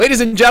Ladies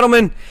and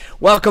gentlemen,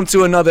 welcome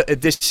to another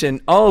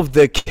edition of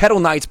the Kettle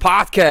Knights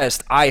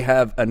podcast. I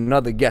have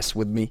another guest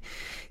with me.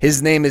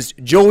 His name is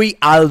Joey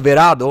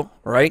Alvarado,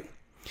 right?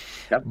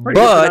 That's pretty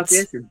good But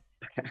pronunciation.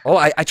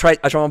 I try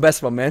my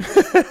best, my man.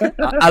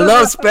 I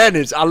love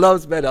Spanish. I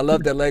love Spanish. I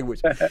love that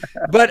language.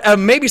 But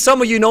maybe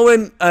some of you know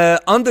him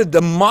under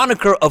the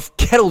moniker of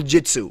Kettle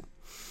Jitsu.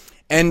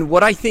 And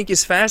what I think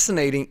is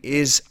fascinating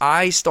is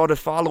I started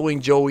following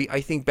Joey,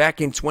 I think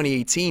back in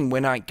 2018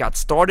 when I got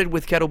started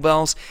with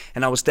kettlebells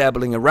and I was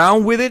dabbling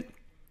around with it.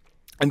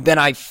 And then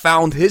I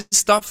found his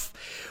stuff,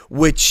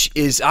 which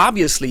is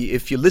obviously,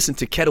 if you listen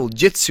to Kettle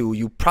Jitsu,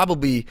 you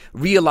probably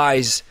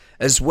realize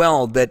as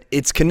well that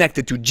it's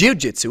connected to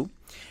Jiu-Jitsu.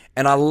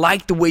 And I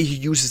like the way he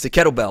uses the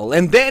kettlebell.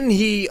 And then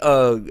he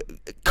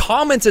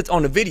commented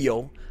on the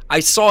video.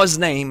 I saw his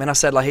name and I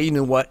said, like, hey, you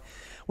know what?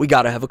 We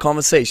got to have a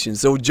conversation.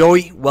 So,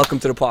 Joey, welcome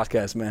to the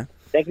podcast, man.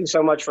 Thank you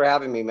so much for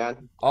having me,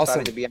 man. Awesome.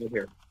 Excited to be out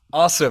here.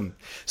 Awesome.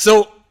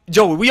 So,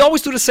 Joey, we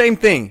always do the same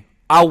thing.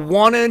 I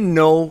want to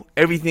know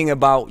everything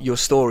about your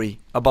story,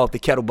 about the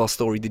kettlebell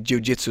story, the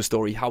jiu-jitsu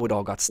story, how it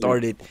all got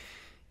started.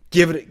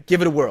 Give it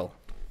a whirl.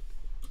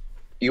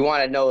 You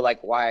want to know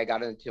like why I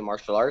got into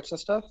martial arts and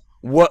stuff?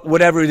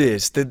 Whatever it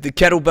is, the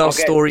kettlebell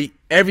story,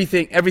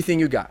 everything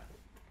you got.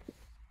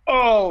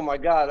 Oh my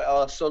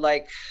God. So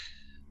like,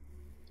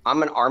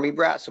 I'm an Army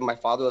brat. So my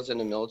father was in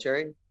the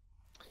military.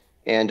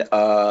 And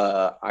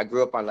I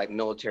grew up on like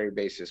military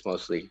bases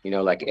mostly, you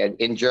know, like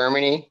in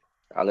Germany.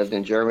 I lived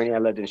in Germany. I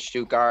lived in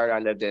Stuttgart. I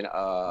lived in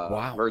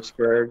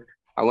Würzburg.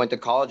 I went to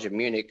college in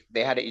Munich.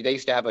 They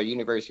used to have a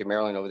University of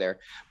Maryland over there.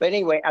 But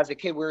anyway, as a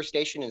kid, we were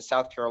stationed in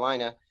South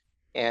Carolina,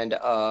 and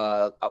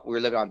we were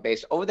living on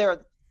base over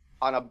there.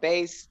 On a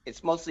base,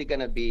 it's mostly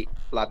going to be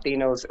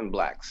Latinos and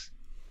blacks.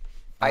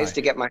 I used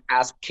to get my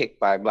ass kicked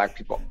by black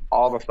people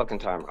all the fucking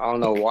time. I don't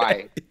know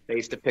why. They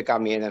used to pick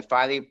on me. And then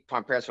finally,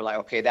 my parents were like,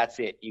 okay, that's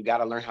it. You got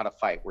to learn how to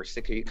fight. We're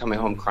sick of you coming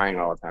home crying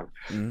all the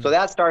time. So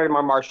that started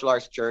my martial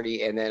arts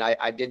journey. And then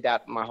I did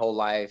that my whole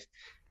life.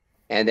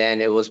 And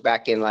then it was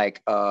back in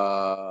like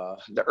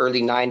the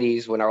early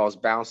 90s when I was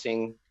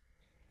bouncing.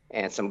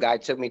 And some guy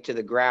took me to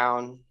the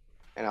ground.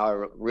 And I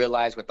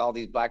realized with all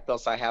these black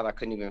belts I have, I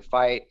couldn't even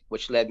fight,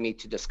 which led me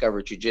to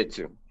discover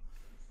jiu-jitsu.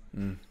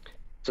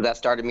 So that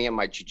started me on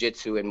my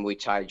jiu-jitsu and Muay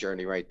Thai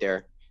journey right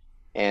there.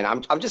 And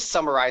I'm just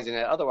summarizing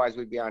it. Otherwise,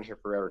 we'd be on here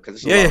forever because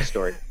it's a long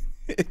story.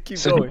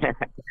 Keep going.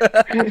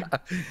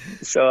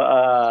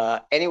 So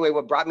anyway,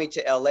 what brought me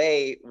to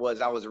LA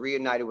was I was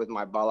reunited with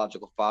my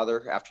biological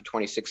father after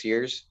 26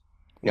 years.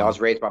 You know, I was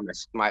raised by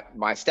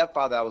my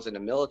stepfather. I was in the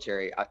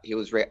military. I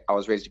was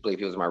raised to believe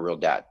he was my real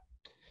dad.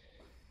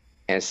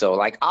 And so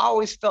like I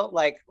always felt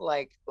like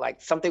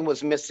something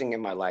was missing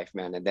in my life,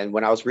 man. And then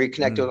when I was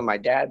reconnected with my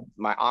dad,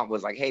 my aunt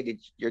was like, hey,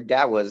 your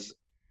dad was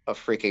a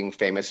freaking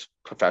famous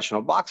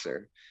professional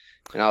boxer.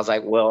 And I was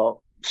like,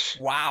 well,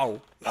 wow.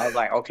 I was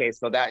like, okay,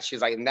 so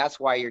she's like, and that's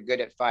why you're good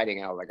at fighting.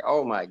 And I was like,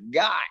 oh my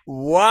God.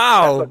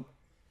 Wow.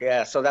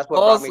 So that's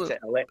what brought me to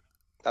LA.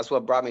 That's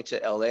what brought me to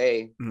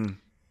LA.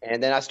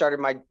 And then I started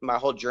my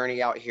whole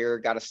journey out here,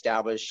 got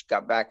established,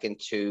 got back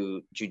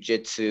into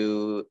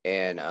jiu-jitsu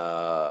and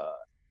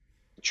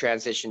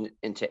transitioned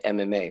into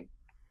MMA.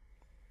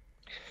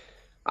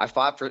 I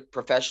fought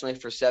professionally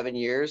for 7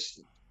 years.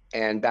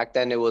 And back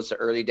then it was the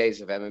early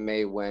days of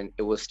MMA when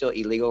it was still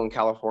illegal in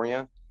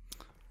California.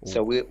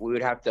 So we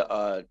would have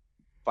to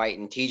fight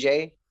in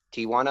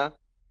Tijuana,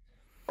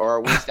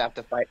 or we used to have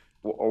to fight.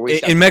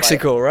 In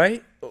Mexico,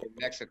 right? In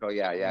Mexico,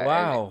 yeah.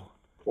 Wow.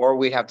 Or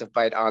we'd have to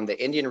fight on the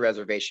Indian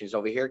reservations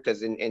over here.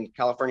 Because in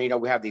California, you know,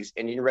 we have these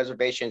Indian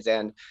reservations.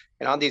 And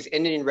on these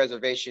Indian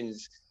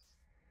reservations,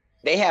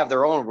 they have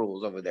their own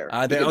rules over there.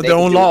 Their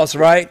own laws,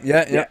 right?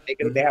 Yeah.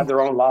 They have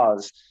their own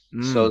laws.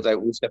 So that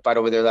we used to fight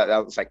over there.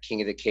 That was like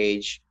King of the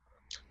Cage.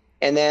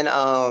 And then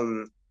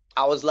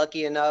I was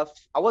lucky enough.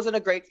 I wasn't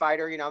a great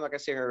fighter. You know, I'm not going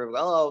to say here,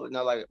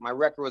 like my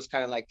record was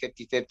kind of like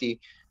 50-50,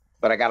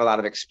 but I got a lot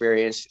of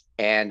experience.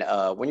 And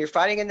when you're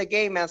fighting in the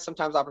game, man,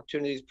 sometimes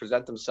opportunities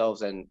present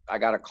themselves. And I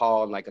got a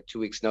call in like a 2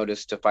 weeks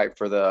notice to fight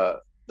for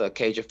the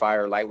Cage of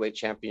Fire Lightweight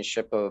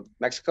Championship of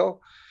Mexico,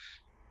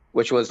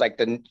 which was like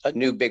a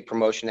new big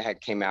promotion that had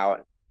came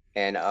out.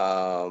 And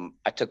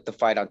I took the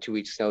fight on 2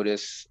 weeks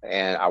notice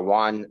and I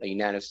won a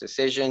unanimous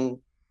decision,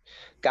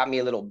 got me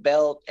a little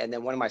belt. And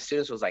then one of my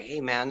students was like,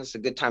 hey man, this is a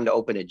good time to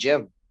open a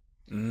gym.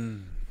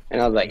 And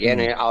I was like, yeah,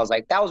 and I was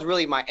like, that was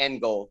really my end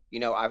goal.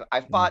 You know,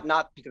 I fought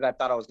not because I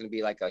thought I was going to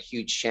be like a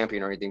huge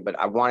champion or anything, but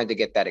I wanted to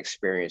get that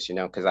experience, you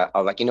know, because I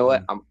was like, you know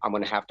what, I'm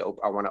going to have to,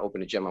 I want to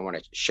open a gym. I want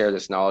to share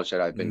this knowledge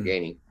that I've been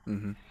gaining.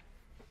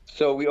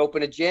 So we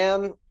opened a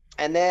gym.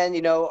 And then,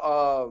 you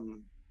know,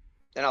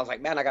 then I was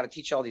like, man, I got to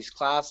teach all these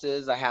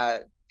classes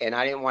and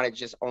I didn't want to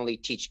just only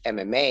teach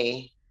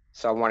MMA.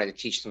 So I wanted to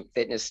teach some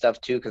fitness stuff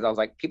too. Cause I was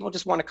like, people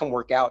just want to come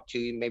work out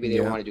too. Maybe they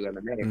don't want to do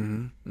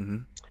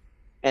MMA.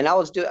 And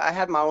I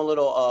had my own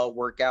little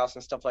workouts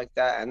and stuff like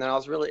that. And then I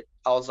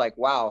was like,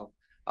 wow.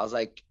 I was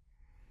like,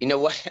 you know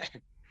what?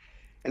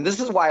 And this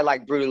is why I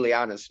like brutally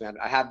honest, man.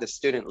 I have this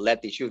student,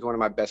 Letty. She was one of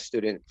my best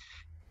students.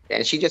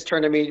 And she just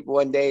turned to me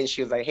one day and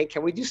she was like, hey,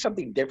 can we do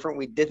something different?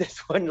 We did this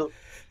one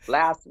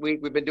last week.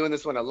 We've been doing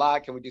this one a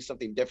lot. Can we do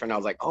something different? I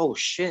was like, oh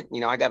shit,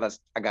 I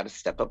gotta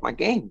step up my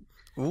game.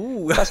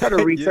 Ooh. So I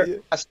started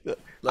research. Yeah.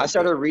 I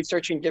started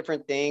researching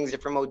different things,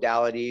 different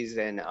modalities,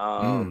 and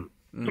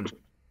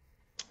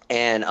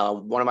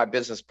one of my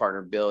business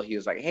partner, Bill, he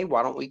was like, hey,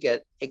 why don't we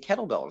get a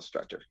kettlebell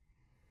instructor?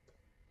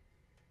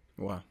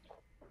 Wow.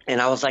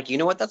 And I was like, you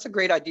know what? That's a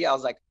great idea. I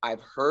was like,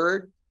 I've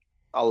heard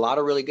a lot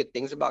of really good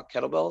things about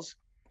kettlebells,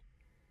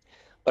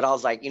 but I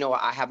was like,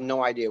 I have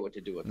no idea what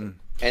to do with them.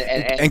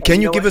 And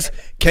can you give us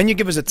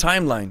a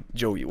timeline,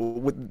 Joey?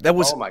 That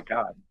was, oh my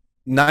God,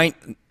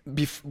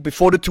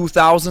 before the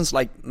 2000s,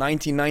 like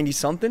 1990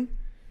 something,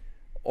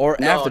 or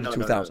after the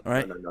 2000s,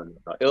 right? No.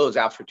 It was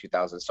after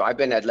 2000. So I've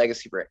been at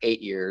Legacy for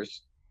 8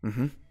 years.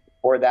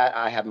 Before that,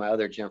 I had my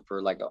other gym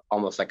for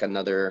almost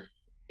another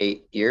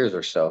 8 years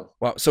or so.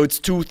 Wow. So it's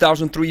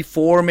 2003,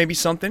 4, maybe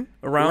something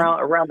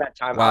around that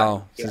time.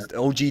 Wow. Since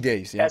the OG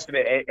days. Yeah.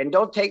 Estimate. And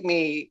don't take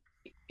me,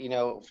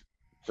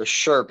 for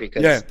sure,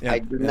 because I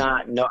do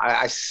not know.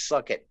 I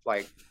suck at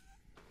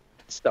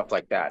stuff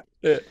like that.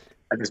 Yeah.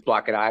 I just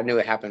block it out. I knew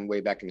it happened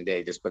way back in the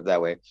day. Just put it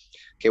that way.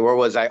 Okay, where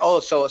was I?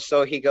 Oh,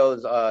 so he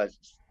goes,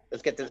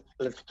 let's get this.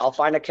 I'll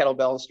find a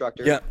kettlebell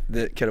instructor. Yeah,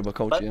 the kettlebell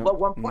coach. But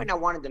one point I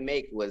wanted to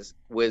make was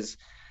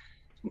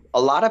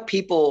a lot of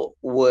people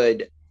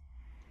would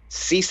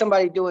see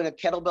somebody doing a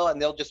kettlebell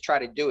and they'll just try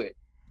to do it.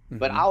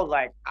 But I was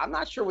like, I'm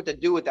not sure what to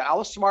do with that. I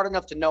was smart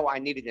enough to know I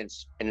needed an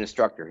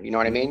instructor. You know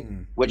what I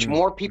mean? Which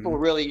more people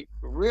really,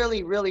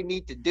 really, really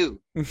need to do.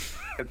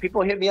 And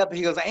people hit me up and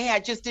he goes, hey, I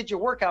just did your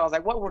workout. I was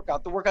like, what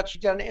workout? The workout you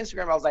did on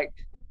Instagram. I was like,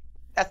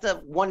 that's a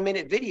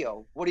 1-minute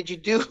video. What did you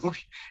do?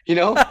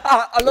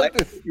 I love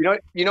this. You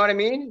know what I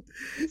mean?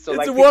 So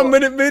it's a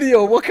 1-minute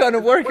video. What kind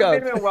of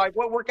workout?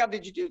 What workout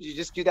did you do? Did you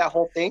just do that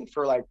whole thing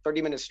for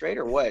 30 minutes straight,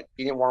 or what?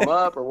 You didn't warm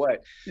up or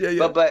what?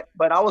 Yeah. But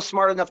I was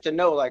smart enough to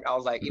know. I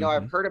was like,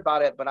 I've heard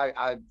about it, but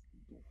I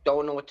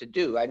don't know what to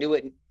do. I knew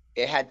it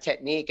had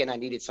technique, and I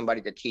needed somebody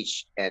to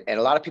teach. And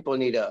a lot of people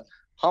need to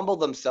humble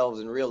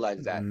themselves and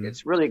realize that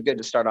it's really good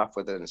to start off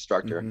with an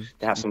instructor,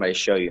 to have somebody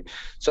show you.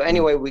 So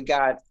anyway, we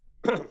got.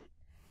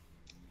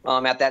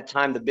 At that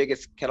time, the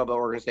biggest kettlebell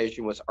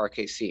organization was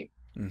RKC.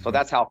 So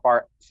that's how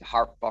far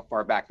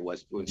back it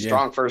was. When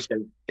Strong First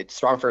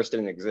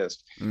didn't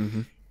exist.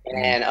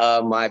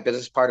 And my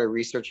business partner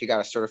research, he got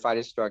a certified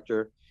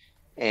instructor,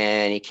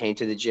 and he came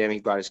to the gym. He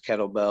brought his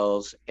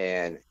kettlebells,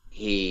 and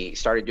he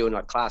started doing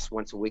a class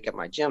once a week at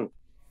my gym.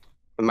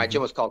 And my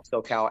gym was called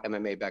SoCal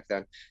MMA back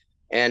then.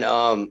 And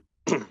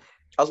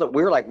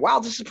we were like, wow,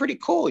 this is pretty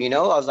cool.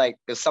 I was like,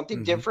 there's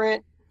something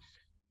different.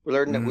 We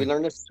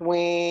learned to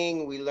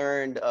swing. We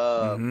learned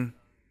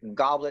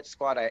goblet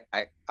squat.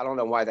 I don't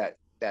know why that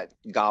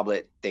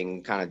goblet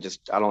thing kind of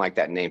I don't like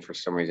that name for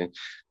some reason.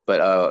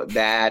 But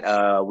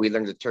we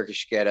learned the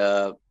Turkish get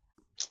up.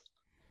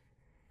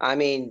 I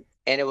mean,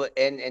 and it was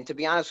and to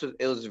be honest,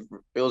 it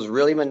was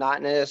really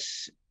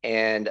monotonous,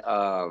 and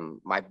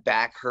my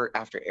back hurt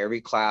after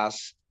every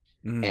class.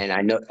 And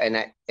I know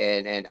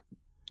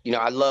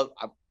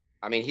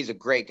I mean, he's a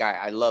great guy.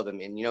 I love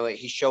him. And,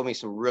 he showed me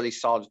some really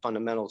solid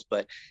fundamentals,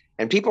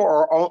 and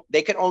people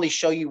they can only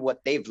show you what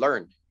they've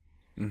learned.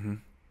 You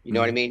know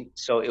what I mean?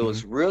 So it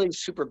was really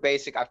super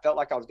basic. I felt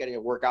like I was getting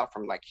a workout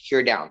from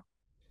here down.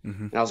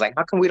 And I was like,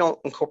 how come we don't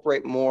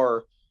incorporate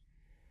more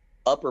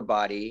upper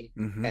body?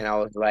 And I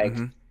was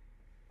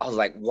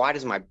like, why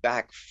does my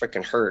back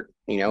freaking hurt?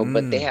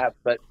 But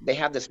they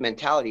have this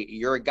mentality.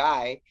 You're a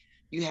guy.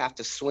 You have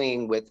to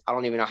swing with, I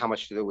don't even know how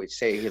much they would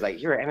say. He's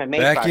like, you're an MMA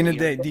back fighter, in the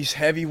day, these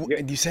heavy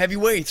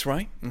weights,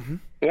 right?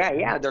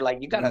 Yeah. They're like,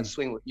 you gotta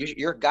swing with,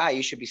 you're a guy,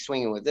 you should be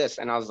swinging with this.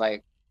 And I was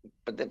like,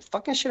 but the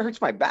fucking shit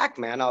hurts my back,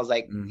 man. I was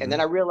like, and then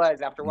I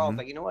realized after a while, I was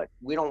like, you know what?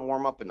 We don't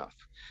warm up enough.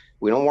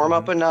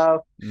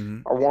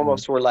 Our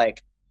warm-ups were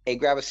like, hey,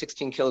 grab a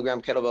 16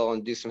 kilogram kettlebell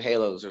and do some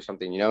halos or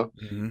something,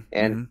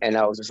 And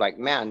I was just like,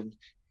 man,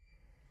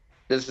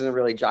 this isn't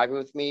really jiving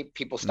with me.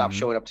 People stopped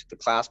showing up to the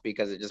class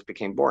because it just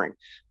became boring.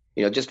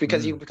 Just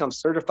because you become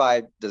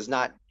certified does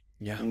not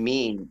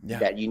mean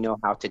that you know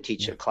how to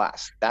teach a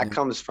class. That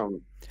comes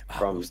from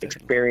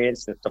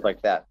experience and stuff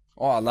like that.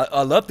 Oh,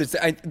 I love this.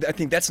 I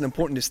think that's an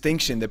important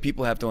distinction that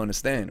people have to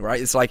understand, right?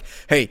 It's like,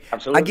 hey,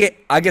 absolutely.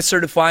 I get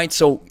certified,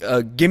 so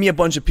give me a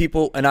bunch of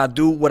people and I'll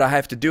do what I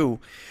have to do.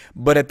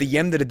 But at the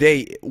end of the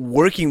day,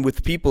 working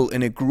with people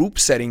in a group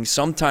setting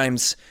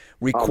sometimes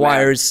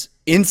requires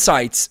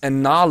insights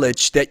and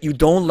knowledge that you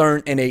don't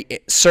learn in a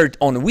cert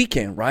on the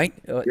weekend, right?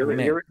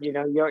 You're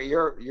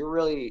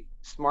really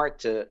smart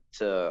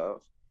to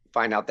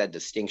find out that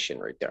distinction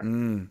right there.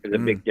 There's a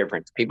big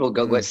difference. People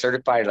get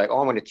certified like, oh,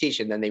 I'm going to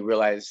teach, and then they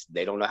realize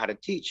they don't know how to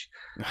teach.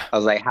 I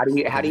was like, how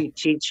do you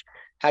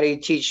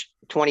teach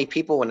 20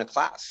 people in a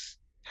class?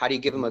 How do you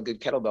give them a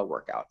good kettlebell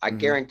workout? I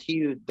guarantee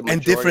you the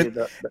majority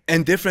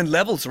and different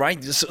levels,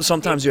 right?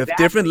 Sometimes you have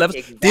different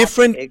levels,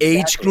 different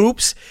age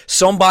groups.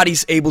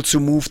 Somebody's able to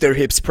move their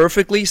hips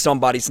perfectly.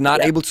 Somebody's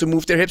not able to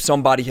move their hips.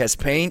 Somebody has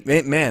pain.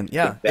 Man,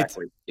 yeah.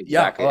 Exactly.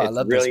 Yeah. Oh, I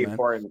love really this, man.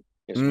 important.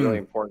 It's really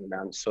important,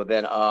 man. So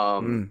then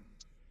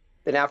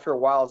after a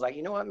while, I was like,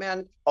 you know what,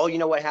 man? Oh, you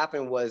know what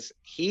happened was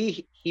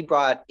he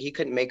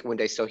couldn't make it one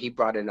day, so he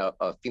brought in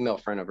a female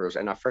friend of hers,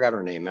 and I forgot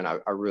her name, and I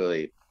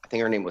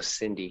think her name was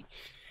Cindy,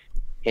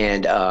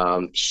 and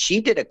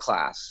she did a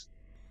class,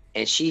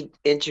 and she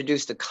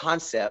introduced the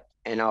concept,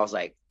 and I was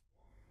like,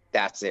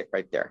 that's it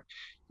right there.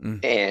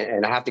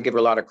 And I have to give her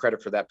a lot of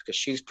credit for that, because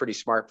she's pretty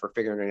smart for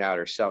figuring it out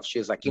herself. She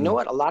was like, you know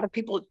what? A lot of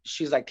people,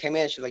 she's like, came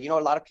in, she's like, you know,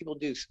 a lot of people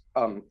do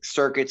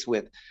circuits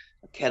with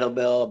a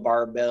kettlebell, a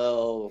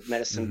barbell,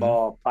 medicine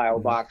ball, plyo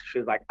box. She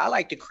was like, I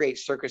like to create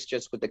circuits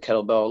just with the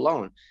kettlebell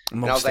alone.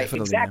 And I was like,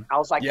 exactly. I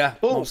was like,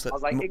 boom. I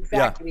was like,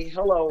 exactly.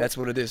 Hello. That's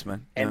what it is,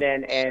 man. And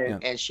then,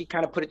 and she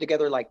kind of put it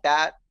together like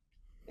that.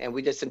 And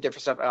we did some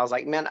different stuff. And I was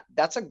like, man,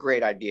 that's a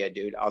great idea,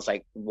 dude. I was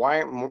like,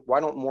 why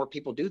don't more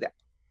people do that?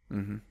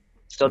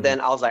 So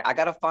then I was like,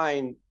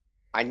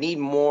 I need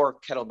more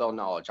kettlebell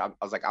knowledge. I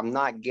was like, I'm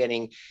not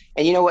getting,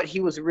 and you know what?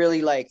 He was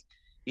really like,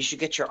 you should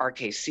get your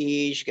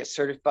RKC, you should get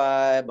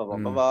certified, blah, blah,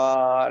 blah,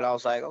 blah. And I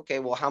was like, okay,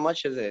 well, how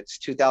much is it? It's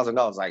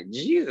 $2,000. Like,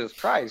 Jesus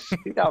Christ,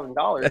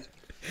 $2,000.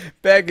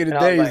 Back in the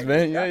days, like,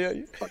 man. Yeah.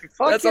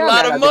 That's a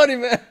lot of money,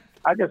 man.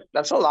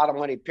 That's a lot of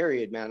money,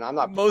 period, man. I'm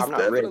not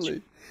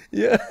rich.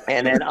 Yeah.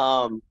 And then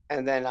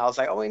I was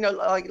like, oh, you know,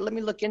 like, let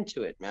me look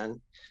into it, man.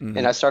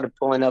 And I started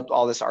pulling up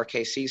all this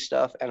RKC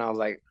stuff, and I was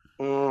like,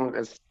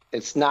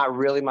 it's not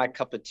really my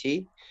cup of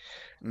tea.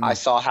 I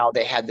saw how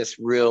they had this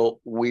real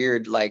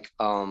weird, like,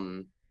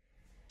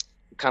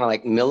 kind of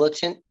like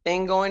militant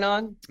thing going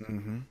on.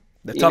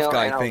 The tough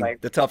guy thing.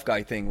 Like, the tough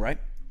guy thing, right?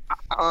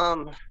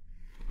 I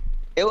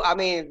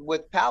mean,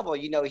 with Pavel,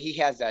 you know, he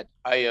has that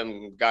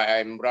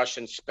I'm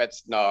Russian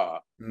Spetsnaz,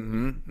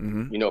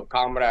 you know,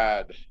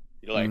 comrade.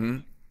 You're like,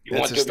 you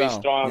want to be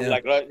strong,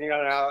 like, you know.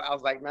 I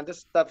was like, man, this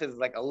stuff is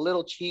like a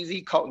little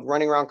cheesy,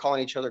 running around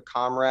calling each other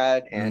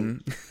comrade.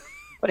 And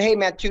but hey,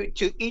 man,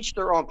 to each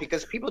their own,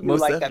 because people do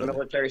like that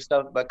military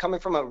stuff. But coming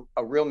from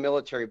a real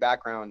military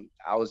background,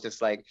 I was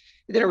just like,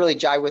 it didn't really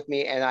jive with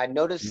me. And I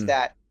noticed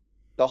that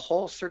the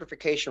whole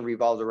certification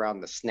revolved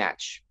around the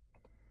snatch.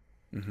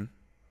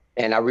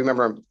 And I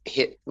remember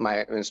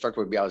my instructor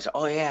would be always like,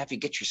 oh yeah, if you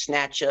get your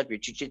snatch up, your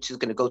jiu-jitsu is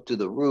going to go through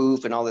the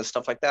roof and all this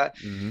stuff like that.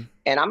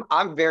 And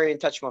I'm very in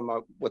touch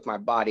with my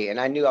body. And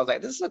I knew, I was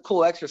like, this is a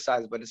cool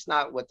exercise, but it's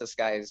not what this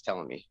guy is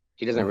telling me.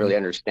 He doesn't really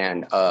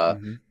understand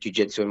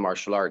jiu-jitsu and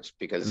martial arts,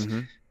 because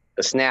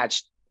the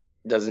snatch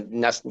does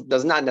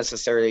not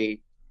necessarily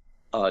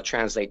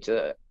translate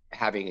to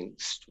having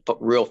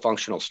real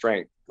functional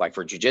strength, like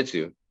for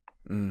jiu-jitsu.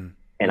 And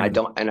I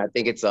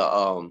think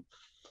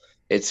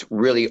it's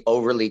really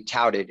overly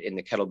touted in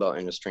the kettlebell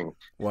industry.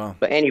 Wow.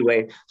 But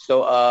anyway,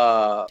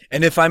 so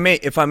and if I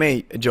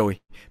may,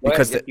 Joey,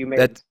 because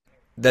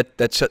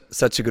that's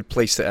such a good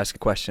place to ask a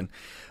question.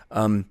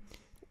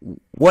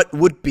 What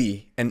would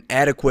be an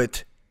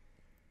adequate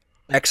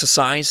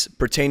exercise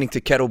pertaining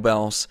to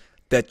kettlebells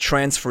that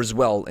transfers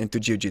well into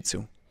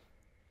jiu-jitsu?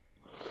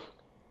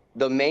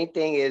 The main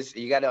thing is,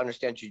 you got to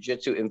understand,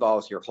 jiu-jitsu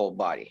involves your whole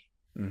body,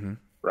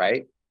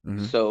 right?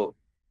 So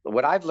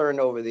what I've learned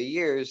over the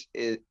years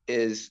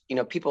is, you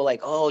know, people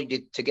like, oh,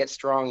 to get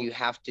strong, you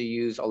have to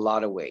use a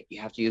lot of weight. You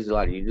have to use a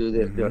lot of, you do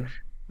this.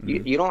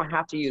 You don't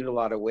have to use a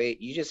lot of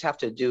weight. You just have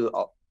to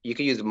you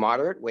can use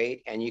moderate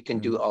weight, and you can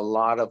do a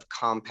lot of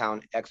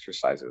compound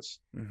exercises.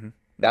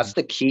 That's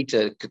the key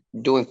to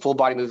doing full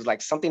body moves.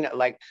 Like something that,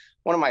 like,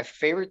 one of my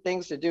favorite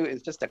things to do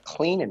is just a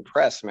clean and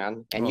press,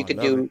 man. And you could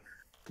do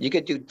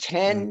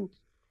 10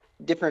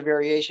 different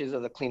variations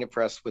of the clean and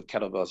press with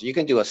kettlebells. You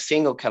can do a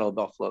single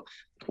kettlebell flow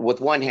with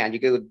one hand. You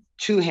can do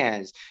two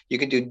hands. You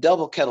can do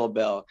double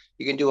kettlebell.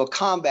 You can do a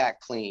combat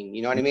clean.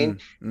 You know what I mean?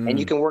 And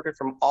you can work it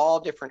from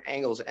all different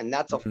angles. And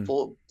that's a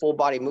full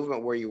body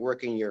movement where you're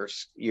working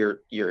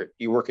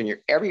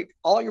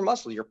all your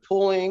muscles. You're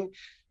pulling,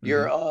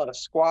 you're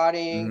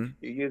squatting,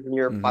 you're using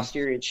your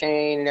posterior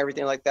chain and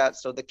everything like that.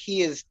 So the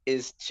key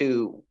is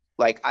to,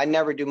 like, I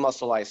never do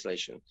muscle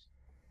isolation.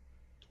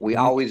 We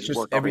always just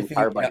work over the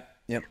entire body.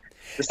 Yep.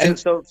 And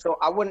so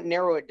I wouldn't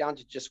narrow it down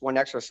to just one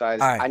exercise.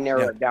 I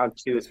narrow it down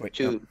to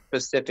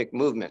specific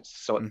movements.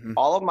 So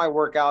all of my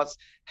workouts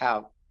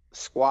have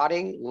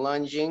squatting,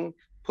 lunging,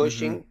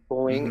 pushing,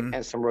 pulling,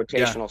 and some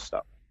rotational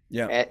stuff.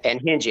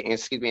 And hinging.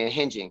 And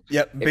hinging.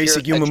 Yep.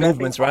 Basic human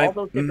movements, right?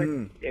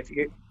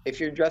 If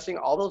you're addressing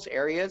all those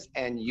areas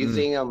and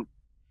using them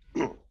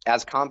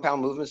as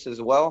compound movements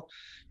as well,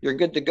 you're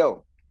good to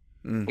go.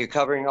 You're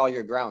covering all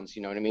your grounds.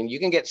 You know what I mean? You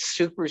can get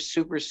super,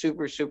 super,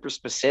 super, super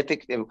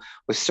specific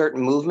with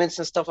certain movements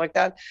and stuff like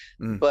that.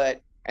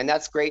 And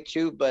that's great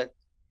too. But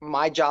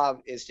my job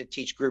is to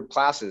teach group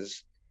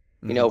classes.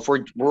 You know, if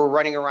we're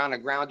running around the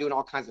ground doing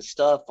all kinds of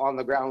stuff on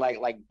the ground,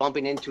 like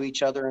bumping into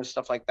each other and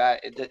stuff like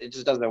that, it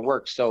just doesn't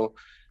work. So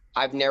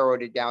I've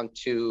narrowed it down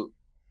to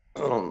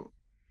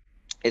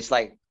it's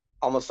like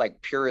almost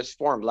like purest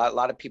form. A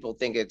lot of people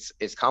think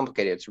it's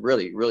complicated. It's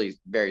really, really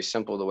very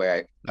simple the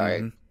way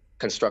I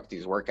construct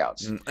these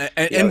workouts.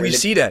 And we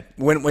see that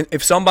when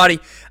if somebody,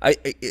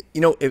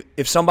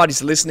 if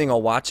somebody's listening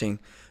or watching,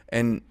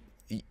 and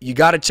you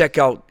got to check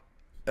out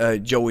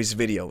Joey's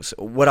videos.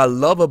 What I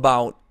love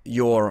about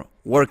your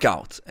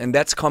workout, and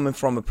that's coming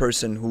from a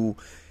person who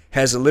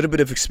has a little bit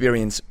of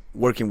experience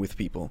working with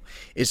people,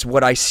 is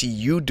what I see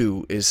you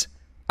do is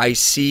I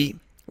see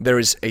there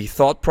is a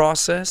thought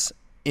process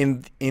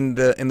in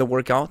the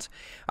workout.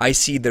 I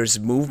see there's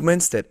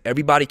movements that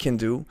everybody can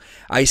do.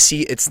 I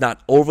see it's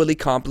not overly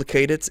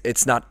complicated.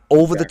 It's not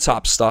over the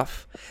top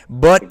stuff,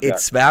 but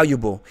it's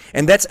valuable.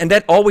 And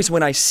that always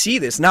when I see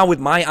this now with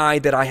my eye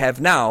that I have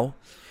now,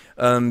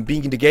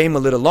 being in the game a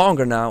little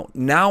longer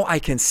now I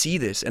can see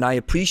this and I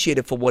appreciate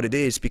it for what it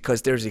is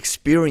because there's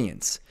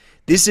experience.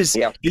 This is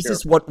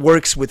is what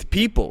works with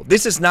people.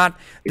 This is not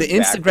the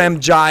Instagram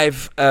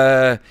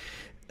jive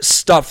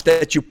stuff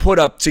that you put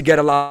up to get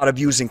a lot of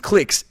views and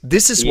clicks.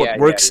 This is what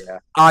works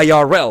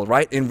IRL,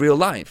 right? In real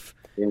life.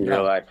 In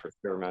real life, for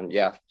sure, man.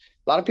 Yeah. A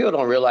lot of people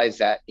don't realize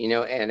that, you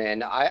know,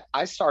 and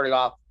I started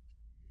off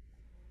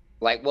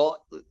like,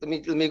 well, let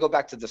me go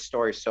back to the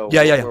story. So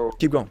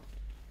keep going.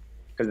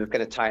 Because it's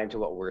going to tie into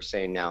what we're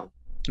saying now.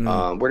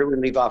 Where do we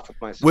leave off with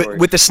my story?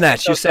 With the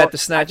snatch. You said the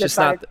snatch is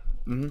not...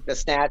 the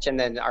snatch and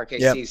then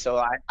RKC. So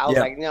I was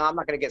like, no, I'm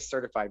not going to get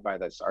certified by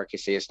this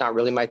RKC. It's not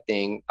really my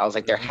thing. I was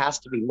like, there has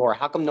to be more.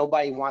 How come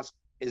nobody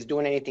is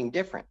doing anything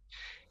different?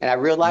 And I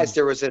realized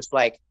there was this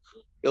like,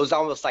 it was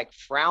almost like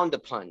frowned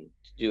upon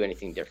to do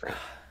anything different.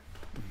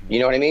 You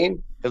know what I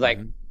mean? It was like,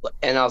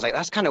 and I was like,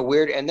 that's kind of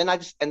weird. And then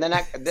and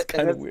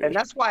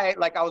that's why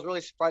like I was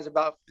really surprised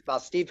about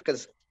Steve,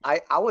 because I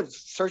was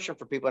searching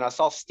for people and I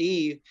saw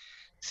Steve,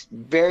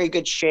 very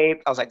good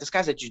shape. I was like, this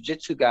guy's a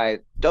jiu-jitsu guy,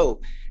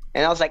 dope.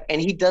 And I was like, and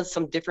he does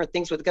some different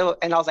things with the kettlebell.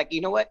 And I was like, you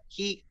know what?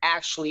 He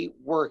actually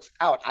works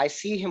out. I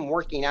see him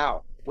working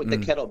out with the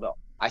kettlebell.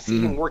 I see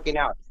him working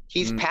out.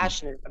 He's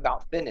passionate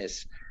about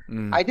fitness.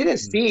 I didn't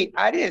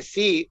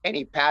see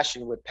any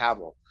passion with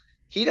Pavel.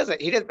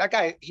 That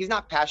guy, he's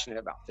not passionate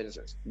about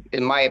fitness,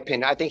 in my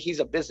opinion. I think he's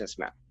a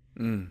businessman.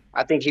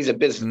 I think he's a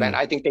businessman.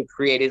 I think they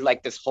created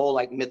like this whole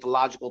like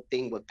mythological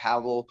thing with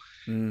Pavel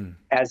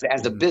as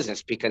a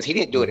business, because he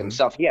didn't do it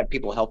himself. He had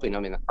people helping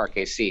him in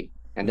RKC.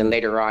 And then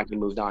later on, he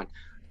moved on.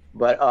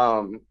 But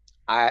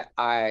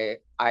I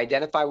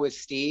identify with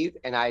Steve,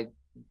 and I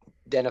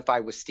identify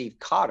with Steve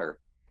Cotter.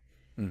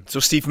 So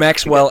Steve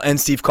Maxwell and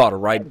Steve Cotter,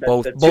 right?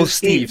 Both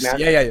Steves.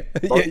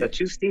 The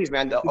two Steves,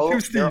 man.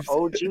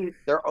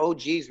 They're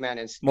OGs, man.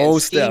 And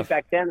Steve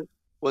back then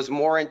was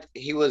more.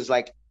 He was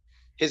like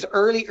his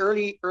early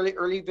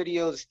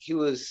videos. He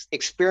was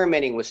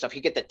experimenting with stuff.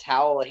 He'd get the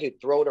towel and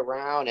he'd throw it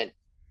around and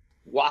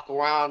walk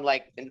around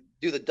like and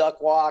do the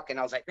duck walk, and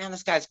I was like, man,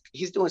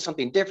 he's doing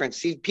something different.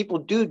 See, people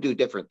do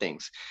different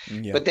things.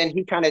 But then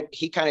he kind of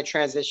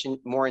transitioned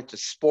more into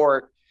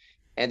sport,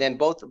 and then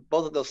both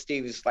of those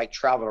Steves like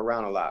traveled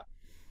around a lot.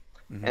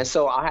 And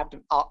so I'm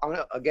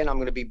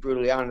gonna be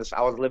brutally honest.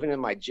 I was living in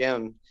my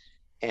gym,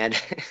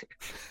 and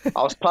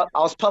I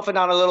was puffing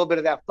on a little bit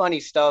of that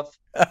funny stuff.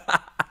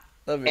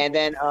 And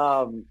then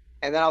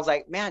I was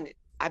like, man,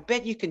 I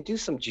bet you can do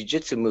some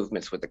jiu-jitsu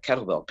movements with the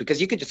kettlebell,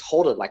 because you could just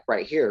hold it like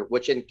right here,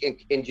 which in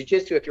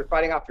jiu-jitsu, if you're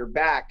fighting off your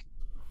back,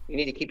 you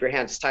need to keep your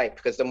hands tight,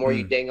 because the more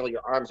you dangle your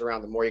arms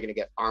around, the more you're going to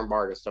get arm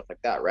barred and stuff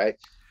like that, right?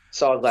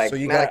 So I was like,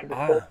 I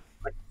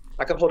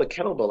could hold a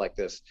kettlebell like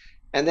this.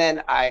 And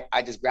then I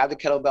just grabbed the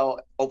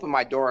kettlebell, opened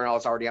my door, and I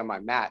was already on my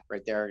mat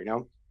right there, you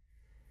know?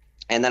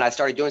 And then I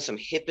started doing some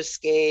hip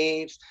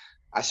escapes.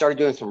 I started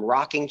doing some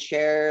rocking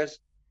chairs.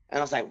 And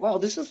I was like, well,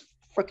 this is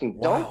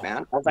freaking dope,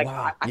 man. I was like,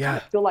 I kind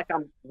of feel like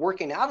I'm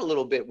working out a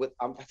little bit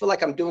I feel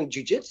like I'm doing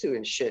jujitsu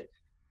and shit.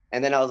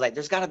 And then I was like,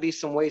 there's got to be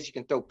some ways you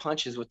can throw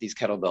punches with these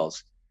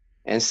kettlebells.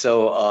 And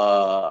so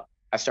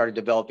I started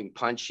developing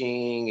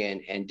punching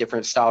and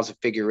different styles of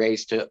figure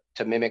eights to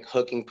mimic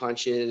hooking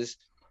punches.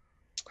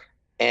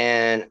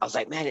 And I was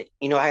like, man,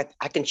 you know, I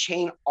can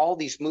chain all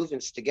these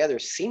movements together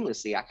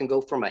seamlessly. I can go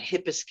from a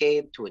hip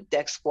escape to a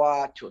deck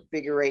squat to a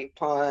figure eight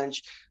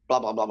punch, blah,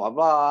 blah, blah, blah,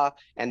 blah.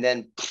 And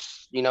then,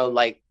 you know,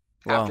 like,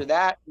 after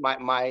that,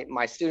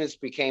 my students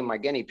became my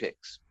guinea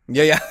pigs.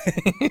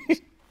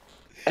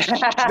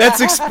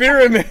 That's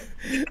experiment.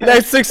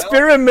 That's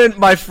experiment,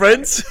 my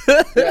friends.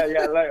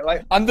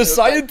 Like I'm the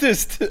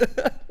scientist.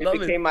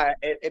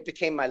 It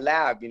became my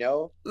lab, you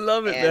know.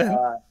 Love it,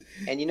 man.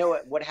 And you know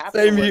what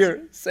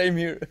happened? Same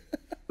here.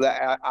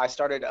 I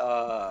started,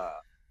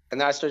 and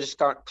then I started just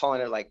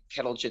calling it like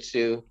kettle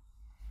jitsu,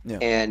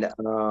 and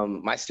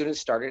my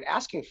students started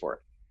asking for it.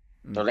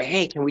 They're like,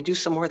 hey, can we do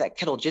some more of that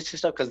kettle jitsu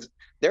stuff? Because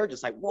they're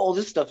just like, whoa,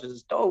 this stuff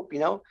is dope, you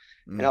know?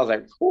 And I was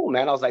like, cool,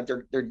 man. I was like,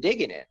 they're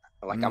digging it.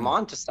 Like, I'm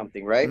on to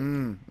something, right?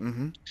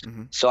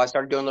 So I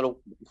started doing little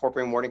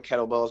incorporating morning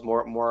kettlebells,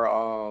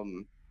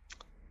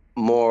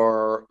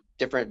 more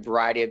different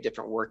variety of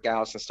different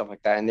workouts and stuff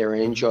like that. And they were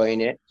enjoying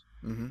it.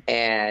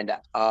 And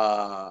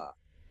I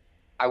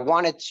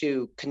wanted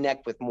to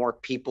connect with more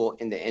people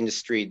in the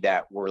industry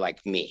that were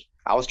like me.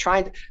 I was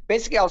trying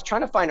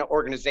to find an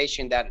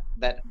organization that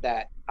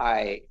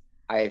I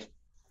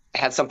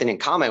had something in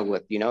common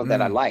with, you know,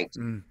 that I liked.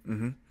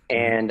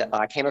 And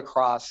I came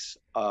across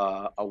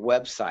a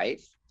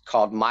website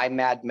called My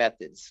Mad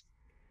Methods.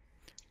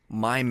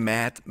 My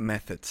Mad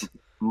Methods.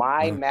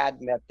 My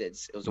Mad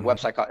Methods. It was a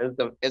website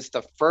called. It's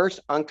the first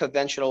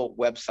unconventional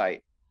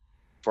website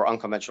for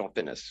unconventional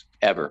fitness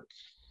ever.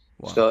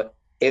 Wow. So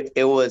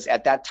it was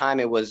at that time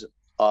it was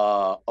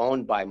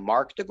owned by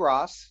Mark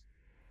DeGrasse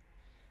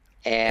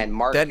and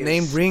Marcus.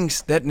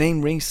 That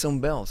name rings some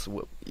bells.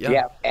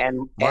 Yeah,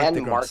 and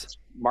Marcus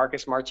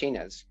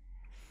Martinez.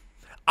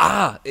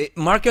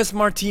 Marcus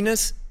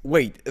Martinez.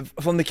 Wait,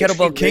 from the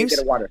Kettlebell Kings.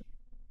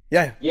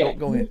 Yeah.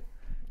 Go ahead.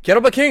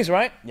 Kettlebell Kings,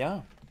 right?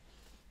 Yeah.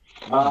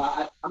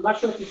 I'm not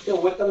sure if he's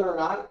still with them or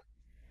not.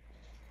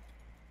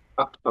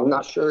 I'm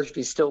not sure if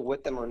he's still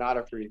with them or not,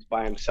 or if he's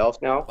by himself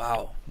now.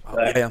 Wow.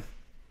 Yeah.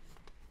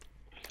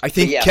 I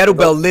think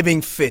Kettlebell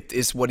Living Fit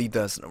is what he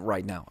does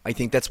right now. I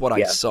think that's what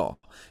I saw.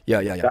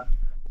 Yeah.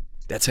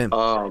 That's him.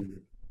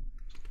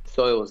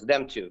 So it was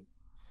them two.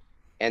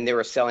 And they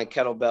were selling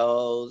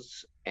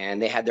kettlebells,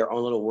 and they had their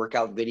own little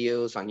workout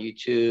videos on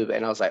YouTube.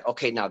 And I was like,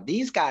 okay, now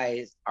these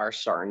guys are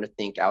starting to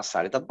think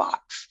outside of the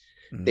box.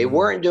 They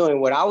weren't doing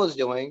what I was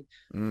doing,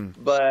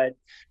 but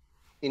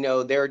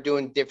they're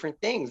doing different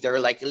things. They're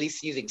like at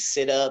least using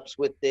sit-ups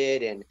with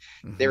it, and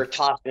they're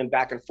tossing them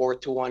back and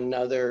forth to one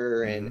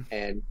another.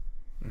 And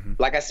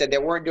like I said, they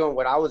weren't doing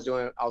what I was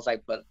doing. I was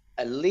like, but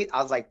at least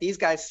I was like, these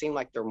guys seem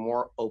like they're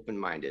more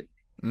open-minded.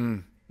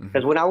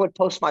 Because when I would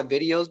post my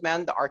videos,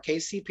 man, the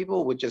RKC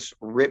people would just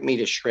rip me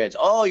to shreds.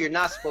 Oh, you're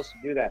not supposed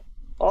to do that.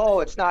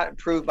 Oh, it's not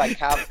approved by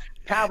Pavel.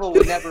 Pavel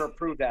would never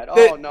approve that.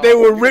 Oh, no. They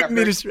will rip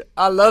me to shreds.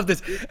 I love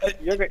this.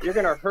 You're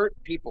going to hurt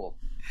people.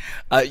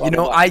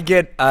 I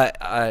get,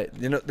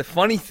 the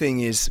funny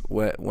thing is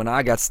when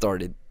I got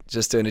started,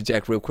 just to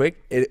interject real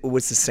quick, it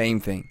was the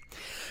same thing.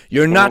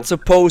 You're not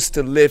supposed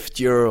to lift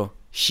your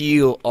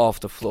heel off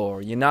the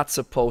floor. You're not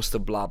supposed to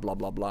blah, blah,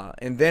 blah, blah.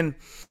 And then,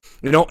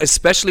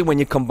 especially when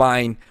you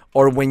combine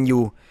or when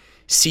you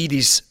see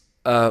these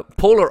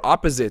polar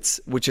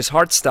opposites, which is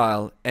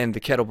hardstyle and the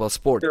kettlebell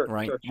sport,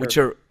 right? Sure. Which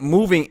are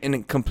moving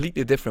in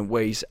completely different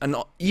ways and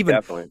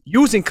even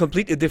using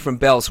completely different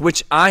bells,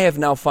 which I have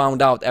now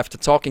found out after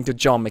talking to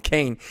John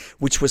McCain,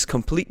 which was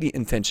completely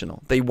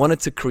intentional. They wanted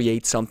to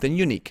create something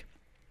unique,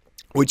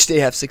 which they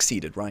have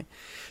succeeded, right?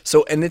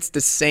 So, and it's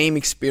the same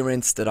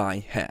experience that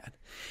I had.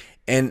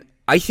 And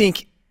I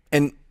think,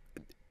 and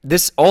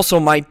this also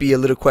might be a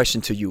little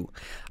question to you.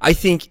 I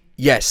think,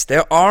 yes,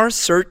 there are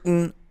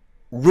certain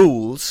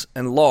rules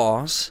and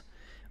laws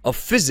of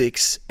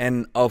physics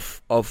and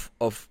of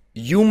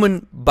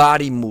human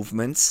body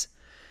movements,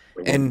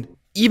 and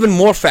even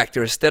more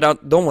factors that I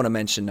don't want to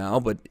mention now,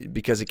 but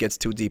because it gets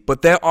too deep.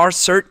 But there are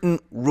certain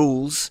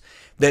rules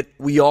that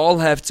we all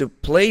have to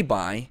play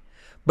by,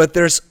 but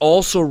there's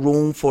also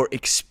room for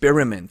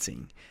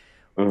experimenting.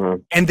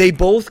 And they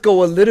both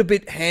go a little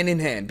bit hand in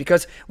hand,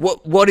 because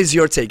what is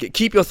your take?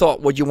 Keep your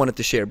thought, what you wanted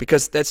to share,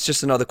 because that's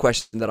just another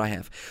question that I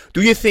have.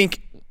 Do you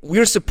think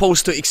we're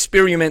supposed to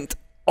experiment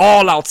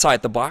all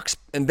outside the box,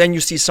 and then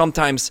you see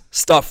sometimes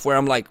stuff where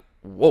I'm like,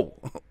 whoa,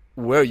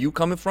 where are you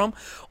coming from?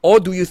 Or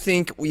do you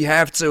think we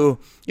have to,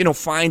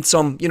 find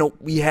some,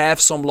 we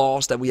have some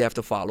laws that we have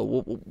to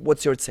follow?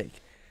 What's your take?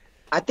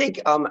 I think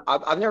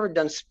I've never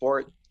done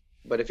sport,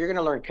 but if you're going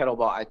to learn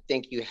kettlebell, I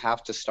think you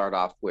have to start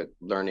off with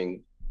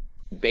learning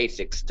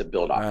basics to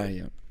build off.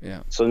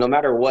 Yeah. So no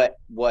matter what,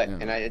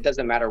 and it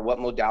doesn't matter what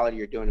modality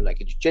you're doing,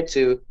 like a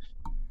jiu-jitsu,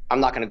 I'm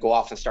not going to go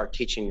off and start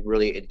teaching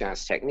really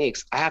advanced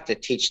techniques. I have to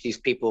teach these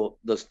people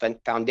those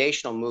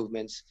foundational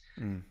movements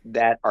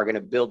that are going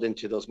to build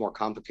into those more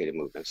complicated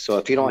movements. So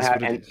if you don't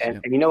have,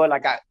 and you know what,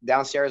 like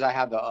downstairs, I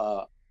have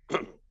a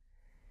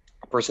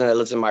person that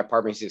lives in my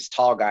apartment. He's this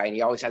tall guy, and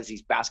he always has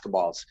these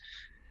basketballs.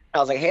 I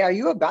was like, hey, are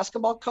you a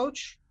basketball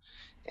coach?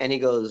 And he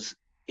goes,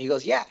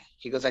 yeah.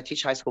 He goes, I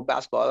teach high school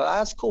basketball.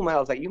 That's cool, man. I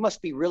was like, you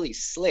must be really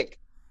slick,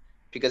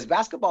 because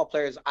basketball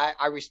players,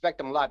 I respect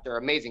them a lot. They're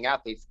amazing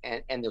athletes,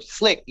 and they're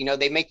slick.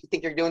 They make you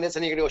think you're doing this,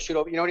 and then you're going to go shoot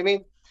over. You know what I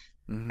mean?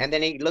 And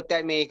then he looked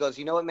at me. He goes,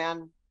 you know what,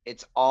 man?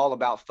 It's all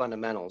about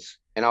fundamentals.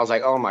 And I was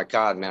like, oh my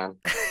God, man.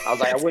 I was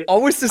like,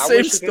 always the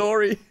same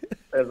story.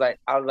 I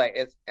was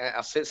like,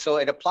 so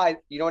it applies.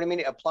 You know what I mean?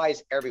 It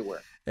applies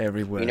everywhere.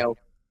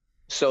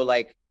 So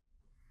like,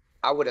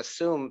 I would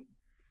assume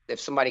if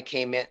somebody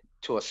came in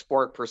to a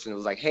sport person who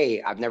was like,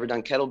 hey, I've never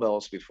done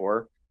kettlebells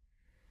before,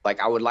 like,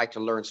 I would like to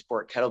learn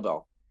sport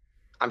kettlebell.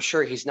 I'm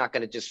sure he's not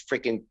going to just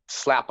freaking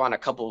slap on a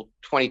couple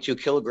 22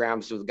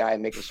 kilograms to the guy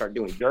and make him start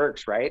doing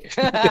jerks, right?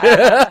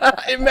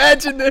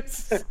 Imagine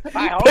this.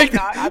 I hope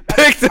not.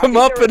 Pick them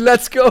up and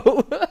let's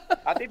go.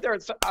 I think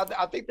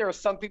there are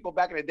some people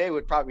back in the day who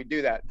would probably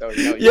do that, though.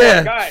 You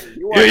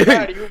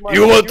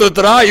want to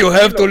try, you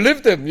have to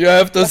lift them. You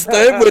have to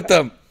stay with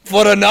them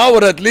for an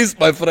hour at least,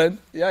 my friend.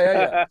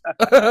 Yeah.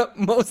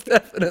 Most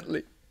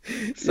definitely.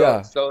 So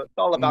it's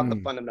all about the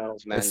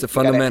fundamentals, man. It's the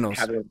fundamentals.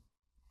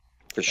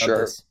 For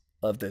sure.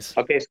 Love this.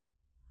 Okay.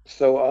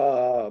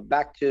 So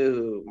back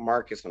to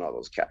Marcus and all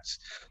those cats.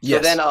 Yes.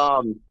 So then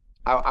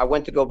I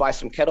went to go buy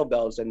some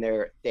kettlebells, and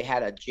they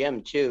had a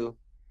gym too.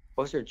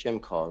 What was their gym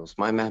called? It was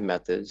My Mad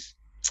Methods.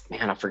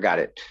 Man, I forgot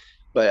it.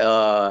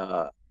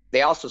 But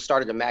they also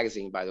started a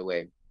magazine, by the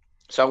way.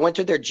 So I went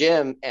to their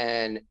gym,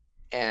 and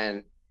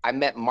I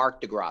met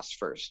Mark DeGrasse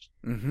first.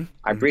 Mm-hmm.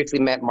 I briefly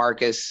met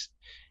Marcus,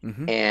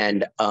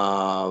 and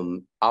I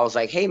was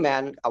like, hey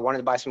man, I wanted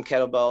to buy some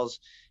kettlebells,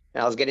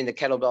 and I was getting the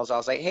kettlebells. I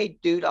was like, hey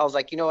dude, I was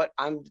like, you know what,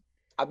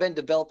 I've been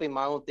developing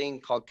my own thing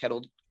called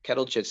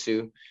kettle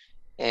jitsu,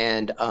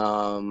 and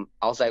I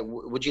was like,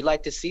 would you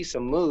like to see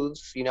some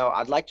moves? You know,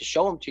 I'd like to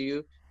show them to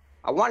you.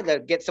 I wanted to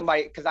get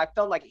somebody, because I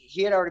felt like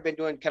he had already been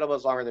doing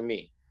kettlebells longer than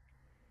me,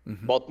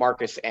 both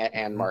Marcus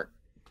and Mark.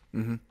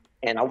 And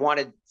I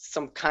wanted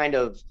some kind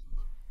of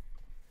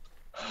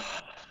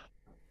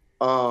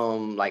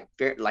like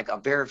a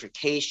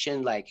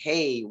verification, like,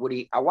 hey, what do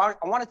you, I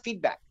wanted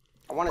feedback.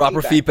 I wanted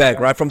proper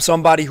feedback, right? From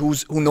somebody who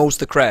knows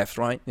the craft,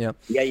 right? Yeah.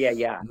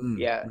 Yeah.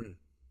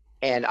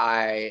 And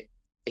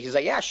he's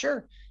like, yeah,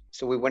 sure.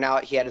 So we went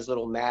out, he had his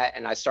little mat,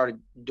 and I started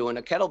doing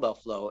a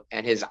kettlebell flow,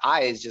 and his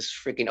eyes just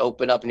freaking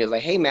opened up, and he was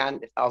like, hey man,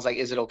 I was like,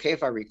 is it okay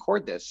if I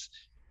record this?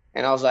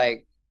 And I was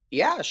like,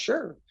 yeah,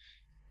 sure.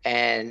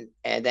 And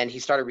then he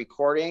started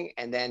recording,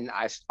 and then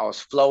I was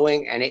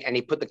flowing, and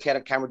he put the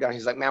camera down.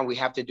 He's like, man, we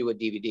have to do a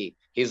DVD.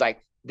 He's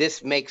like,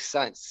 this makes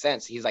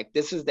sense. He's like,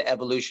 this is the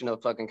evolution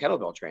of fucking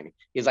kettlebell training.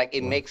 He's like,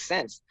 it makes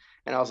sense.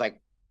 And I was like,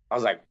 a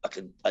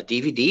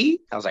DVD?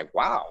 I was like,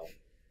 wow.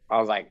 I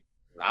was like,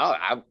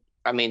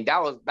 I mean,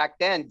 that was back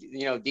then,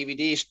 you know,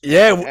 DVDs.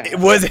 Yeah, it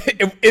was.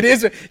 It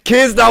is.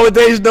 Kids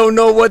nowadays don't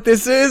know what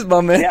this is, my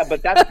man. Yeah,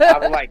 but that's, I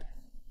was like,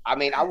 I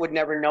mean, I would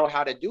never know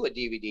how to do a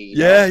DVD.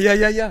 Yeah.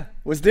 It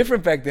was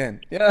different back then.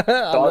 Yeah,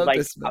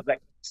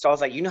 so I was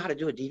like, you know how to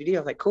do a DVD? I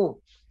was like,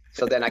 cool.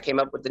 So then I came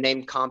up with the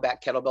name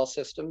Combat Kettlebell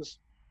Systems.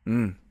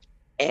 And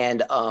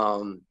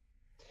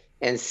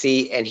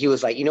he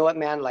was like, you know what,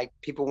 man? Like,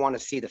 people want to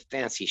see the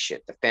fancy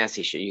shit.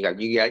 You got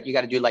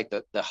to do like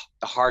the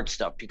hard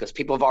stuff, because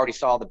people have already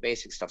saw all the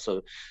basic stuff.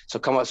 So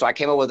I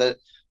came up with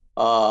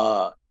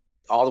all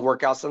the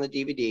workouts on the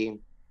DVD,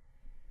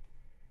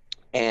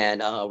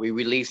 and we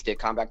released it,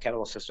 Combat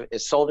Kettlebell System.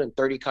 It's sold in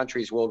 30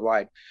 countries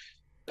worldwide.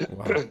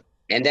 Wow.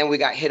 And then we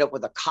got hit up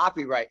with a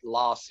copyright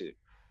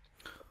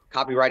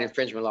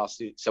infringement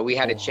lawsuit. So we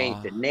had to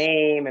change the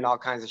name and all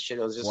kinds of shit.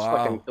 It was just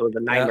fucking, it was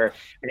a nightmare.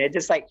 And it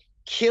just like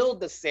killed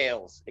the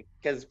sales,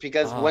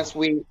 because once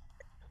we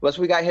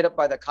got hit up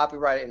by the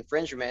copyright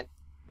infringement,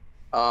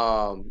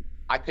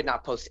 I could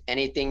not post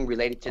anything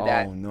related to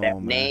that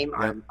name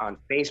on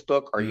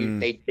Facebook or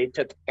they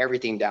took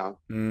everything down.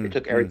 They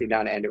took everything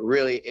down, and it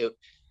really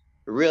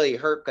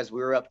hurt, because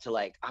we were up to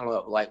like, I don't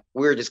know, like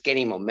we were just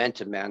gaining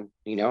momentum, man.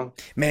 You know,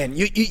 man,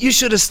 you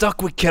should have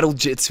stuck with kettle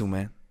jitsu,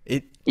 man.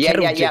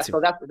 Yeah. So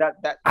that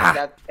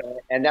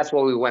and that's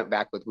what we went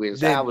back with. We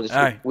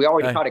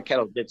already taught it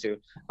kettle jitsu.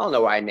 I don't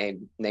know why I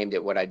named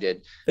it what I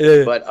did,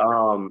 but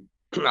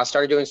I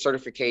started doing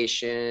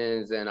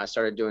certifications, and I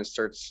started doing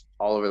certs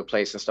all over the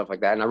place and stuff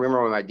like that. And I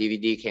remember when my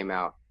DVD came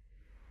out,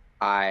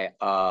 I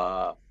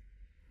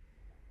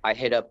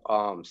hit up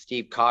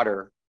Steve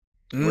Cotter.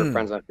 We're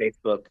friends on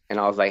Facebook, and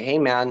I was like, hey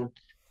man,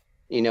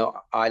 you know,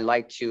 I'd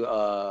like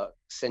to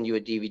send you a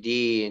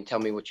DVD and tell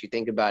me what you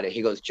think about it.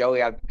 He goes,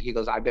 Joey,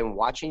 I've been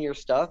watching your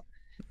stuff,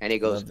 and he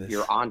goes,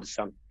 you're onto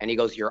something. And he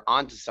goes, you're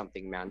onto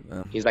something, man.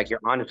 He's like, you're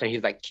onto something.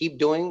 He's like, keep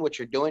doing what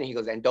you're doing. He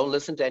goes, and don't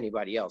listen to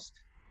anybody else.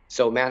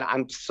 So man,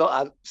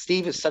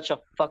 Steve is such a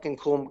fucking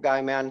cool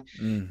guy, man.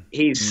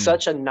 He's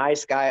such a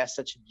nice guy,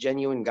 such a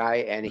genuine guy,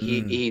 and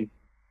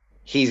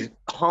he's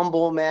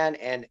humble, man.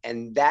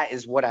 And that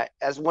is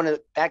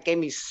that gave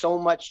me so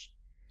much,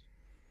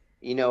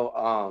 you know,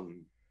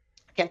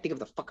 I can't think of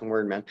the fucking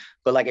word, man,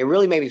 but like, it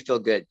really made me feel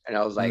good. And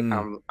I was like,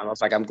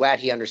 I'm glad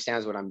he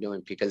understands what I'm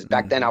doing, because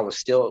back then I was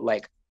still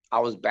like, I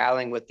was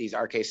battling with these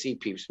RKC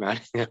peeps, man.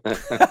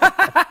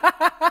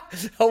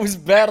 I was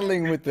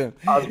battling with them.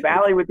 I was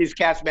battling with these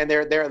cats, man.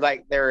 They're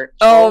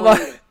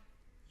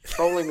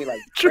trolling me like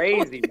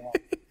crazy, man.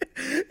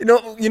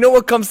 You know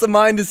what comes to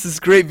mind is this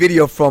great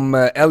video from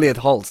Elliot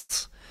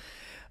Holtz.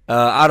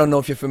 I don't know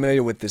if you're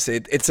familiar with this.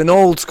 It's an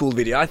old school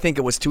video. I think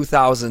it was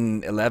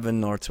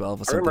 2011 or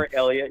 12 or something. I remember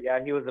Elliot.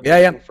 Yeah, he was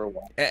a for a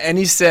while. And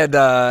he said,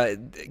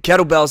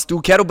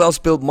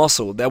 kettlebells build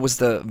muscle. That was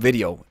the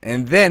video.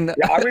 And then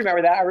I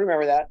remember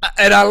that.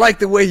 And I like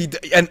the way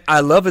and I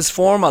love his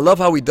form. I love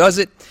how he does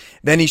it.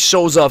 Then he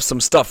shows off some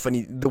stuff,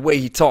 and the way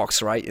he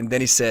talks, right? And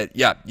then he said,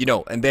 yeah, you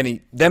know, and then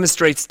he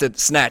demonstrates the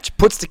snatch,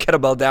 puts the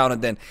kettlebell down,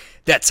 and then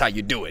that's how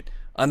you do it.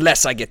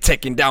 Unless I get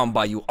taken down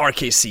by you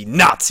RKC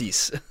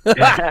Nazis.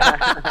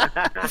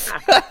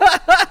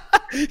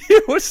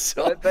 It was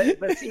so.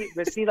 But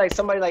see, like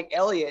somebody like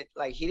Elliot,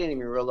 like he didn't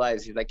even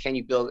realize. He's like, can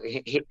you build?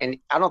 And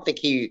I don't think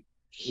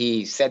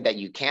he said that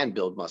you can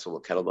build muscle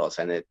with kettlebells,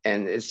 and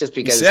it's just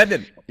because he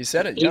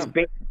said it.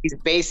 He's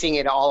basing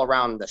it all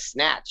around the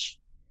snatch.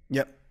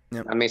 Yep.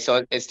 I mean,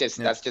 so it's just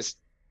that's just.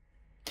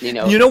 You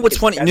know what's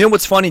funny? You know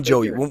what's funny,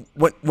 Joey?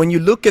 When you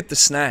look at the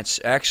snatch,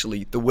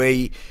 actually, the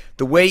way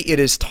it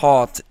is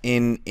taught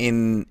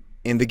in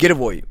the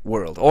giveaway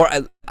world, or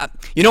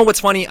you know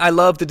what's funny? I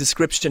love the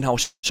description how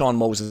Sean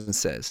Mosen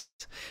says.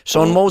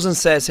 Sean Mosen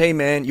says, "Hey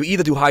man, you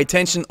either do high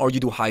tension or you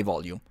do high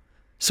volume."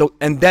 So,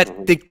 and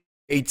that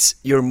it's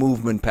your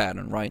movement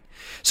pattern, right?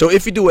 So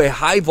if you do a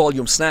high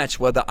volume snatch,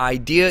 where the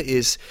idea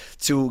is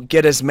to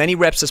get as many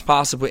reps as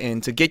possible in,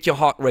 to get your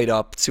heart rate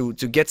up, to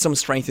get some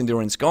strength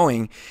endurance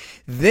going,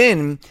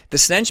 then the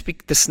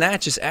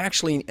snatch is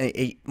actually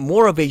a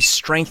more of a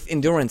strength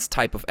endurance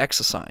type of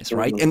exercise,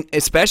 right? And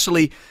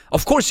especially,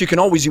 of course, you can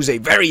always use a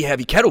very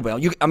heavy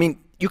kettlebell.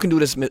 You can do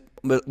this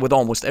with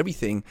almost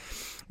everything,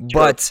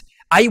 but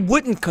I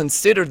wouldn't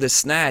consider the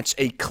snatch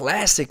a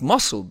classic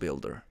muscle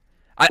builder.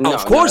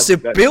 Of course,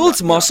 it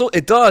builds muscle.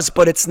 It does,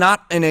 but it's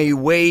not in a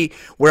way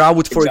where I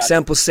would, for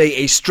example, say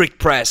a strict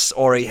press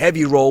or a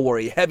heavy row or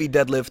a heavy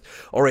deadlift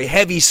or a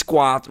heavy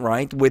squat,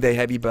 right, with a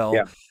heavy bell.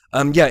 Yeah.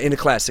 In a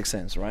classic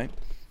sense, right?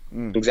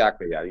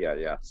 Exactly.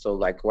 Yeah. So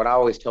like what I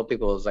always tell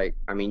people is like,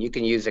 I mean, you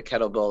can use a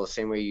kettlebell the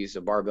same way you use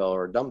a barbell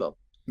or a dumbbell.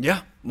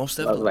 Yeah, most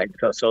definitely. Like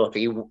so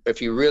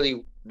if you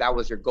really, that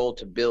was your goal,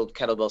 to build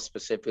kettlebell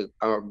specific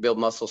or build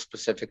muscle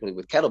specifically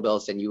with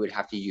kettlebells, then you would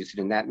have to use it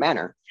in that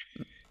manner.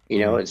 You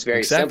know, it's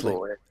very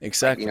simple.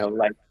 Exactly. You know,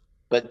 like,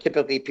 but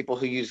typically people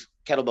who use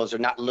kettlebells are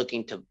not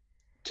looking to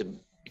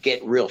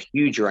get real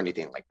huge or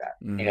anything like that.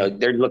 You know,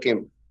 they're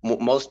looking,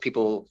 most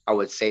people I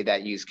would say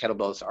that use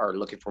kettlebells are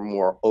looking for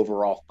more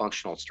overall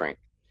functional strength.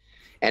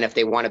 And if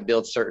they want to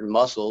build certain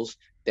muscles,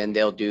 then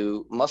they'll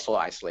do muscle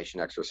isolation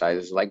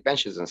exercises like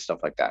benches and stuff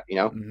like that, you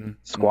know,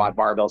 squat,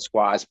 barbell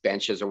squats,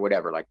 benches, or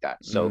whatever like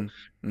that. So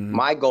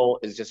my goal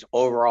is just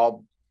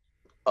overall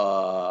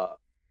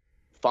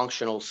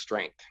functional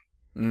strength.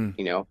 You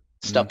know,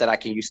 stuff that I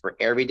can use for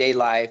everyday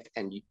life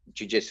and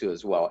jiu-jitsu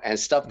as well, and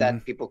stuff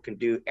that people can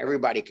do,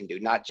 everybody can do,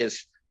 not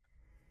just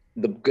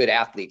the good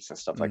athletes and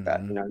stuff like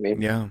that. You know what I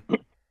mean?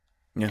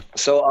 Yeah.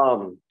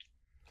 So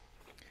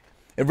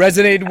it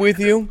resonated with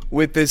you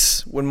with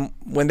this when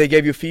they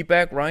gave you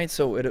feedback, right?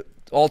 So it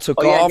all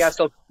took off. Yeah.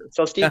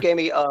 So Steve gave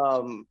me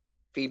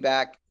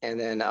feedback, and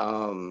then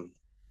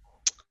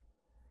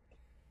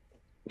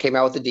came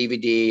out with a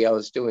DVD. I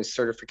was doing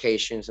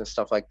certifications and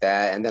stuff like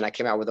that. And then I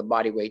came out with a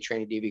body weight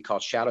training DVD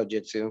called Shadow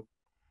Jitsu.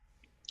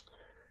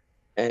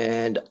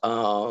 And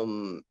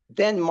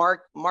then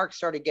Mark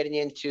started getting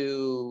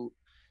into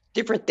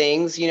different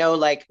things, you know,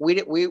 like we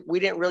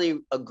didn't really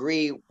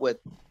agree with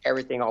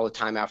everything all the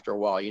time after a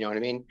while, you know what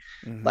I mean?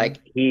 Like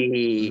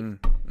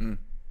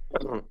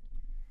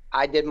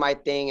I did my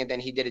thing, and then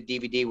he did a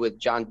DVD with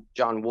John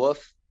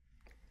Wolf.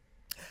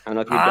 I don't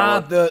know if you've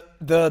done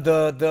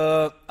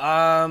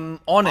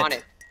On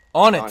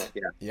it.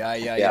 Yeah.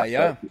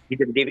 So he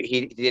did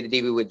a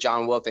DVD with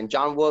John Wolf, and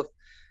John Wolf,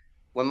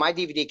 when my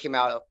DVD came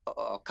out,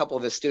 a couple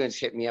of his students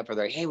hit me up. They're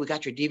like, "Hey, we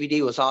got your DVD.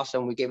 It was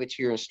awesome. We gave it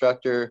to your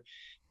instructor."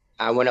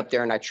 I went up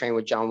there and I trained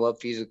with John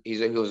Wolf. He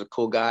was a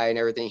cool guy and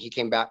everything. He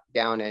came back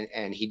down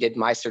and he did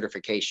my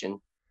certification.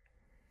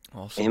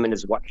 Awesome. Him and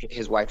his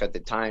wife at the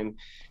time.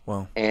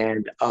 Wow.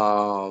 And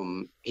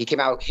he came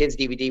out his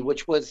DVD,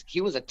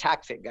 he was a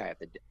TACFit guy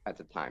at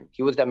the time.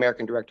 He was the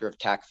American director of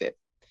TACFit.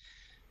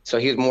 So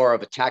he was more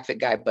of a TACFit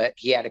guy, but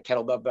he had a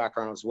kettlebell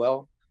background as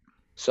well.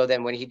 So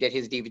then when he did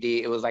his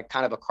DVD, it was like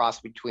kind of a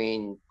cross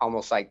between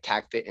almost like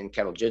TACFit and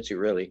Kettle Jitsu,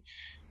 really.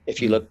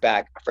 If you look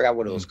back, I forgot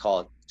what it was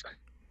called.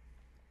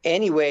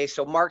 Anyway,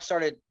 so Mark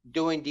started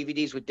doing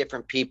DVDs with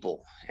different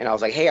people. And I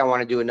was like, "Hey, I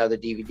want to do another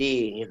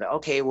DVD." And he's like,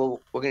 "Okay, well,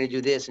 we're going to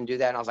do this and do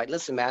that." And I was like,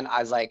 "Listen, man," I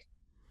was like,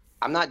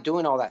 "I'm not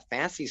doing all that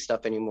fancy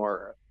stuff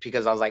anymore,"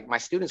 because I was like, my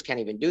students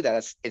can't even do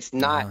that. That's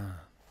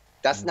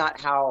not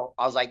how,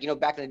 I was like, you know,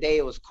 back in the day,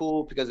 it was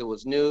cool because it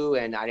was new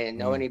and I didn't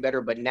know any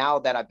better. But now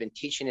that I've been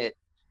teaching it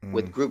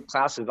with group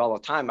classes all the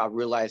time, I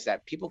realized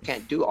that people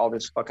can't do all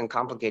this fucking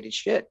complicated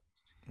shit.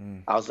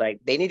 I was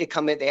like, they need to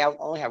come in. They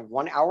only have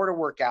 1 hour to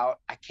work out.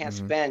 I can't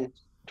spend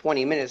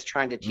 20 minutes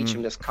trying to teach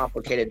them this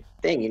complicated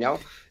thing, you know?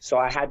 So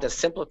I had to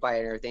simplify it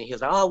and everything. He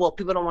was like, "Oh, well,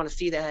 people don't want to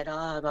see that.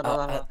 Blah, blah,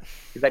 blah."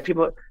 He's like,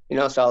 people, you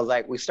know, so I was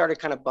like, we started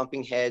kind of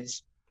bumping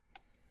heads.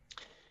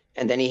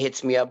 And then he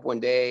hits me up one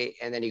day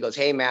and then he goes,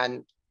 "Hey,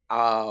 man,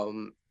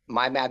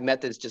 My Mad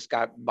Methods just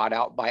got bought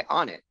out by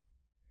Onnit."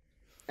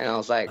 And I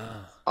was like,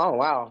 "Oh,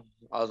 wow."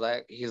 I was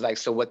like, he's like,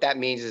 "So what that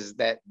means is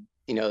that,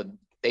 you know,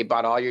 they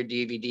bought all your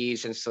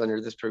DVDs and still under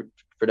this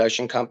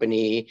production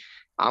company.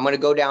 I'm going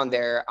to go down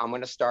there. I'm going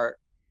to start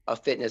the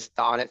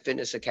Onnit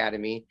Fitness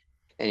Academy."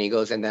 And he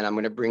goes, "And then I'm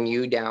going to bring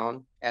you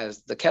down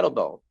as the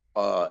kettlebell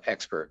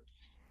expert."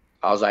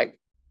 I was like,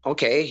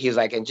 "Okay." He's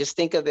like, "And just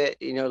think of it,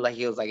 you know," like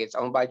he was like, "It's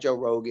owned by Joe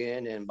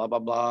Rogan and blah, blah,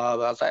 blah."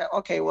 But I was like,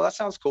 "Okay, well, that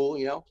sounds cool,"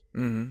 you know?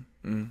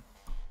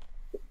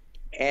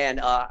 And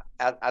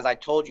as I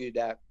told you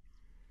that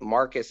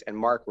Marcus and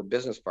Mark were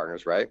business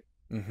partners, right?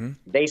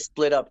 They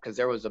split up because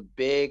there was a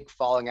big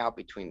falling out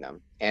between them.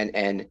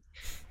 And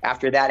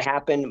after that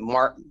happened,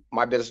 Mark,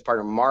 my business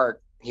partner, Mark,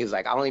 he was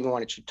like, "I don't even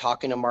want you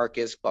talking to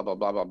Marcus, blah, blah,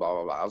 blah, blah, blah,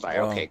 blah, blah." I was like,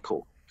 "Okay,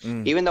 cool."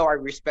 Even though I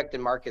respected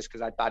Marcus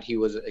because I thought he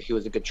was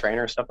a good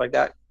trainer and stuff like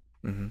that.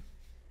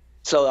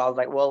 So I was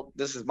like, well,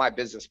 this is my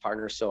business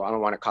partner, so I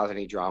don't want to cause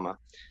any drama.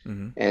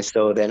 And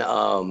so then,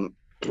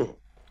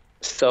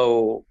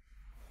 so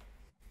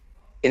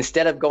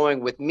instead of going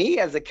with me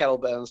as a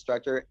kettlebell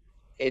instructor,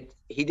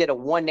 he did a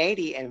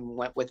 180 and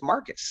went with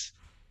Marcus.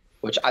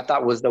 which I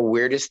thought was the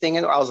weirdest thing.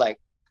 And I was like,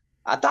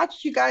 I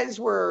thought you guys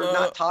were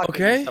not talking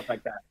and Okay. stuff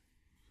like that.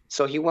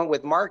 So he went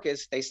with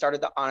Marcus. They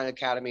started the Onnit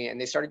Academy, and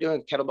they started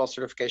doing kettlebell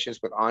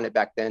certifications with Onnit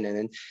back then. And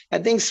then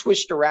and things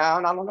switched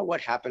around. I don't know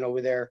what happened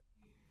over there.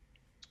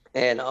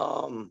 And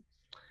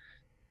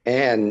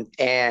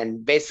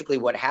basically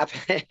what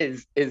happened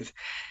is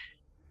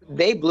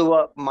they blew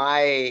up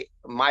my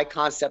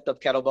concept of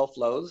kettlebell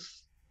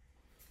flows.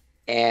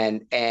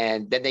 And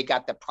then they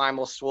got the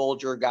Primal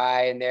Soldier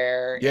guy in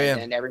there,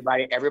 and then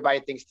everybody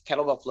thinks the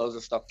kettlebell flows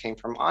and stuff came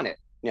from Onnit.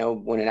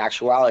 When in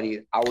actuality,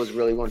 I was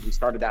really one who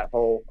started that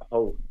whole.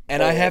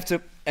 And I have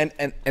to and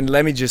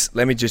let me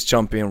just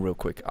jump in real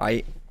quick.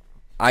 I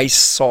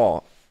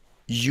saw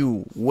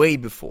you way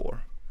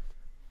before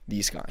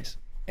these guys,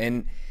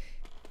 and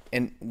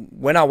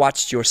when I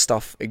watched your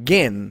stuff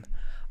again,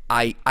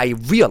 I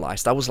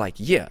realized, I was like,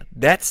 yeah,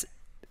 that's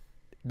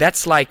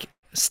like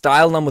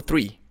style number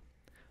 3,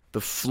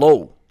 the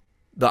flow,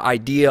 the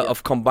idea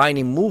of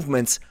combining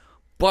movements,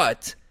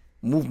 but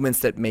movements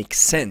that make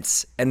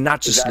sense and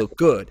not just look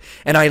good.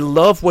 And I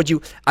love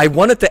I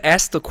wanted to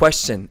ask the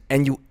question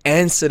and you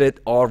answered it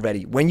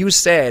already. When you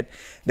said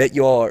that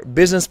your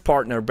business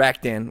partner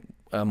back then,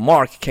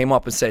 Mark, came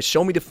up and said,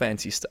 show me the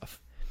fancy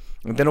stuff.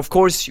 And then of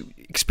course you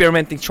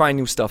experimenting, trying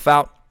new stuff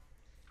out.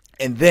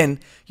 And then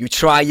you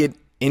try it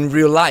in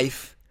real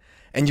life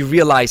and you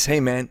realize,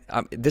 hey man,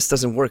 this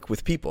doesn't work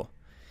with people.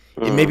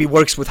 It maybe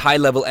works with high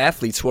level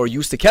athletes who are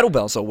used to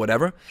kettlebells or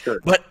whatever.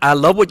 Sure. But I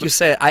love what you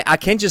said. I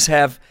can't just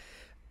have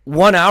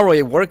 1 hour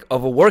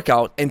of a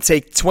workout and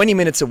take 20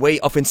 minutes away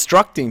of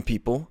instructing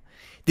people.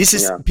 This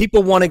is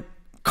people want to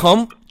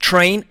come,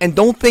 train, and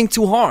don't think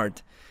too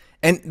hard,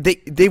 and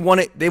they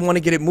want to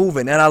get it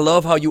moving. And I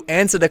love how you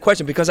answer that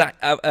question, because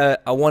I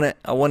want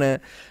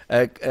to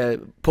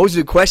pose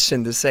you a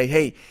question to say,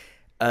 hey,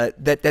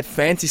 that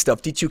fancy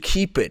stuff, did you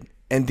keep it,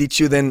 and did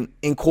you then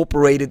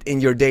incorporate it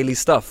in your daily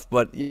stuff?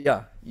 But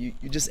yeah, you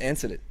just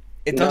answered it.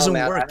 It doesn't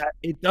work.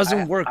 It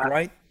doesn't work,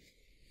 right?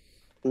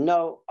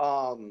 No.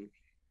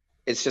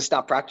 It's just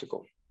not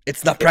practical.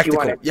 It's not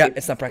practical.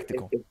 It's not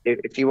practical.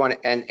 If you want to,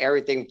 and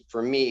everything for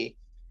me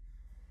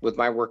with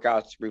my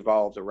workouts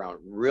revolves around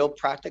real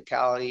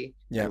practicality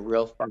and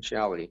real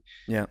functionality.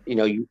 Yeah.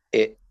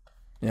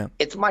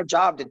 It's my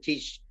job to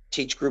teach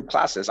group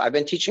classes. I've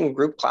been teaching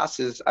group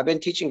classes. I've been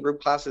teaching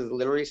group classes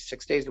literally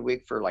 6 days a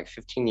week for like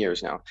 15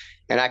 years now.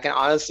 And I can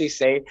honestly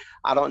say,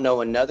 I don't know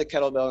another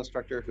kettlebell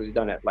instructor who's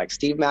done it. Like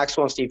Steve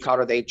Maxwell and Steve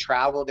Cotter, they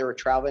were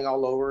traveling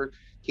all over.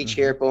 Teach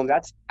here, boom.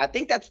 I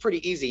think that's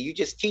pretty easy. You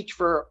just teach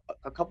for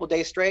a couple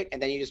days straight,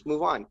 and then you just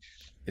move on.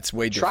 It's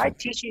way different.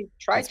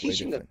 Try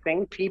teaching the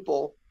same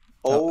people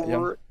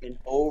over and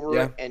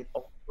over and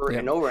over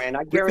and over. And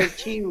I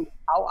guarantee you,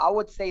 I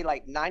would say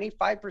like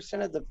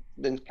 95% of the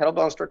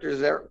kettlebell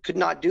instructors there could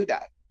not do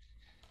that.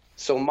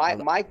 So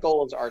my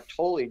goals are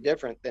totally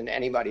different than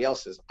anybody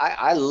else's.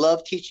 I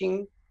love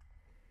teaching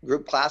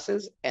group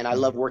classes, and I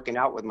love working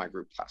out with my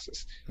group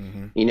classes.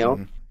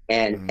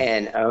 And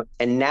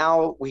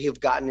now we have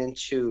gotten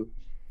into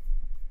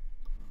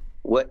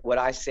what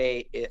I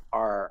say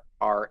are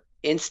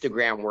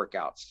Instagram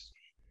workouts,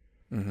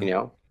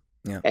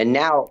 and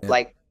now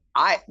like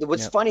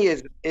what's funny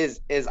is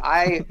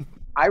I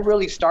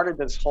really started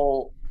this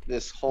whole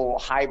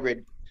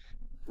hybrid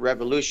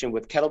revolution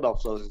with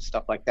kettlebell flows and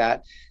stuff like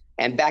that.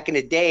 And back in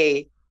the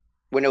day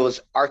when it was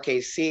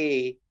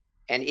RKC,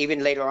 and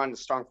even later on the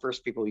Strong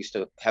First people used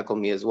to heckle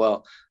me as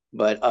well,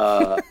 but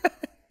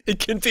it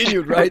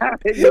continued, right?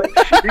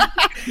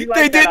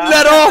 They didn't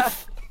let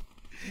off.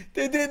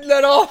 They didn't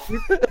let off.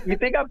 You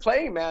think I'm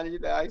playing, man?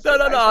 No.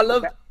 I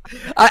love.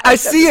 I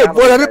see it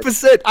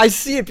 100%. I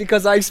see it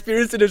because I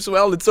experienced it as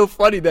well. It's so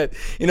funny that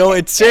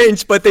it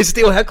changed, but they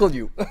still heckled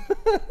you.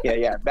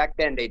 Yeah. Back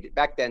then they did,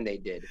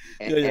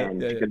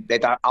 and they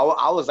thought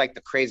I was like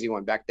the crazy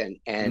one back then,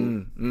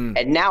 and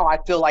now I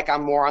feel like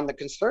I'm more on the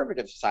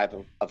conservative side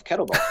of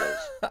kettlebell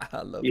flows.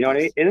 I love. What I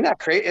mean? Isn't that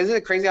crazy? Isn't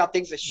it crazy how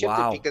things have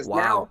shifted? Because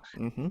now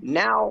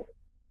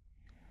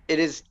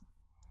it's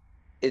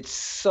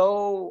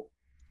so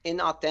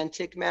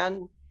inauthentic,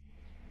 man.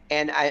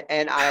 And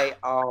I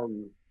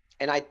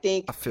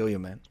think I feel you,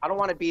 man. I don't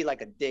want to be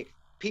like a dick.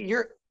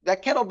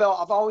 That kettlebell,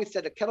 I've always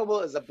said a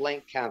kettlebell is a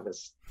blank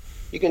canvas.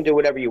 You can do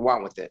whatever you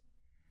want with it.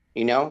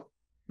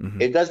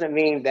 It doesn't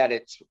mean that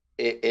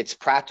it's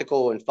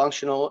practical and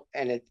functional,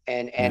 and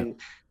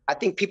I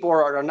think people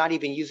are not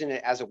even using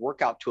it as a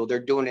workout tool. They're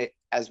doing it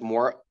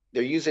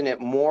they're using it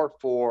more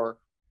for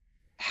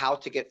how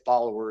to get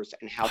followers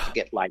and how to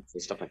get likes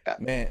and stuff like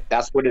that. Man,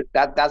 that's what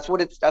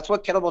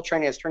kettlebell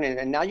training has turned into.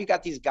 And now you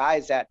got these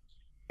guys that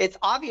it's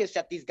obvious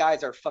that these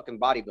guys are fucking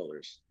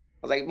bodybuilders.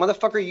 I was like,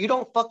 motherfucker, you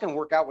don't fucking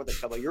work out with a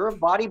kettlebell. You're a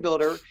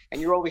bodybuilder and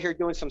you're over here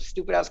doing some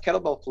stupid ass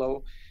kettlebell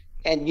flow.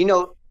 And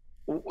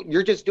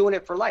you're just doing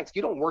it for likes.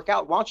 You don't work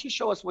out. Why don't you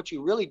show us what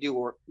you really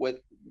do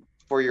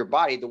for your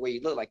body, the way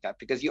you look like that?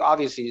 Because you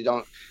obviously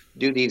don't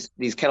do these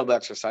kettlebell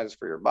exercises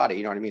for your body.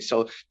 You know what I mean?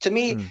 So to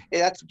me,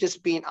 that's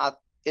just being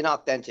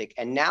inauthentic.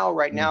 And now,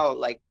 now,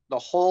 like the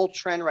whole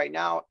trend right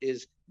now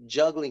is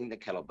juggling the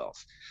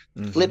kettlebells,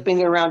 Mm-hmm. flipping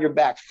it around your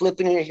back,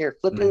 flipping it here,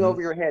 flipping it Mm-hmm.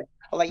 over your head.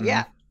 I was like, Mm-hmm.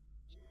 yeah.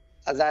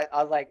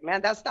 I was like,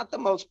 man, that's not the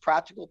most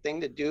practical thing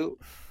to do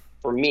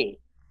for me.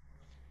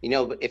 You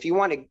know, but if you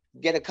want to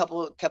get a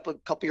couple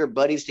of your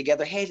buddies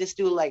together, hey,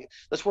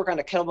 let's work on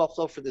a kettlebell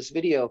flow for this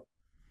video.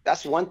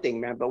 That's one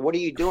thing, man. But what are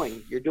you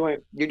doing? You're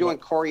doing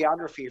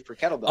choreography for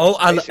kettlebells.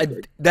 Oh,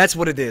 basically. that's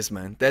what it is,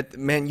 man. That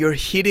man, you're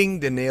hitting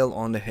the nail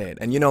on the head.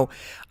 And you know,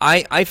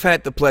 I've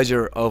had the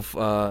pleasure of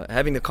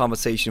having a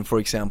conversation, for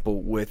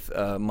example, with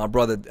my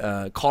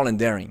brother Colin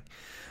Daring,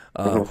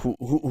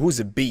 who's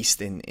a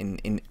beast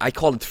in I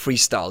call it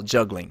freestyle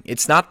juggling.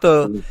 It's not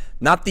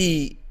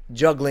the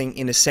juggling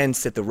in a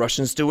sense that the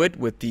Russians do it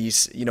with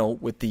these, you know,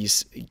 with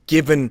these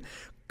given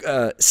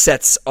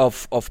sets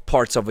of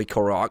parts of a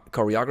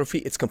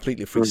choreography. It's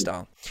completely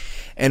freestyle.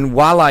 And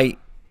while I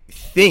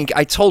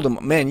told him,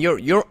 man,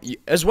 you're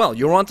as well,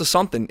 you're onto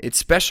something. It's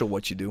special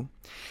what you do.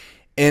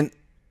 And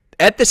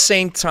at the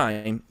same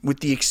time, with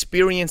the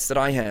experience that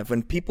I have,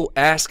 when people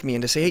ask me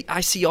and they say, hey,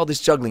 I see all this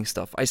juggling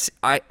stuff,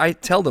 I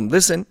tell them,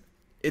 listen,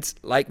 it's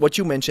like what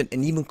you mentioned,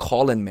 and even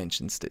Colin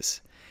mentions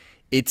this.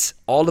 It's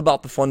all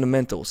about the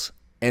fundamentals,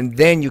 and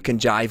then you can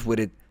jive with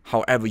it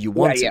however you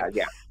want to.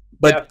 Yeah.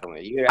 But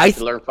definitely, you have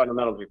to learn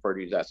fundamentals before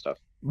you do that stuff.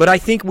 But I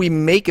think we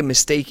make a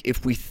mistake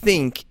if we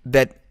think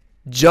that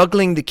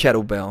juggling the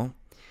kettlebell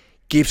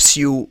gives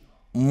you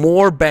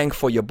more bang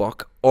for your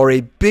buck or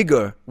a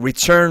bigger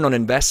return on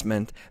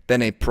investment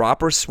than a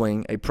proper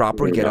swing, a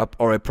proper get up,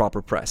 or a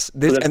proper press.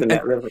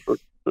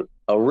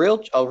 A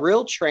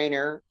real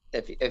trainer,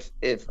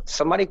 if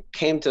somebody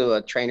came to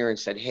a trainer and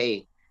said,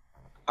 hey,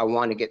 I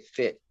want to get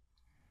fit,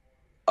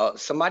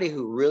 somebody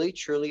who really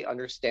truly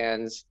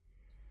understands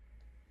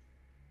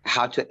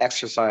how to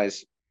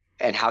exercise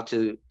and how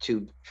to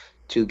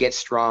get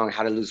strong,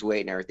 how to lose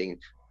weight and everything,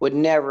 would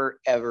never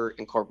ever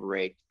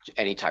incorporate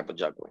any type of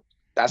juggling.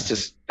 That's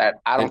just that.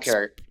 I don't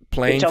care.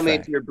 Plain tell me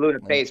fact. if you're blue in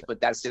the face, but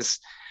that's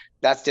just,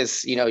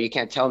 you know, you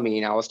can't tell me.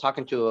 You know, I was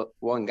talking to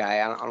one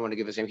guy, I don't want to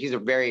give his name. He's a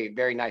very,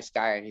 very nice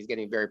guy, and he's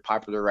getting very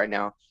popular right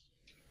now.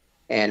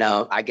 And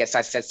I guess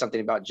I said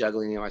something about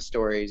juggling in my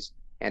stories,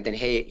 and then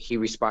he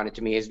responded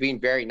to me. He's being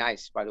very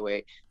nice, by the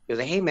way. He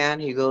goes, hey man,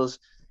 he goes,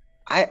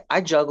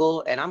 I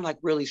juggle and I'm like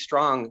really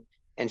strong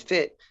and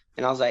fit.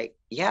 And I was like,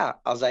 yeah.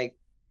 I was like,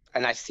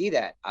 and I see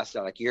that. I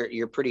said, like,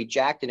 you're pretty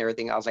jacked and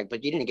everything. I was like,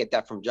 but you didn't get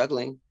that from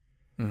juggling.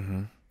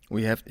 Mm-hmm.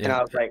 We have, and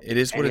I was like, it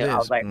is what it is. I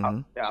was like,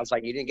 I was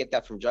like, you didn't get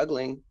that from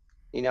juggling.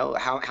 You know,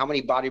 how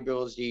many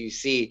bodybuilders do you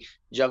see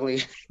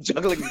juggling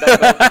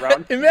dumbbells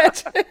around?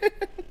 Imagine.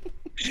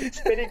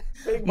 spinning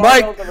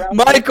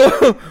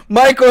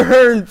Michael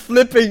Hearn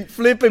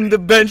flipping the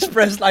bench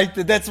press like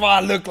that. That's why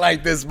I look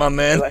like this, my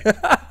man.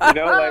 You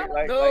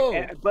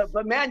know,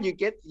 but man,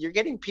 you're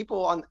getting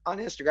people on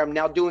Instagram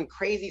now doing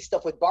crazy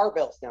stuff with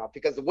barbells now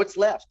because of what's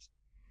left.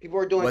 People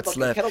are doing what's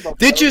left. Kettlebell.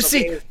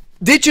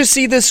 Did you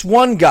see this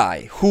one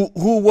guy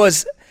who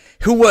was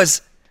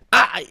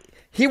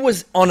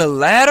on a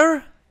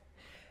ladder?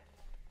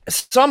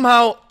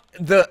 Somehow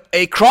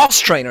a cross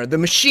trainer, the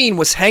machine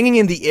was hanging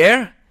in the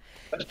air.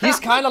 He's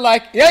kind of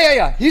like,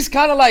 he's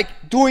kind of like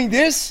doing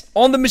this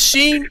on the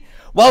machine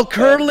while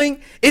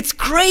curling. It's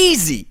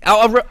crazy.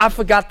 I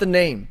forgot the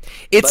name.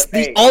 It's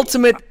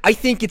ultimate. I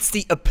think it's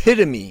the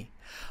epitome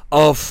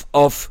of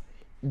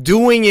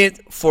doing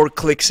it for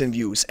clicks and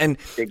views. And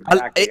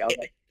exactly.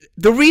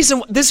 The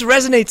reason this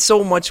resonates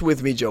so much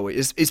with me, Joey,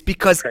 is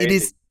because it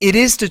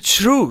is the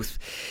truth.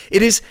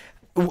 It is.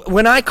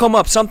 When I come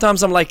up,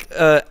 sometimes I'm like,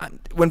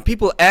 when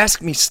people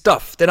ask me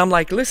stuff, then I'm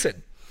like,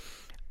 listen,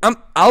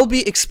 I'll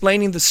be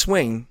explaining the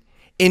swing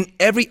in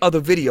every other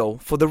video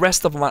for the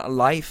rest of my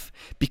life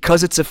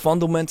because it's a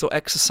fundamental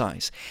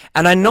exercise.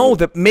 And I know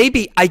that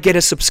maybe I get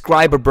a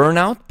subscriber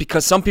burnout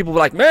because some people are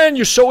like, man,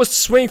 you show us the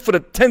swing for the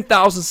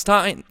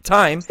 10,000th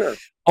time sure.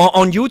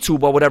 on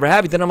YouTube or whatever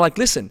have you. Then I'm like,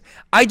 listen,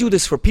 I do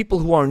this for people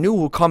who are new,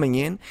 who are coming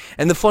in,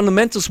 and the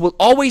fundamentals will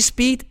always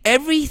beat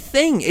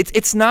everything.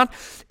 It's not,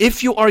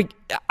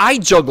 I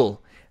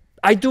juggle.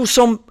 I do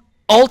some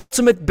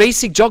ultimate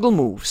basic juggle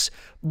moves,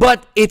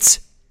 but it's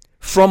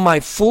from my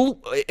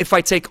if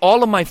I take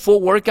all of my full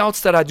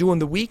workouts that I do in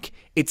the week,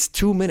 it's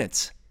 2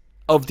 minutes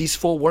of these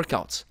full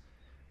workouts,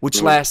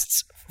 which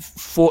lasts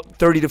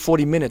 30 to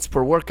 40 minutes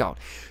per workout.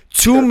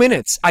 2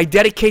 minutes I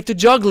dedicate to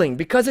juggling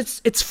because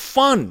it's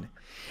fun,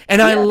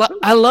 and I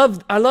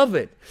love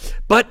it.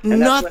 But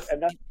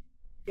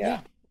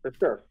yeah, for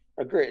sure,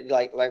 agree.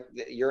 Like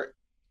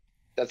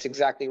that's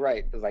exactly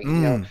right. Like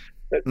you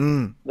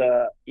know,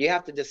 you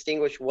have to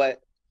distinguish what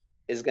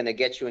is going to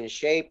get you in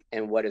shape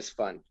and what is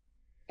fun.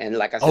 And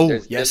like I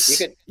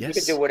said, you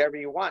could do whatever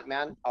you want,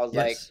 man. I was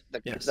like,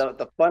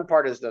 the fun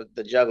part is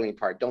the juggling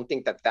part. Don't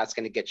think that that's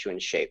going to get you in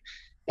shape.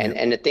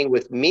 And the thing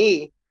with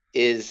me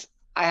is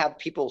I have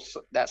people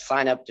that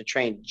sign up to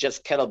train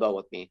just kettlebell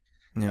with me,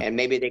 and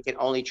maybe they can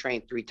only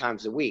train 3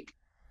 times a week.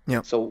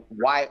 Yeah. So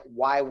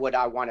why would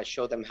I want to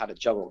show them how to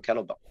juggle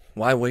kettlebell?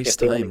 Why waste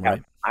time?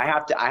 Right? I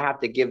have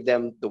to give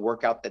them the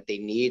workout that they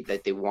need,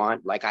 that they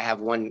want. Like I have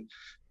one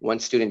one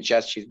student,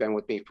 Jess, she's been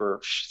with me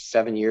for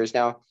 7 years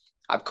now.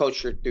 I've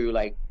coached her through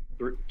like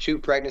 2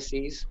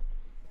 pregnancies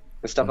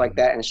and stuff like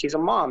that. And she's a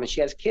mom and she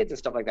has kids and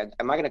stuff like that.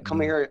 Am I going to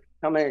come in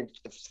and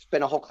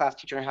spend a whole class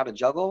teaching her how to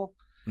juggle?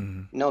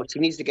 No, she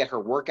needs to get her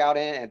workout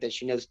in, and then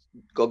she knows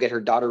go get her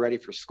daughter ready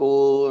for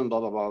school and blah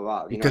blah blah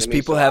blah. Because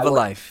people have a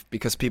life.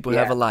 Because people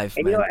have a life,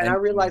 and, man. And I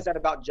realized that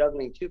about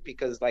juggling too,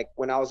 because like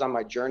when I was on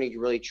my journey,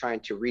 really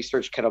trying to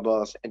research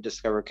kettlebells and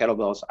discover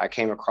kettlebells, I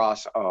came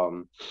across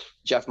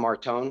Jeff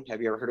Martone.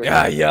 Have you ever heard of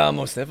him? Yeah,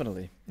 most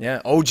definitely.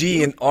 Yeah, OG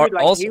and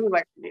also. He was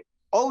like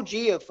OG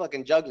of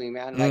fucking juggling,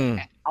 man.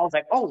 Like I was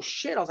like, oh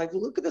shit. I was like,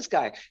 look at this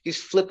guy.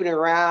 He's flipping it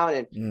around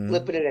and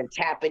flipping it and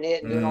tapping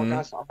it and doing all kinds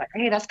of stuff. I was like,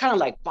 hey, that's kind of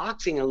like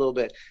boxing a little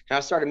bit. And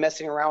I started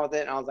messing around with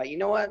it. And I was like, you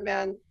know what,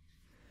 man?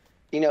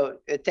 You know,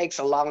 it takes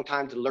a long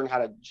time to learn how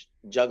to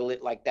juggle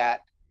it like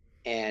that.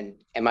 And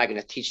am I going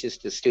to teach this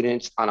to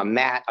students on a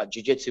mat, a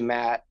jiu-jitsu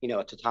mat, you know,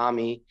 a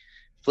tatami,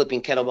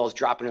 flipping kettlebells,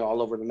 dropping it all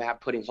over the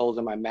mat, putting holes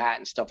in my mat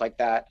and stuff like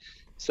that.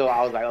 So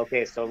I was like,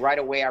 okay. So right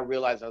away I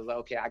realized, I was like,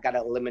 okay, I got to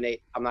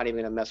eliminate. I'm not even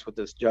going to mess with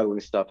this juggling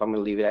stuff. I'm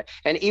going to leave it at.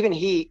 And even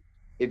he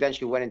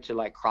eventually went into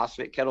like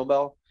CrossFit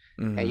kettlebell,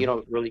 and you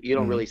don't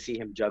really see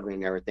him juggling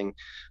and everything.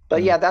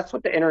 But yeah, that's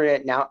what the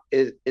internet now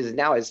is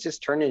now. It's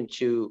just turned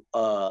into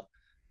all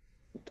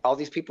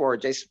these people are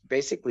just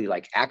basically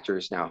like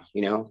actors now.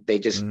 You know, they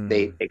just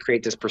they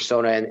create this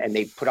persona and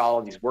they put all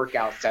of these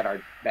workouts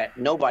that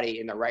nobody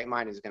in the right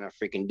mind is going to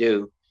freaking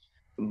do,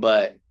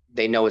 but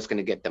they know it's going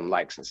to get them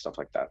likes and stuff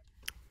like that.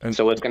 And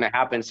so what's going to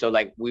happen? So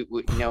like we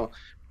you know,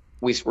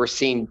 we're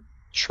seeing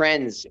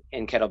trends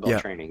in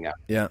kettlebell training now.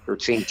 Yeah, we're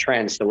seeing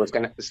trends. So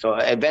so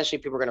eventually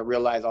people are going to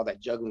realize all that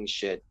juggling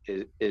shit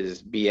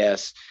is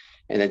BS,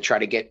 and then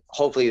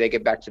hopefully they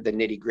get back to the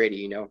nitty gritty.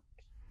 You know.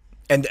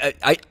 And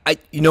I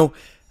you know,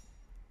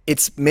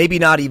 it's maybe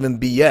not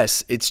even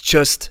BS. It's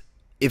just,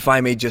 if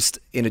I may just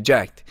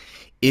interject,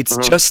 it's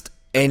just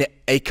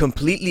a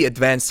completely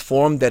advanced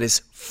form that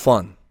is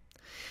fun.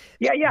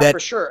 Yeah, for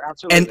sure,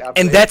 absolutely.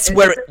 And that's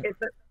where.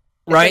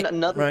 Right.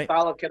 Another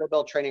style of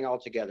kettlebell training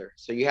altogether.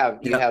 So you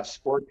have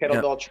sport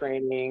kettlebell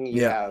training.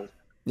 You have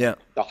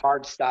the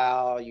hard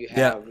style. You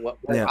have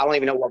I don't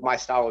even know what my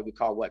style would be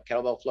called. What,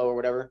 kettlebell flow or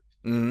whatever.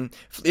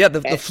 Yeah,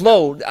 the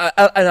flow.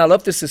 And I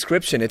love this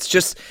description. It's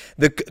just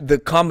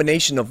the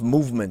combination of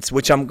movements,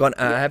 which I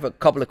have a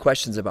couple of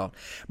questions about.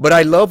 But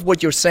I love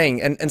what you're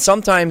saying. And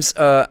sometimes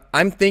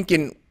I'm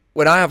thinking,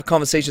 when I have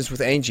conversations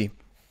with Angie,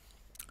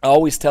 I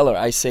always tell her,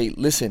 I say,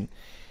 listen,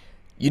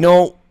 you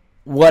know,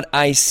 what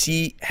I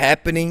see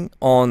happening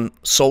on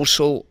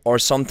social, or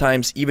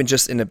sometimes even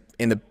just in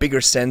a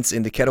bigger sense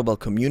in the kettlebell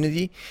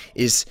community,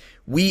 is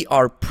we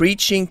are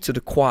preaching to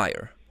the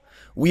choir.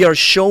 We are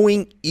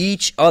showing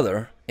each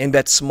other in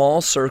that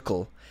small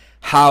circle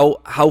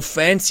how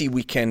fancy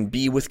we can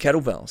be with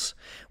kettlebells,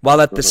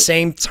 while at the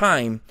same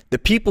time, the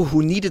people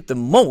who need it the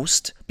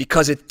most,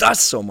 because it does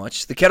so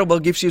much, the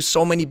kettlebell gives you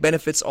so many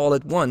benefits all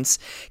at once,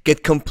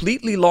 get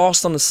completely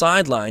lost on the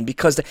sideline.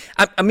 Because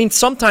I mean,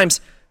 sometimes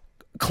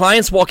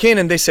clients walk in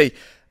and they say,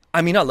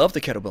 I mean, I love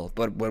the kettlebell,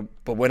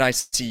 but when I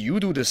see you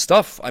do this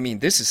stuff, I mean,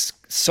 this is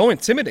so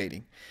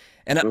intimidating.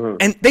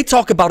 And they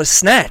talk about a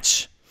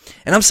snatch.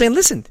 And I'm saying,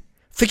 listen,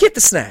 forget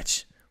the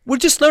snatch. We're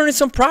just learning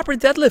some proper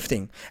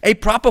deadlifting, a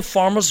proper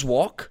farmer's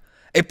walk,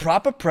 a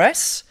proper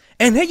press,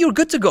 and hey, you're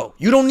good to go.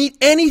 You don't need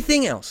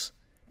anything else.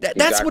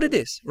 That's what it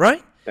is,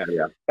 right?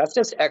 Yeah. That's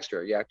just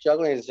extra. Yeah,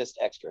 juggling is just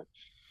extra.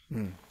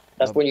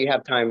 That's when you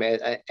have time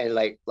and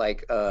like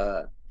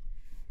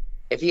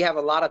if you have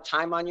a lot of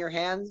time on your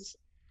hands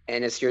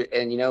and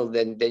you know,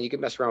 then you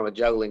can mess around with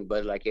juggling.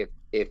 But like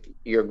if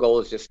your goal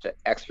is just to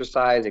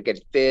exercise and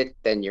get fit,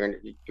 then you're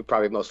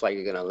probably most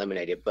likely going to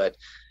eliminate it. But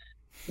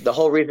the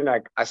whole reason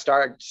I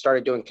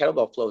started doing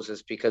kettlebell flows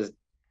is because,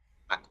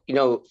 you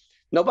know,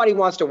 nobody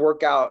wants to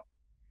work out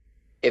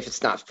if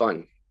it's not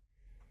fun.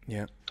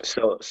 Yeah.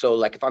 So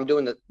like if I'm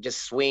doing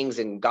just swings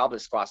and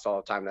goblet squats all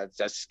the time, that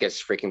just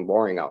gets freaking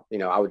boring out. You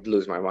know, I would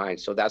lose my mind.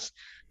 So that's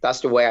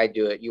the way I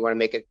do it. You want to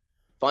make it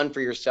fun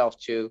for yourself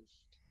too.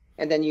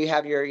 And then you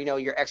have your, you know,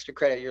 your extra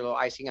credit, your little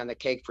icing on the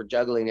cake for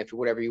juggling. If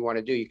whatever you want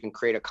to do, you can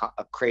create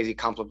a crazy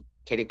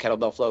complicated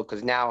kettlebell flow.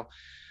 Because now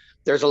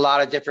there's a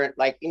lot of different,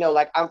 like, you know,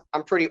 like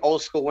I'm pretty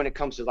old school when it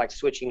comes to like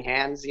switching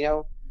hands, you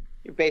know,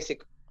 your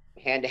basic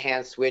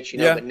hand-to-hand switch, you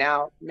know, but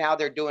now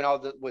they're doing all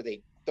where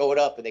they throw it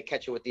up and they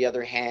catch it with the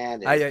other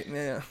hand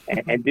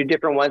and do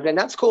different ones. And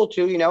that's cool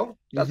too, you know,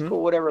 that's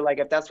cool, whatever, like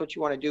if that's what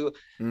you want to do.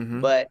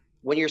 But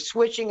when you're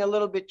switching a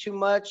little bit too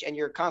much and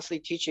you're constantly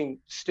teaching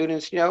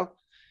students, you know,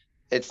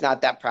 it's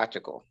not that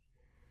practical.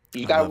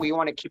 We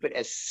want to keep it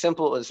as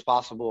simple as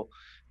possible,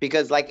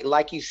 because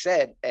like you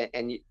said,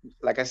 and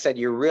like I said,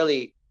 you're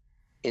really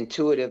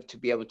intuitive to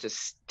be able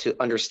to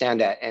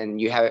understand that.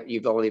 And you haven't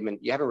really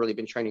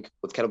been training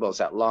with kettlebells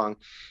that long.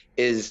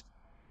 Is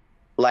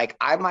like,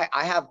 I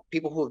have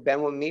people who have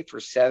been with me for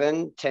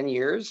 7-10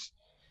 years.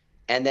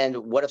 And then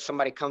what if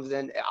somebody comes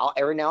in,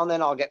 every now and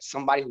then I'll get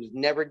somebody who's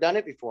never done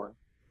it before.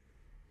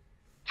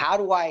 How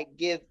do I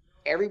give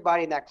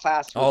everybody in that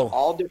class,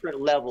 all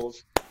different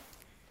levels,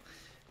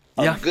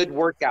 a Yeah. good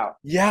workout.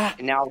 Yeah.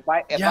 And now if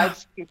I Yeah.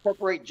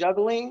 incorporate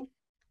juggling,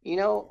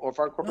 or if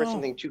I incorporate No.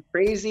 something too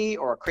crazy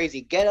or a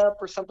crazy getup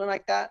or something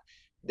like that,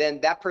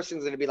 then that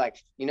person's going to be like,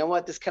 you know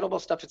what, this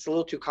kettlebell stuff, it's a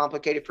little too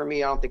complicated for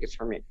me. I don't think it's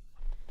for me.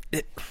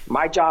 It,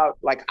 My job,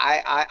 like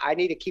I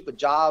need to keep a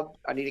job.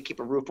 I need to keep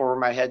a roof over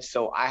my head.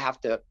 So I have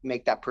to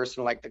make that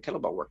person like the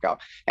kettlebell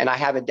workout. And I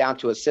have it down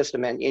to a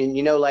system. And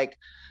like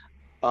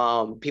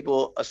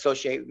people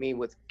associate me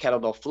with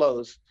kettlebell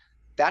flows.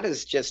 That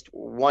is just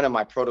one of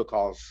my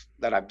protocols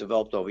that I've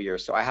developed over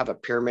years. So I have a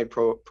pyramid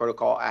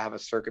protocol. I have a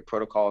circuit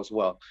protocol as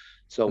well.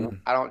 So mm,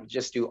 I don't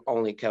just do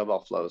only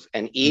kettlebell flows.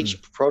 And mm,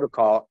 each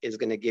protocol is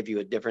going to give you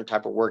a different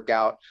type of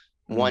workout.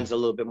 mm, One's a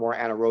little bit more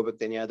anaerobic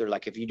than the other.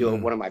 Like if you do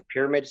mm, one of my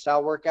pyramid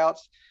style workouts,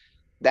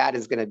 that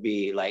is going to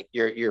be like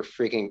your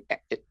freaking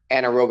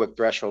anaerobic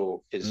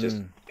threshold is just,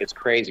 mm, it's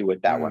crazy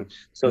with that one. mm,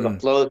 So the mm.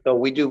 flow, so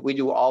we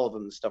do all of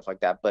them and stuff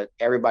like that, but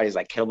everybody's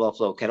like kettlebell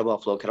flow,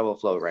 kettlebell flow, kettlebell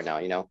flow right now,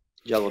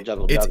 juggle,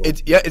 juggle, juggle.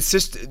 It's yeah. It's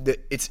just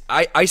it's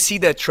I see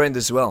that trend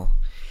as well,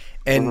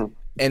 and Hmm.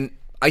 and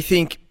I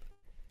think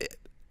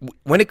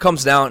when it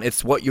comes down,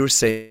 it's what you're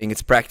saying.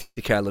 It's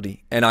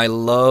practicality, and I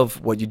love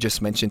what you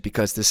just mentioned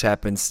because this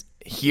happens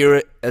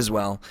here as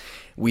well.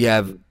 We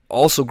have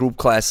also group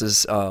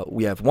classes.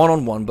 We have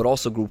one-on-one, but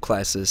also group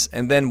classes,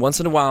 and then once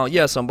in a while,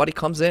 yeah, somebody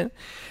comes in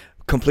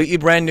completely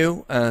brand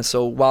new.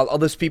 So while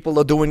other people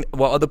are doing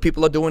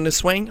the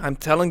swing, I'm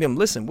telling them,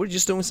 listen, we're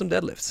just doing some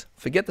deadlifts.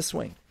 Forget the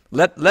swing.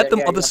 Let Yeah, them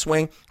yeah, other yeah.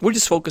 swing. We're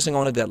just focusing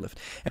on a deadlift.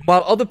 And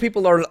while other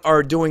people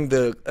are doing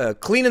the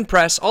clean and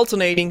press,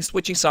 alternating,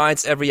 switching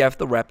sides every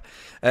other rep,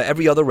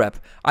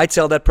 I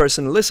tell that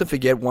person, listen,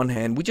 forget one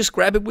hand. We just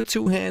grab it with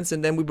two hands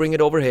and then we bring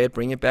it overhead,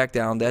 bring it back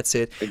down. That's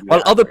it.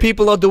 While other Exactly.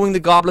 people are doing the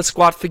goblet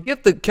squat,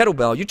 forget the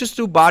kettlebell. You just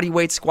do body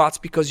weight squats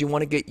because you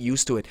want to get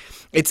used to it.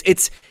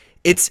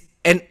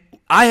 And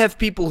I have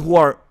people who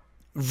are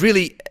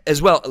really,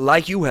 as well,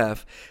 like you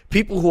have,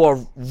 people who are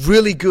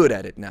really good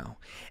at it now.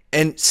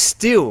 And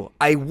still,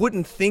 I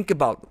wouldn't think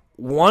about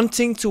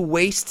wanting to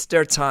waste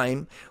their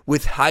time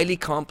with highly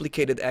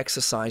complicated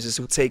exercises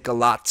who take a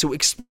lot to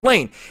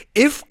explain.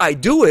 If I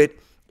do it,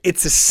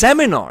 it's a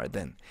seminar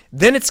then.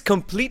 Then it's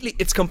completely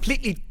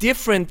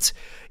different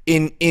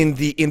in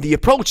the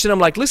approach. And I'm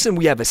like, listen,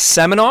 we have a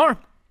seminar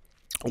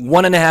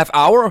 1.5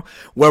 hour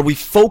where we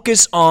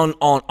focus on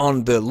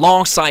the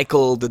long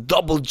cycle, the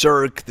double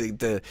jerk,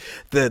 the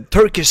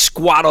Turkish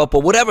squat up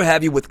or whatever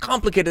have you, with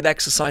complicated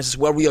exercises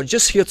where we are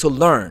just here to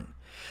learn.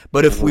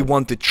 But if we Hmm.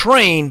 want to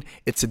train,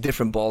 it's a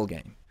different ball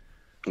game.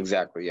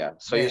 Exactly. Yeah.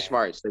 So you're Man.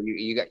 smart. So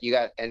you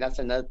got, and that's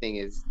another thing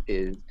is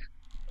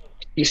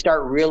you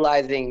start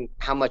realizing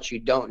how much you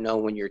don't know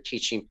when you're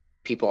teaching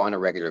people on a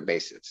regular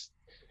basis.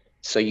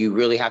 So you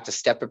really have to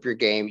step up your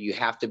game. You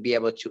have to be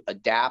able to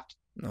adapt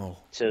No.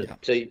 to Yeah.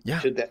 to Yeah.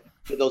 to the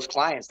to those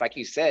clients. Like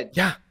you said,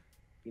 Yeah.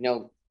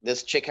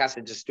 this chick has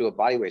to just do a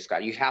body weight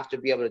squat. You have to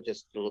be able to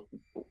just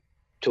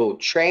to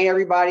train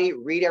everybody,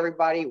 read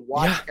everybody, Yeah.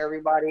 watch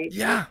everybody,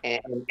 Yeah.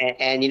 and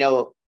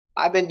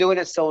I've been doing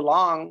it so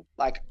long,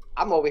 like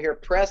I'm over here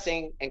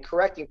pressing and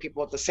correcting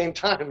people at the same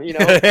time.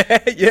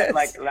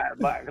 Yes.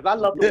 Because I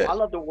love to Yeah. I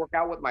love to work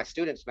out with my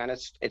students, man.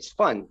 It's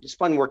fun. It's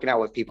fun working out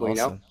with people.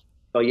 Awesome.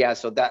 So yeah,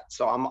 so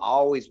I'm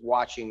always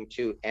watching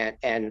too.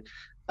 And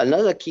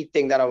another key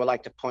thing that I would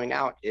like to point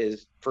out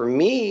is, for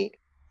me,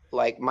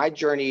 like my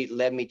journey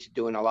led me to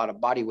doing a lot of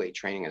body weight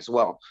training as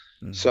well.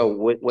 Hmm. So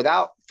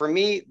without, for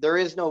me, there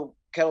is no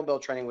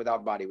kettlebell training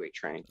without body weight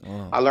training.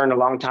 Oh. I learned a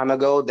long time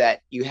ago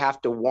that you have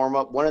to warm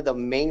up. One of the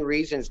main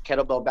reasons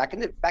kettlebell, back in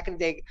the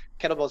day,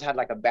 kettlebells had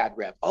like a bad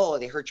rep. Oh,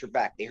 they hurt your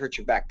back. They hurt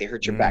your back. They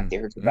hurt your back. Mm, They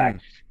hurt your back.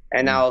 mm,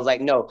 And mm, I was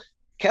like, no,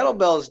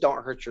 kettlebells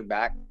don't hurt your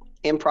back.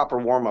 Improper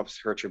warm-ups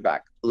hurt your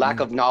back. Lack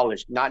mm, of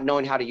knowledge, not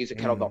knowing how to use a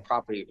mm, kettlebell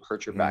properly,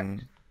 hurt your back. mm,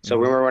 So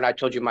mm. remember when I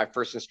told you my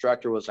first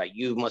instructor was like,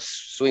 you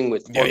must swing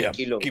with Yeah, 40 yeah.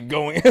 kilos. Keep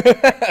going with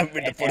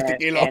the 40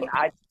 kilo. And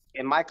I,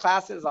 in my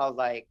classes, I was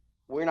like,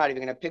 we're not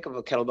even going to pick up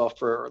a kettlebell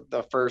for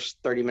the first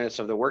 30 minutes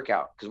of the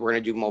workout, because we're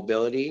going to do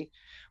mobility.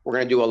 We're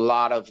going to do a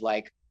lot of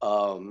like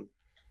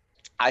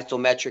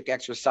isometric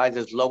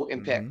exercises,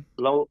 Hmm.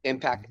 low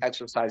impact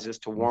exercises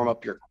to warm Hmm.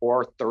 up your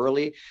core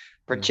thoroughly,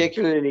 Hmm.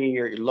 particularly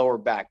your lower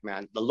back,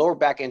 man. The lower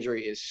back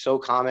injury is so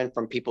common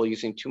from people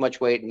using too much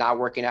weight, not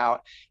working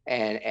out,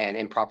 and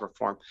improper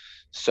form.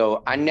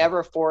 So I Hmm.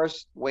 never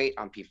force weight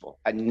on people.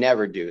 I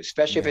never do,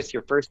 especially if Yeah. it's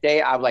your first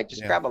day. I'm like,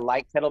 just Yeah. grab a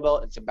light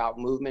kettlebell. It's about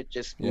movement.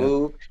 Just Yeah.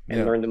 move and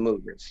Yeah. learn the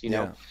movements.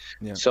 Yeah.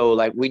 Yeah. So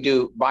like we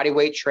do body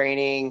weight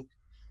training.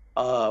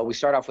 We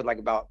start off with like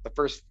about the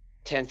first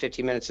 10,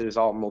 15 minutes is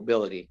all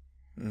mobility.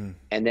 Mm.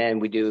 And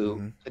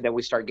Hmm. then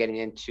we start getting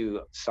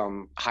into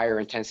some higher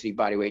intensity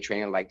body weight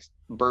training, like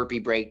burpee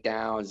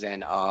breakdowns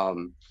and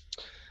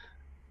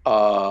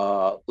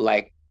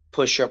like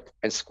push up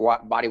and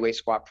squat, body weight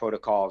squat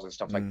protocols and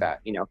stuff like Mm.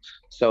 that.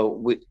 So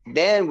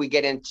we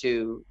get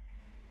into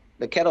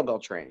the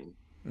kettlebell training,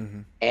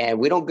 Hmm. and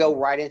we don't go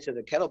right into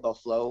the kettlebell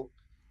flow.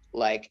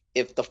 Like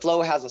if the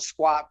flow has a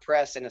squat,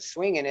 press, and a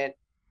swing in it,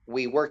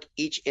 we work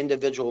each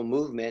individual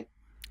movement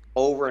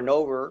over and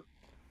over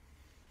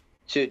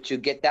to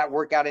get that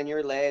workout in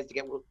your legs, to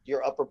get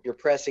your upper, your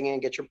pressing in,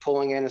 get your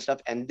pulling in and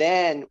stuff, and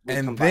then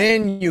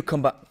you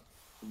combine.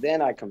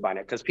 Then I combine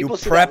it because You people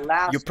see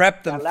that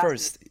prep them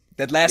first.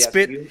 That last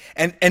bit,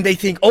 and they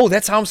think, oh,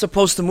 that's how I'm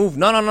supposed to move.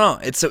 No, no, no.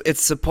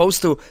 It's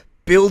supposed to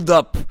build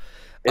up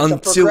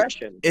until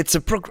it's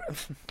a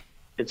progression.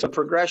 It's a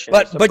progression.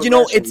 But you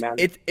know,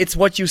 it's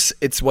what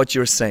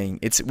you're saying.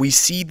 We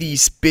see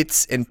these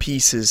bits and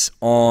pieces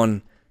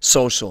on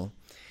social,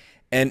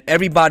 and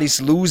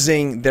everybody's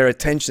losing their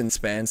attention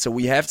span. So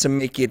we have to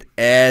make it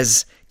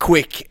as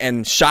quick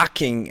and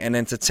shocking and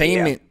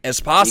entertainment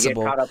as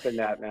possible. You get caught up in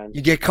that, man.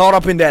 You get caught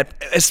up in that.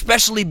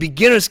 Especially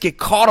beginners get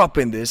caught up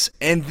in this,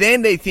 and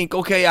then they think,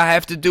 okay, I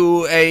have to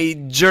do a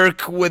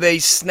jerk with a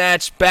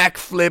snatch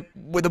backflip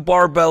with a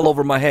barbell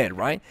over my head,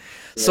 right?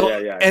 So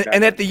exactly.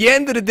 and at the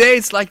end of the day,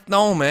 it's like,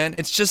 no, man,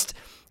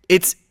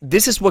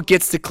 this is what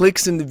gets the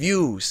clicks and the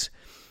views.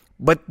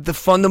 But the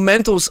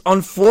fundamentals,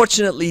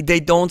 unfortunately, they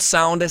don't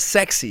sound as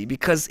sexy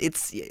because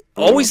it's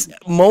always,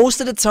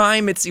 most of the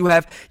time,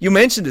 you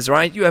mentioned this,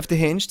 right? You have the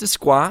hinge, the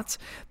squat,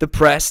 the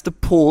press, the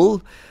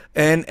pull,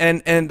 and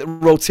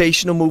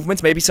rotational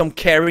movements, maybe some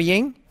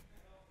carrying.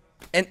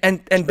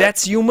 And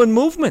that's human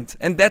movement.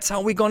 And that's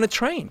how we're going to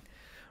train,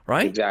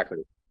 right? Exactly.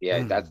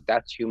 Yeah,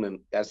 that's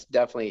human. That's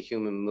definitely a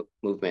human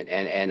movement.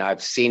 And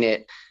I've seen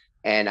it,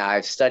 and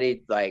I've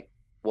studied like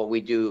what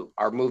we do,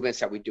 our movements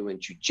that we do in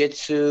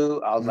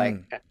jiu-jitsu. I was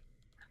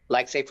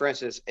like say for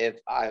instance, if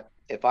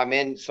I'm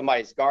in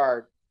somebody's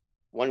guard,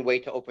 one way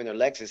to open their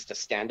legs is to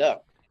stand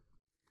up.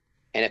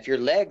 And if your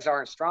legs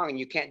aren't strong and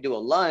you can't do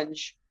a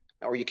lunge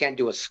or you can't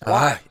do a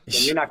squat,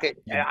 then you're not good.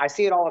 I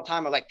see it all the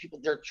time. Like people,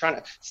 they're trying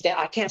to stand.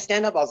 I can't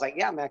stand up. I was like,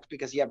 yeah, Max,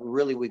 because you have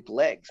really weak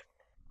legs,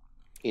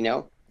 you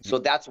know? So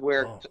that's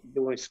where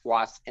doing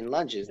squats and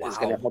lunges is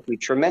going to help you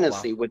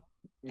tremendously with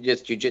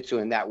just jiu-jitsu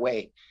in that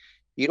way.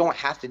 You don't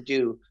have to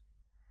do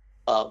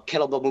a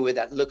kettlebell movement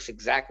that looks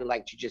exactly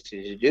like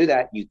jiu-jitsu to do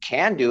that. You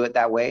can do it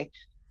that way,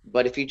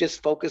 but if you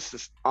just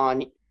focus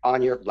on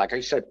your, like I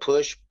said,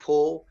 push,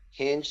 pull,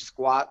 hinge,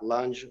 squat,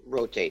 lunge,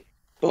 rotate,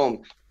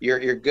 boom,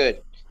 you're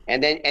good.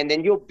 And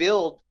then you'll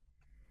build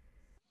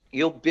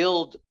your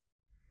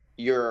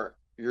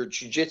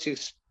jiu-jitsu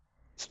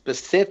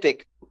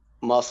specific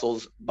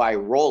muscles by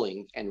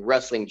rolling and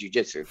wrestling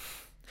jiu-jitsu.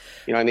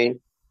 You know what I mean?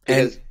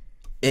 Because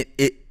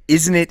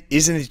Isn't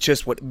it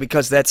just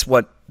because that's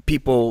what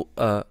people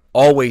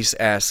always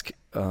ask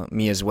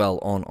me as well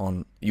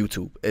on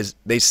YouTube, is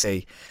they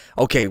say,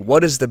 okay,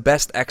 what is the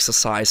best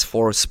exercise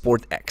for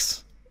sport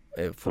X,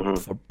 for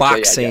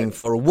boxing,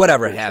 for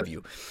whatever have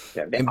you?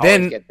 Yeah, and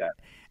then get that.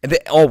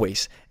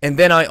 And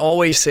then I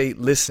always say,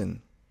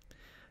 listen,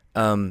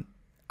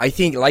 I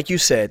think, like you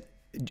said,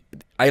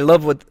 I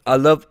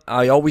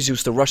always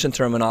use the Russian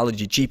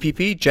terminology,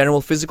 GPP,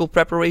 general physical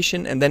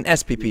preparation, and then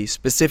SPP,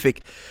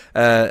 specific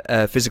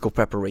physical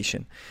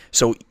preparation.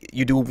 So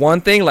you do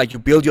one thing, like you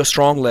build your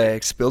strong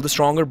legs, build a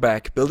stronger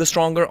back, build a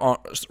stronger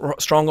arms,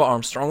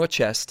 stronger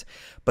chest.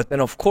 But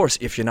then, of course,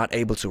 if you're not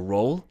able to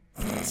roll,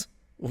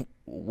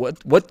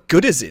 what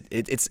good is it?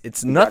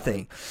 It's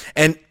nothing.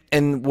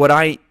 And what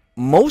I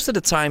most of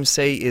the time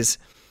say is,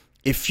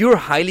 if you're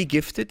highly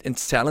gifted and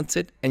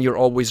talented and you're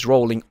always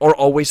rolling or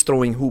always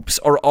throwing hoops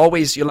or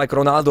you're like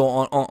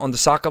Ronaldo on the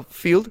soccer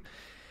field,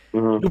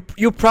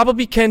 you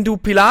probably can do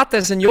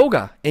Pilates and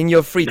yoga in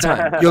your free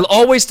time. You'll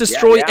always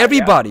destroy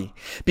everybody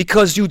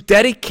because you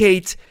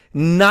dedicate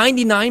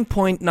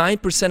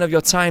 99.9% of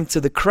your time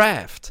to the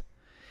craft.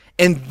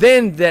 And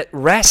then that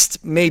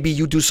rest, maybe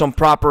you do some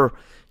proper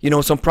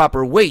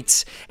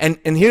weights. And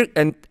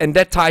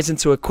that ties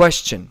into a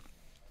question.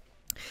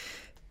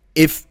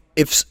 If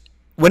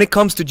when it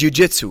comes to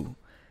jiu-jitsu,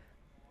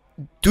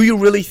 do you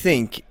really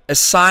think,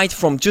 aside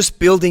from just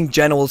building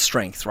general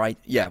strength, right?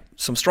 Yeah,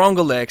 some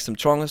stronger legs, some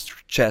stronger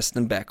chest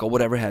and back, or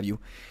whatever have you.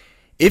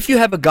 If you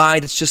have a guy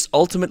that's just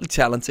ultimately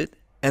talented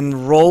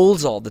and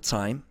rolls all the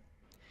time,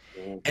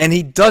 and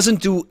he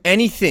doesn't do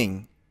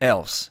anything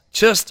else,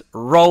 just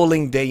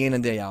rolling day in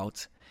and day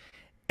out,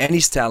 and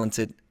he's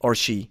talented, or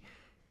she,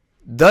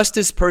 does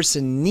this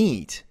person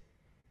need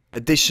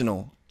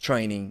additional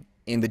training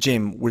in the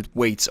gym with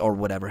weights or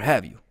whatever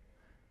have you?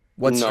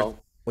 What's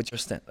your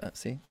stand?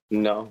 See?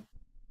 No,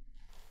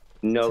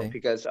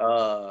 because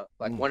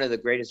like one of the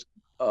greatest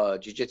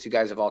jiu-jitsu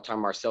guys of all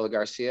time, Marcelo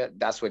Garcia,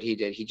 that's what he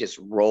did. He just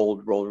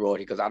rolled.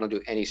 He goes, I don't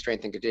do any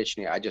strength and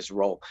conditioning. I just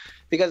roll.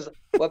 Because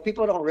what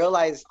people don't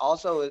realize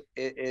also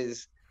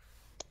is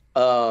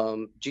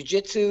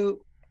jiu-jitsu,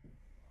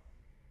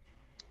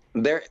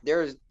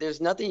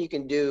 there's nothing you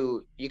can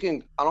do.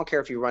 I don't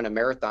care if you run a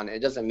marathon, it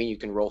doesn't mean you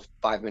can roll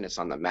 5 minutes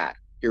on the mat.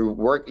 You're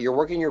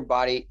working your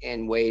body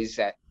in ways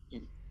that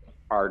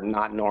are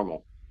not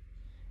normal,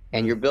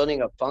 and you're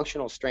building a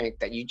functional strength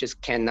that you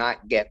just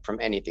cannot get from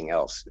anything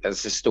else.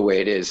 That's just the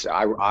way it is.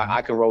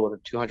 I can roll with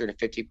a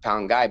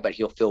 250-pound guy, but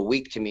he'll feel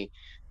weak to me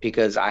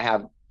because I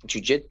have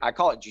jiu-jitsu. I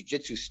call it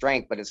jiu-jitsu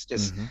strength, but it's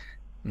just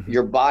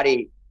your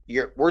body.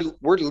 We're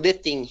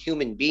lifting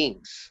human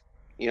beings.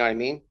 You know what I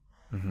mean?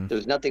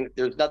 There's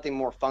nothing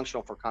more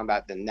functional for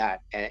combat than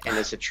that, and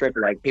it's a trip.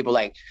 Like people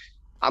like,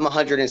 I'm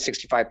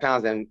 165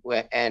 pounds, and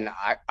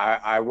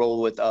I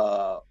roll with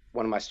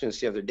one of my students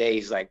the other day.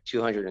 He's like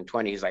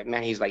 220. He's like,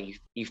 man, he's like,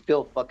 you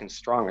feel fucking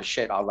strong as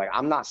shit. I was like,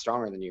 I'm not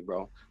stronger than you,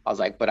 bro. I was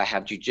like, but I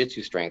have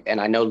jujitsu strength and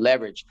I know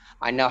leverage.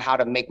 I know how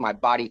to make my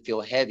body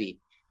feel heavy.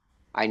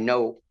 I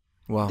know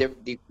Wow.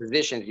 these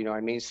positions, you know what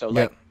I mean? So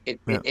Yeah. like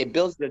it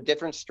builds a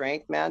different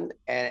strength, man.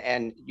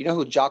 And you know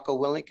who Jocko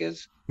Willink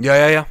is? Yeah.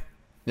 Yeah. Yeah.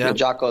 Yeah.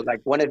 Jocko,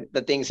 like one of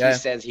the things he Yeah.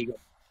 says, he goes,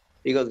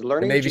 The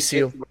learning Navy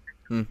SEAL. jujitsu.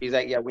 Hmm. He's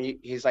like, yeah,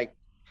 he's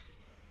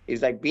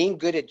like being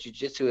good at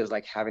jujitsu is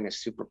like having a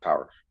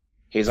superpower.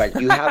 He's like,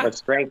 you have a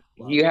strength,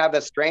 you have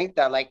a strength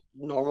that like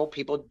normal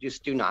people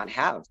just do not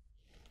have.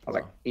 I was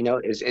like, Wow. you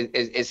know, it's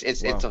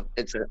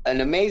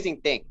an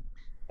amazing thing.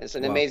 It's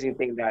an Wow. amazing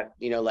thing that,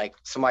 you know, like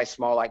somebody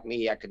small like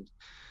me, I could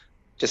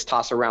just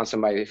toss around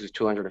somebody who's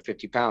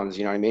 250 pounds.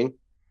 You know what I mean?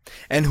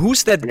 And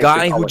who's that And it's just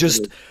guy all who what you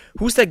just do.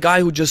 who's that guy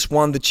who just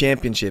won the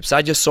championships?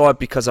 I just saw it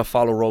because I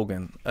follow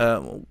Rogan.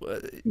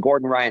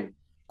 Gordon Ryan.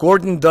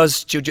 Gordon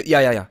does jiu-jitsu.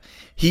 Yeah.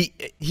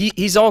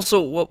 He's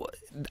also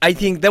I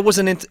think there was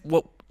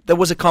there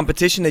was a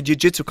competition, a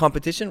jiu-jitsu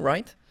competition,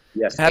 right?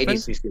 Yes, Happened?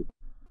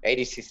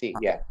 ADCC.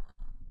 Yeah,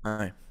 All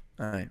right.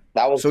 All right.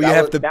 that was So you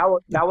have to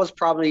that was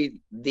probably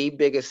the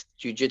biggest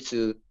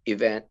jujitsu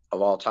event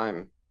of all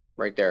time,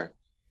 right there.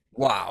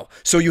 wow.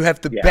 So you have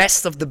the Yeah.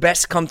 best of the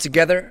best come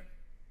together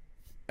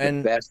The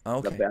and best,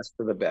 okay. the best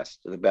of the best,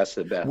 the best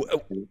of the best.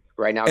 W- And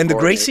right now, And the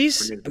Gordon is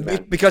Gracies, the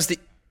man. because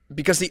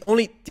the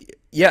only,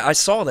 yeah, I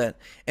saw that,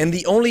 and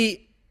the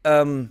only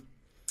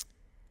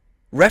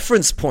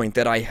reference point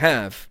that I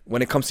have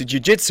when it comes to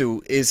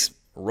jiu-jitsu is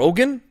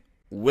Rogan,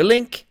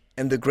 Willink,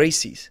 and the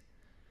Gracies.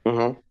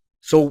 Mhm.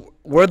 So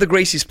were the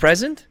Gracies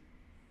present?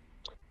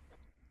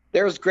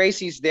 There was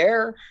Gracie's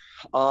there,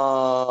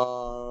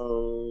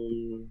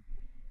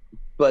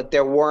 but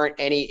there weren't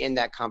any in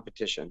that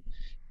competition.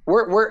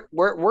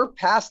 We're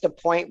past the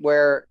point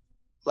where,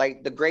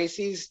 like the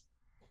Gracies,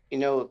 you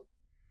know,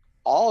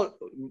 all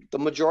the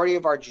majority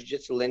of our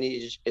jiu-jitsu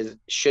lineage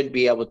should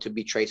be able to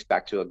be traced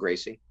back to a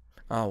Gracie.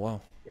 Oh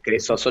wow. Okay,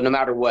 so no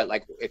matter what,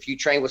 like if you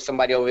train with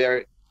somebody over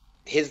there,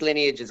 his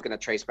lineage is going to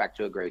trace back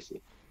to a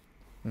Gracie.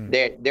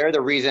 They're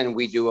the reason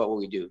we do what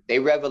we do. They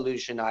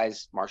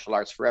revolutionized martial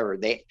arts forever.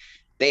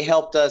 They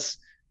helped us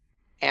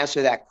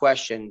answer that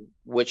question,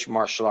 which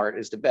martial art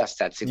is the best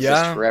that's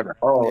exists Yeah. forever.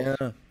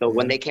 Yeah. So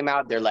when they came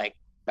out, they're like,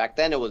 back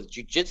then it was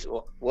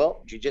jujitsu.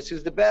 Well, jujitsu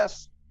is the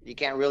best. You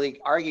can't really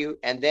argue.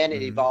 And then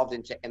it evolved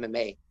into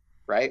MMA,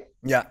 right?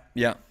 Yeah.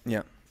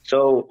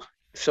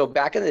 So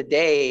back in the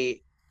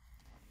day,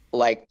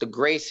 like the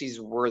Gracies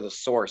were the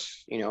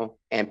source, you know,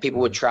 and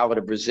people would travel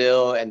to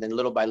Brazil, and then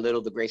little by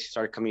little, the Gracies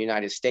started coming to the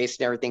United States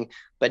and everything.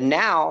 But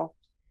now,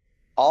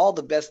 all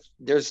the best,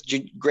 there's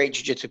great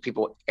jiu-jitsu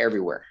people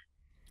everywhere.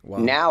 Wow.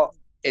 Now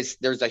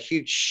there's a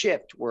huge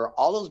shift where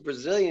all those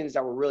Brazilians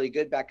that were really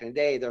good back in the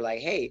day, they're like,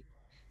 hey,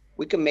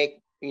 we can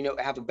make, you know,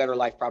 have a better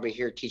life probably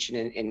here teaching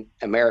in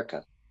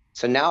America.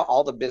 So now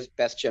all the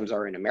best gyms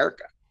are in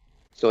America.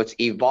 So it's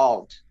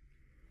evolved.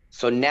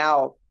 So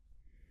now,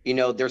 you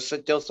know, there's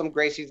still some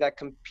Gracies that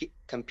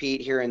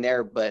compete here and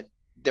there, but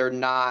they're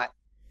not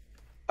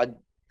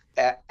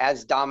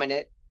as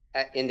dominant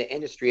in the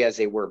industry as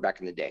they were back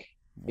in the day.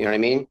 You know what I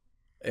mean?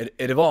 It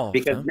evolved.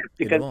 Because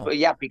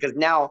because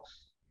now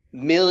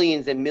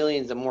millions and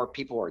millions of more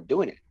people are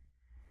doing it.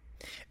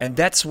 And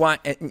that's why,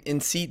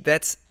 and see,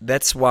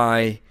 that's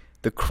why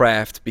the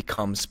craft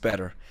becomes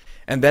better,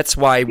 and that's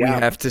why we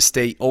have to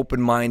stay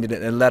open-minded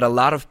and let a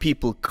lot of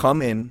people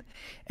come in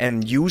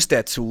and use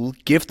that tool.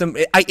 Give them,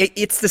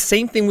 it's the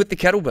same thing with the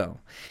kettlebell.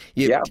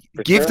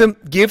 Give them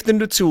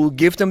the tool,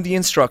 give them the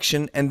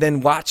instruction, and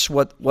then watch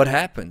what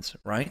happens.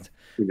 Right?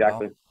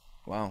 Exactly.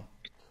 Wow.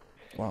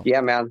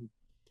 Yeah, man.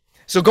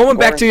 So going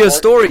back to your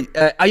story,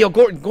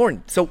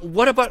 Gordon. So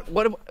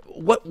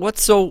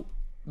what's so?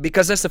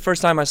 Because that's the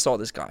first time I saw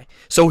this guy.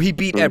 So he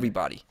beat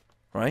everybody,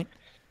 right?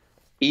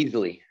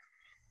 Easily.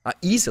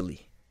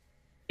 Easily.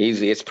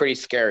 It's pretty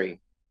scary.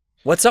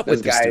 What's up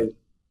with this dude?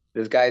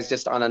 This guy's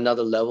just on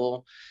another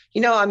level.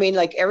 You know, I mean,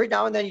 like every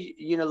now and then,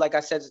 you know, like I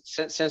said,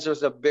 since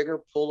there's a bigger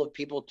pool of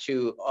people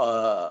to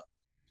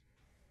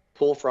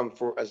pull from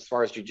for as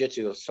far as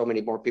jiu-jitsu, so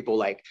many more people,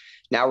 like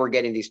now we're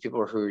getting these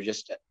people who are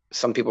just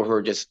some people who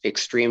are just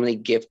extremely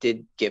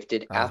gifted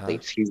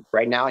athletes.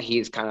 Right now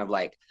he's kind of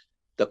like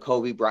the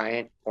Kobe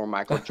Bryant or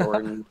Michael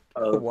Jordan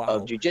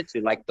of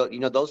jiu-jitsu. Like, you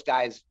know, those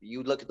guys,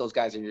 you look at those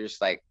guys and you're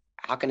just like,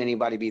 how can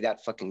anybody be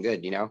that fucking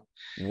good, you know?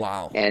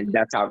 Wow. And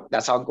that's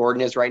how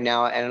Gordon is right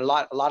now. And a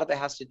lot of it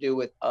has to do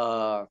with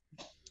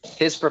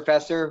his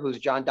professor, who's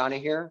John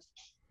Donahere.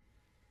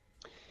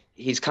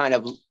 He's kind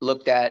of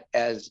looked at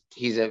as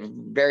he's a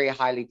very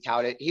highly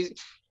touted.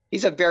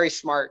 He's a very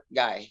smart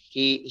guy.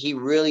 He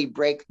really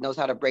knows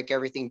how to break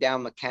everything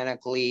down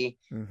mechanically,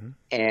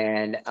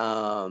 and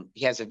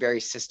he has a very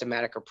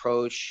systematic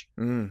approach.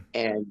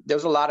 And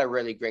there's a lot of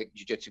really great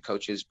jiu-jitsu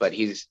coaches, but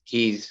he was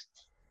GSP's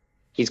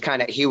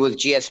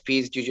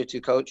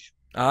jiu-jitsu coach.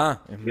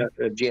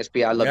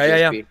 GSP, I love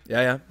GSP.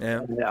 Yeah.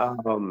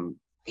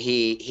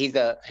 he's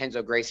a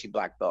Renzo Gracie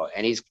black belt,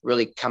 and he's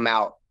really come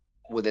out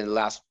within the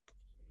last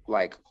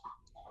like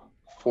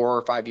 4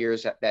 or 5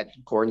 years that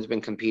Gordon's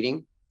been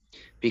competing,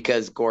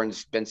 because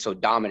Gordon's been so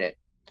dominant.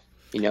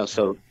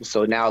 So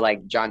now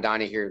like John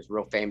Donnie here is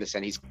real famous,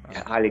 and he's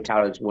highly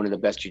touted as one of the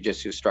best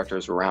jiu-jitsu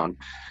instructors around.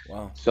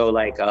 Wow. So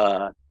like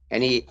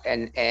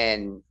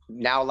and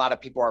now a lot of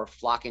people are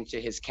flocking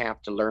to his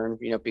camp to learn,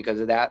 because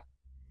of that.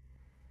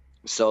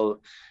 So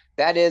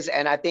that is,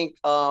 and I think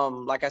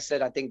like I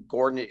said, I think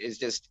Gordon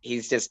is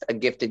he's just a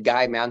gifted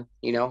guy, man.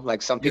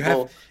 Like some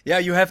people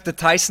you have the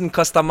Tyson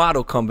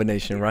Customado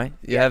combination, right?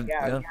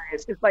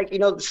 It's just like,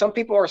 some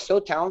people are so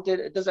talented,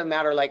 it doesn't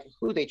matter like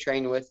who they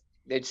train with,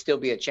 they'd still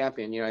be a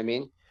champion, you know what I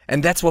mean?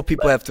 And that's what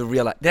people have to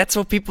realize. That's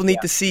what people need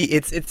to see.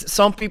 It's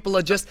some people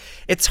are just,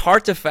 it's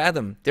hard to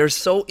fathom. They're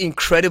so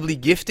incredibly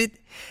gifted.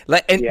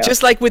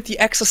 Just like with the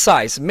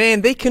exercise,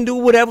 man, they can do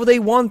whatever they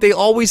want. They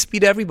always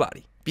beat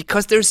everybody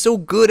because they're so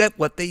good at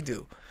what they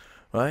do.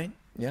 Right?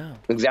 Yeah.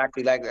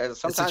 Exactly. Like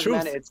sometimes,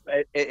 man,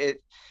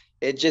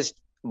 it just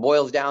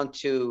boils down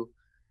to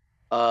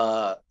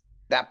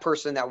that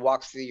person that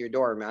walks through your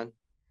door, man.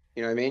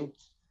 You know what I mean?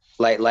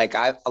 Like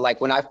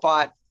when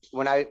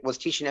I was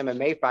teaching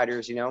MMA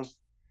fighters,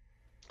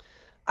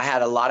 I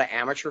had a lot of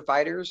amateur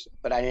fighters,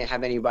 but I didn't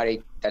have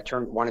anybody that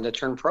wanted to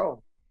turn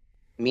pro.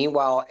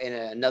 Meanwhile, in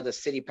another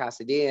city,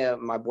 Pasadena,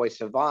 my boy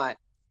Savant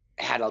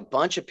had a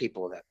bunch of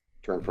people that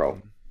turned pro.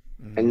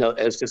 Mm-hmm. And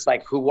it's just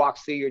like, who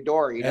walks through your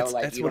door? That's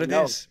what it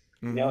is.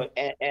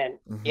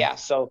 Mm-hmm. Yeah.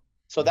 So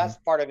that's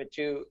part of it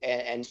too.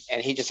 And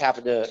he just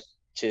happened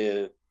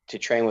to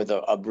train with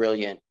a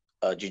brilliant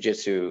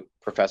jiu-jitsu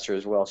professor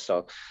as well.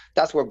 So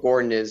that's where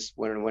Gordon is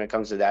when it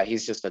comes to that.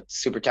 He's just a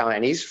super talent,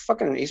 and he's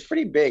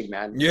pretty big,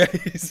 man. Yeah,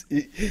 he's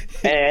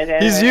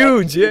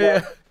huge.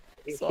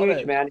 He's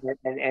huge, man.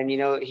 And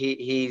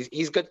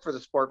he's good for the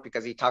sport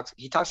because he talks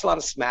a lot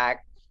of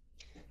smack,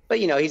 but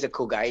he's a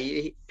cool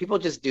guy. People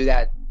just do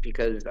that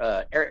because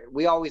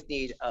we always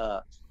need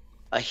a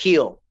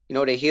heel. You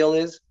know what a heel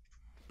is?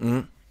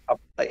 Mm-hmm.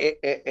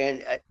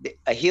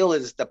 A heel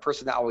is the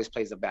person that always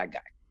plays the bad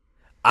guy.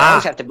 I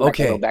always have to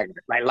go back.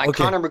 Like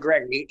Conor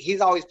McGregor,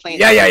 he's always playing.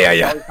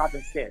 Yeah. Always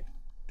talking shit.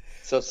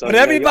 So but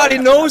everybody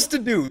knows the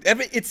dude.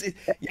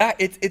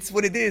 It's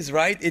what it is,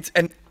 right?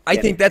 I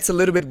think that's a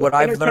little bit what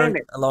I've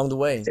learned along the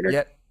way.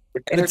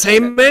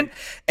 Entertainment,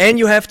 and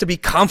you have to be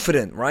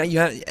confident, right? You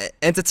have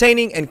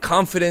entertaining and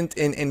confident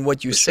in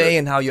what you say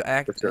and how you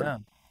act. For sure.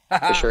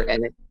 For sure.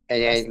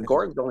 And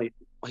Gordon's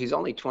he's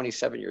only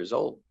 27 years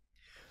old.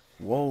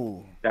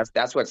 Whoa.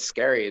 That's what's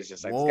scary, is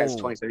just like, this guy's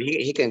 27.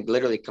 He can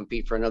literally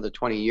compete for another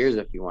 20 years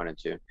if he wanted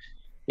to.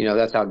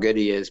 That's how good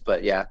he is.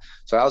 But yeah,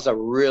 so that was a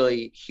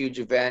really huge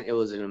event. It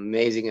was an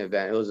amazing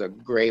event. It was a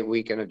great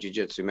weekend of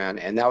jiu-jitsu, man.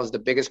 And that was the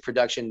biggest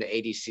production the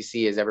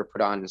ADCC has ever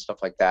put on and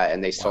stuff like that.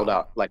 And they sold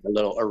out like a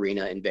little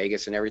arena in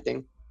Vegas and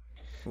everything.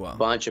 Wow. A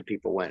bunch of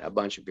people went.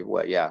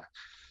 Yeah.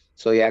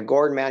 So yeah,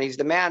 Gordon, man, he's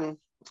the man.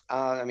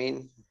 I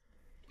mean,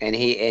 and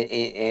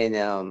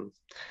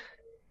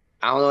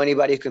I don't know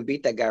anybody who can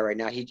beat that guy right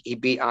now. He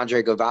beat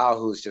Andre Galvao,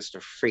 who's just a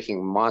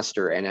freaking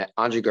monster. And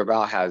Andre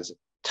Galvao has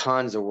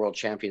tons of world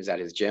champions at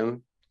his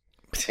gym.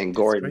 And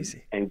Gordon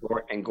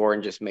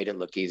just made it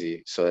look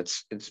easy. So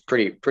it's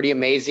pretty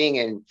amazing.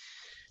 And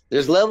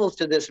there's levels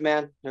to this,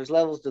 man. There's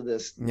levels to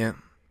this. Yeah.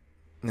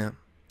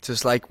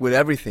 Just like with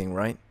everything,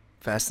 right?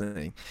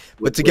 Fascinating.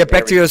 But to get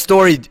back to your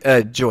story,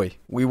 Joy,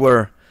 we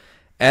were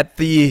at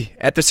the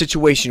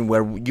situation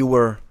where you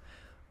were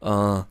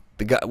the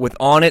guy with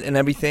On It and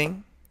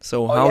everything.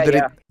 So how did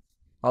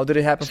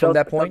it happen from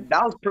that point?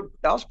 That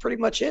was pretty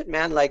much it,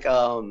 man. Like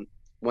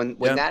when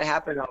that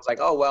happened, I was like,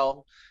 oh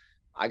well,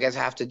 I guess I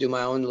have to do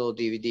my own little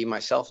DVD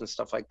myself and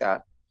stuff like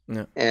that.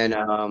 Yeah. And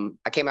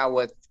I came out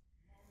with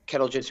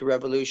Kettle Jitsu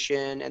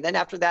Revolution, and then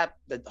after that,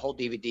 the whole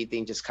DVD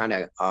thing just kind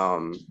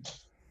of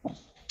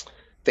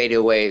faded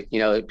away.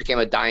 It became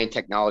a dying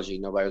technology.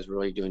 Nobody was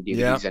really doing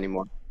DVDs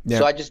anymore. Yeah.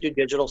 So I just do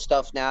digital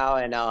stuff now,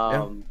 and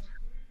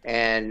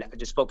I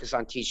just focus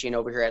on teaching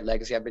over here at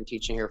Legacy. I've been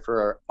teaching here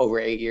for over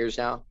 8 years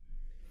now,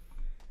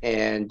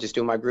 and just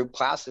doing my group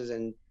classes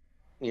and,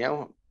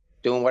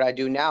 doing what I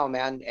do now,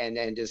 man.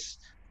 And just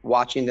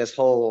watching this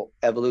whole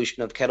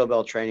evolution of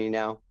kettlebell training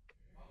now.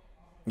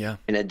 Yeah.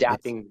 And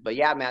adapting. But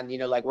yeah, man,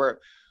 like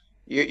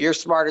you're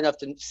smart enough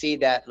to see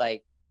that,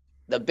 like,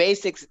 the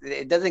basics,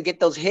 it doesn't get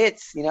those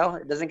hits,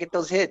 it doesn't get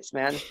those hits,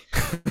 man.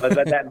 but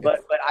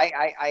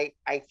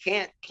I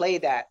can't play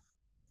that.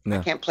 No.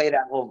 I can't play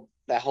that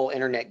whole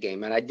internet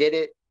game. And I did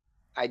it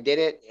and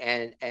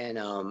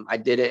I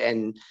did it,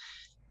 and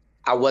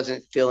I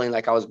wasn't feeling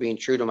like I was being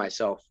true to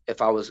myself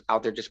if I was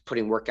out there just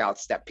putting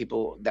workouts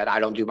that I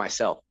don't do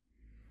myself.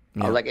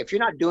 Yeah. Like, if you're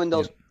not doing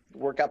those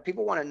workouts,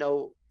 people want to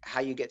know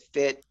how you get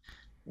fit.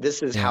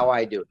 This is how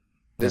I do it.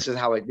 These are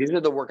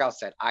the workouts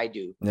that I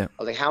do. Yeah. I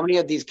was like, how many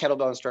of these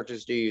kettlebell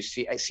instructors do you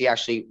see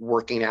actually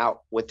working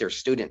out with their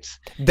students?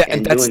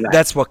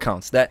 That's what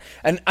counts.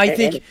 I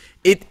think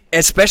it,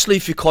 especially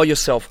if you call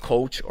yourself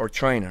coach or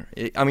trainer.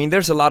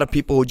 There's a lot of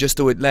people who just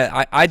do it.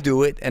 I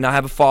do it, and I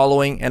have a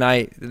following, and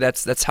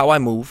that's how I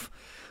move.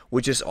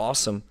 which is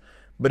awesome.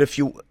 But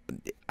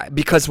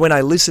because when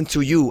I listen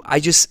to you, I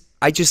just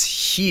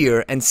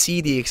hear and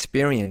see the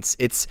experience.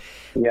 It's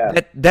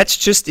that's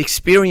just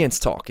experience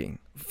talking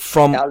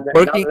from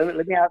working.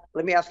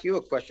 Let me ask you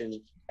a question.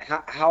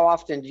 How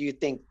often do you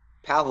think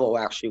Pavel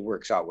actually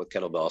works out with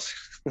kettlebells?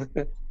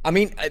 I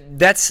mean,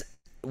 that's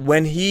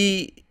when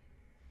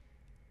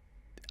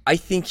I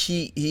think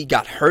he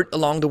got hurt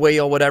along the way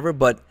or whatever,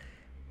 but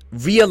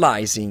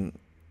realizing,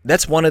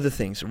 that's one of the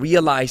things,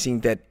 realizing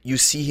that you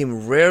see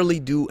him rarely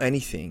do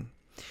anything.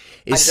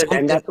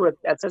 And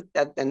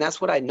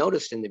that's what I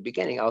noticed in the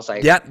beginning. I was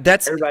like,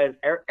 that's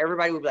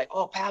everybody would be like,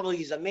 oh, Pavel,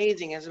 he's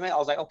amazing. I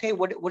was like, okay,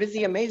 what is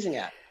he amazing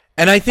at?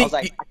 And I think I was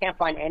like, I can't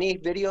find any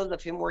videos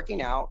of him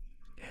working out.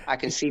 I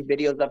can see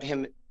videos of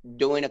him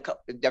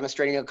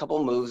demonstrating a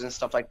couple moves and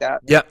stuff like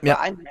that. Yeah. But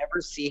I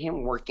never see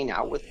him working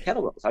out with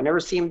kettlebells. I never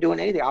see him doing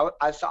anything.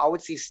 I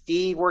would see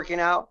Steve working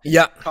out.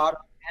 Yeah. Cotter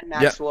and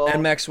Maxwell. Yeah.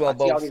 And Maxwell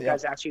both. See all these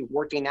guys actually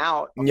working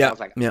out. Yeah. I was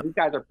like, these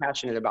guys are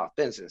passionate about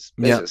business.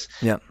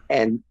 Yeah.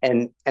 And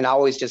I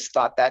always just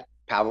thought that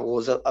Pavel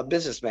was a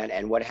businessman.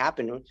 And what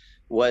happened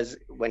was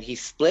when he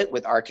split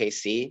with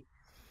RKC,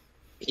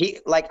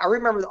 I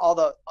remember all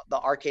the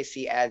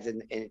RKC ads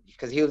and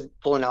because he was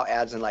pulling out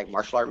ads in like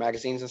martial art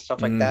magazines and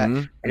stuff like that.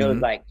 And it was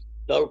like,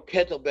 the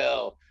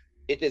kettlebell,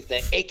 it is the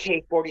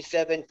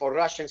AK-47 for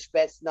Russian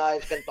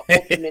Spetsnaz, the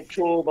ultimate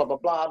tool, blah, blah,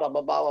 blah, blah,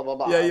 blah, blah, blah,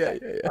 blah. Yeah.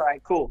 All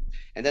right, cool.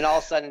 And then all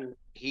of a sudden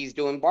he's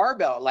doing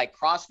barbell. Like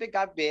CrossFit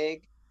got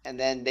big, and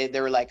then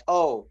they were like,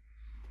 oh,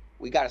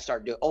 we got to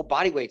start doing,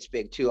 body weight's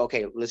big too.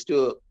 Okay, let's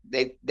do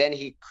it. Then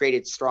he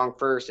created Strong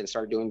First and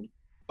started doing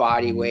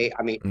body weight,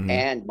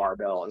 and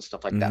barbell and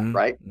stuff like that,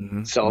 right?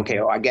 So, okay,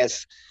 well, I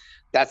guess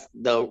that's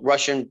the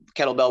Russian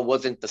kettlebell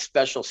wasn't the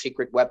special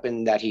secret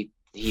weapon that he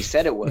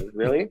said it was,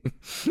 really.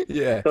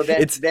 Yeah. So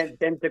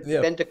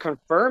then to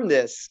confirm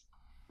this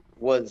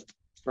was,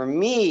 for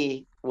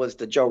me, was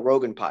the Joe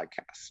Rogan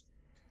podcast.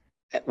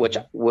 Which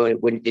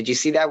when did you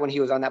see that when he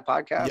was on that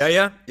podcast?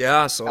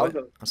 Yeah. I saw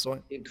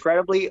it.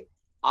 Incredibly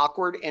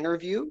awkward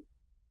interview.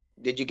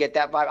 Did you get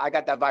that vibe? I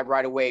got that vibe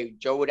right away.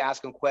 Joe would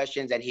ask him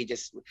questions, and he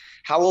just,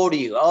 how old are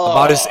you? Oh,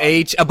 about his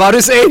age.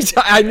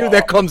 I knew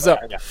that comes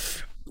up.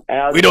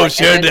 We don't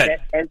share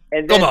that.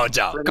 And come on,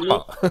 Joe. Come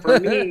on. For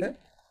me,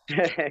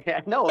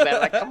 no,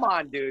 man. Like, come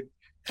on, dude.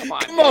 Come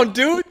on,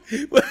 dude.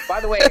 By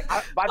the way,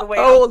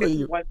 how old are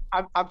you?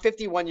 I'm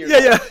 51 years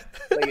old.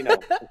 So you know.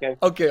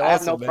 Okay. Awesome. I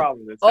have no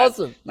problem with that.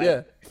 Awesome.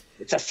 Like,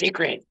 it's a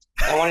secret.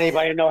 I don't want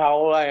anybody to know how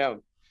old I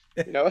am.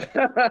 You know.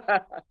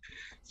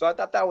 So I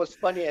thought that was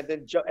funny, and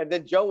then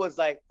Joe was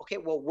like, "Okay,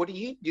 well, what do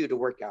you do to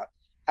work out?"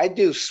 I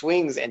do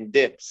swings and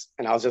dips,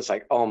 and I was just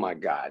like, "Oh my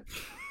god!"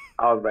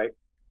 I was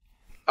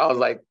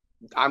like,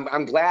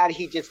 I'm glad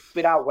he just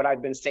spit out what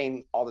I've been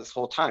saying all this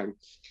whole time,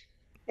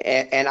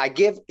 and I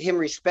give him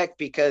respect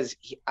because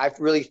I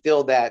really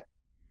feel that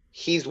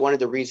he's one of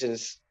the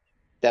reasons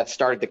that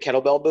started the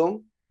kettlebell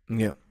boom.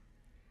 Yeah,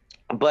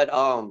 but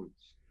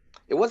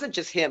it wasn't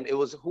just him; it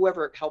was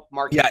whoever helped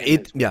market.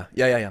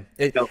 Yeah.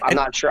 I'm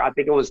not sure. I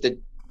think it was the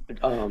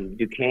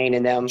Duquesne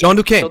and them. John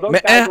Duquesne.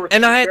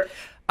 I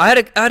had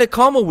a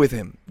convo with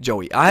him,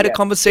 Joey. I had a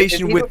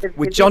conversation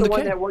with John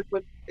Duquesne.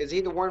 Is he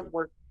the one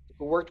who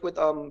worked with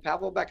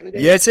Pavel back in the day?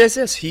 Yes.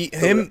 He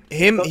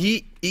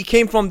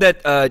came from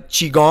that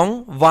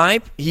Qigong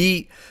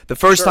vibe. The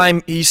first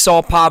time he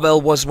saw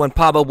Pavel was when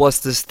Pavel was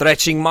the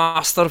stretching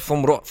master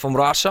from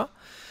Russia.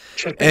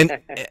 and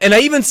I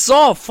even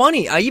saw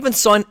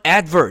an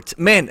advert.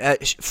 Man,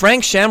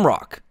 Frank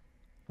Shamrock,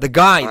 the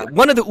guy,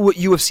 one of the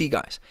UFC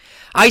guys.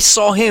 I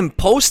saw him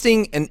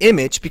posting an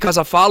image because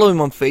I follow him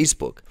on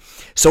Facebook.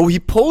 So he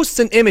posts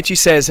an image. He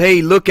says,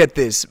 "Hey, look at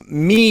this.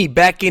 Me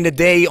back in the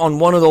day on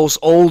one of those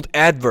old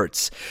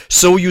adverts."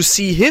 So you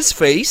see his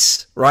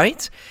face,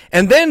 right?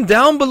 And then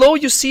down below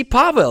you see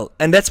Pavel,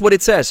 and that's what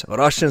it says,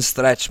 Russian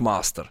Stretch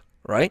Master,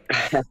 right?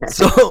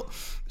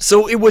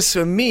 So it was,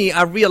 for me,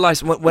 I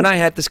realized when I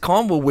had this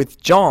convo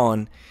with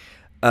John,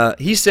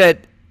 he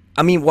said,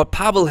 I mean, what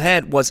Pavel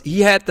had was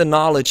he had the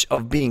knowledge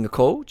of being a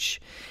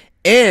coach,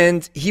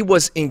 and he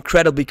was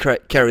incredibly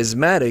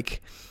charismatic,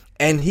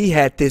 and he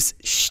had this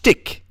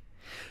shtick.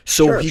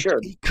 So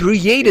he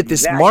created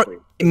this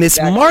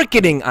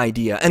marketing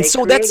idea. And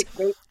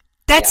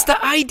that's the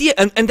idea.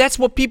 And that's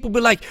what people be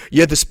like,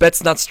 yeah, the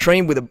Spetsnaz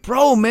train with a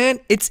bro,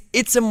 man.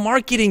 It's a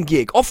marketing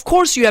gig. Of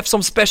course you have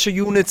some special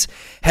units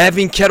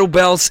having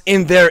kettlebells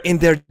in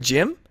their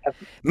gym.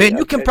 Man,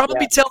 you can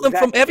probably tell them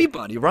from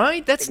everybody,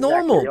 right? That's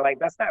normal. You're like,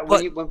 that's not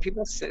when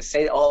people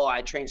say, "Oh,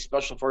 I train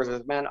special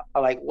forces," man.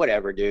 I'm like,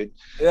 whatever, dude.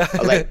 Yeah.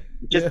 Like,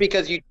 just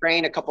because you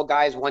train a couple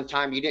guys one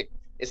time, you didn't.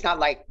 It's not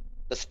like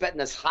the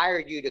Spetsnaz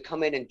hired you to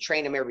come in and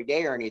train them every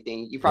day or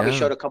anything. You probably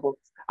showed a couple.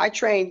 I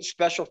train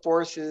special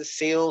forces,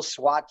 SEALs,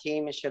 SWAT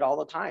team, and shit all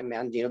the time,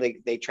 man. You know,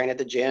 they train at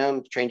the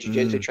gym, train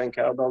jiu-jitsu, train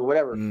kettlebells,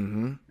 whatever.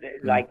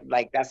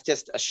 Like that's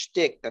just a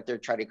shtick that they're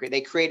trying to create.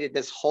 They created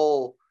this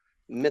whole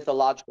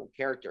mythological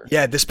character.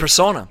 Yeah, this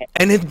persona,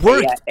 and it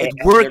worked. It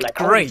worked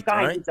great,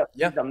 right?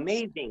 He's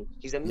amazing.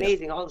 He's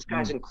amazing. All this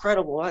guy's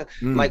incredible. I'm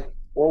like,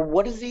 well,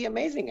 what is he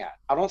amazing at?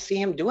 I don't see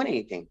him doing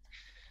anything.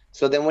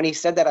 So then when he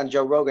said that on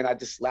Joe Rogan, I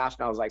just laughed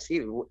and I was like,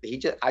 see,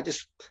 I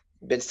just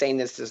been saying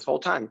this whole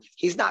time.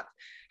 He's not,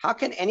 how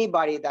can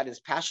anybody that is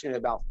passionate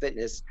about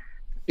fitness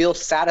feel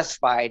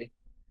satisfied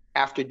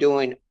after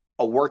doing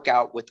a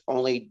workout with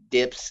only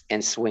dips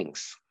and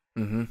swings?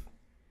 Mm-hmm.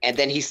 And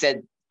then he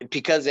said,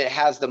 because it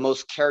has the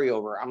most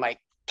carryover. I'm like,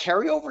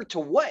 carryover to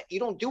what? You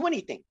don't do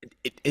anything.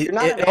 You're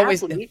not an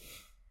athlete.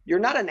 You're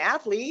not an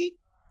athlete.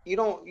 You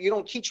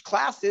don't teach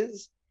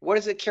classes. What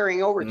is it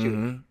carrying over to?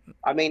 Mm-hmm.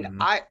 I mean,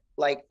 mm-hmm.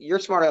 You're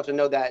smart enough to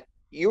know that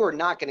you are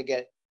not going to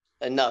get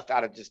enough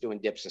out of just doing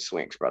dips and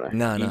swings, brother.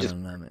 No, man.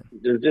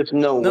 There's just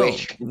no way.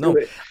 No.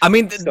 I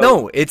mean,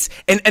 no. It's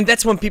and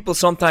that's when people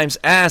sometimes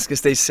ask,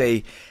 is they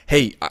say,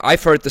 "Hey,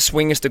 I've heard the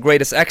swing is the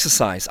greatest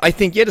exercise." I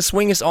think the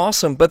swing is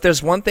awesome, but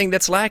there's one thing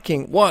that's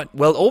lacking. What?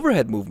 Well,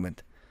 overhead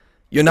movement.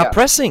 You're not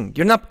pressing.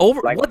 You're not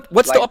over.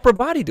 What's the upper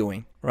body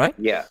doing, right?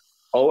 Yeah.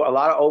 Oh, a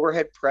lot of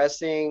overhead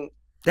pressing.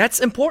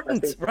 That's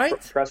important, right?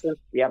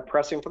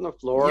 Pressing from the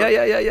floor.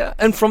 Yeah.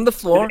 And from the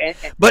floor.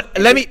 But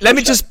let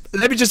me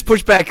just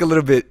push back a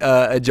little bit,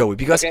 Joey,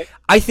 because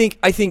I think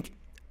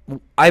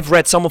I've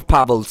read some of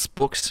Pavel's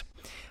books.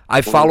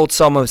 I've followed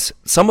some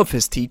of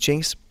his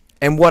teachings,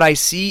 and what I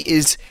see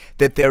is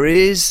that there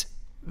is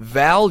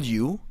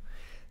value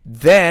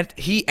that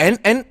he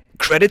and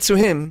credit to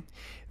him,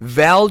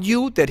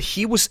 value that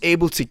he was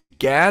able to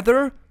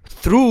gather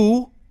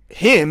through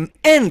him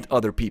and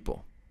other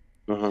people.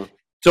 Mm-hmm.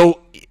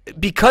 So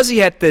because he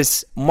had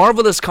this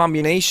marvelous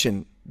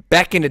combination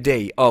back in the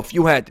day of,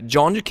 you had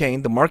John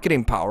Duquesne, the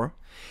marketing power,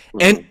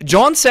 and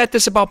John said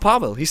this about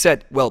Pavel. He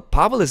said, well,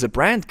 Pavel is a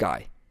brand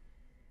guy.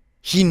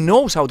 He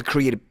knows how to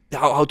create,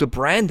 how to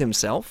brand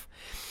himself.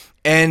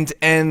 And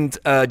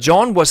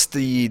John was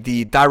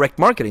the direct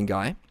marketing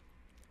guy.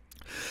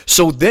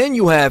 So then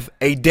you have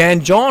a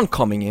Dan John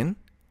coming in,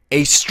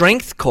 a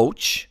strength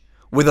coach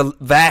with a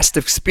vast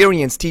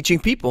experience teaching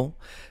people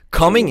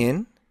coming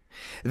in.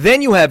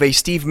 Then you have a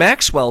Steve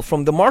Maxwell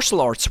from the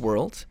martial arts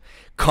world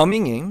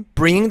coming in,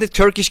 bringing the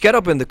Turkish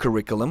get-up in the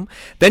curriculum.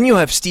 Then you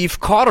have Steve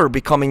Cotter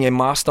becoming a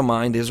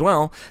mastermind as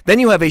well. Then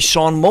you have a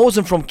Sean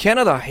Mosen from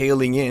Canada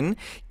hailing in,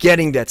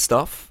 getting that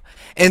stuff.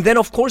 And then,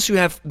 of course, you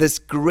have this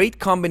great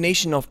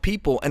combination of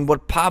people. And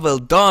what Pavel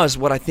does,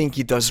 what I think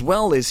he does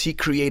well, is he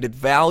created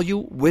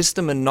value,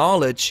 wisdom, and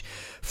knowledge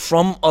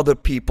from other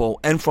people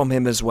and from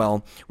him as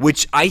well,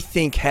 which I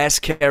think has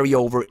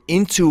carryover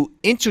into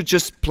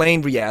just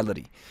plain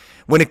reality.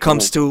 When it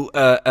comes to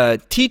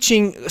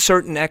teaching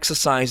certain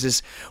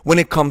exercises, when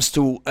it comes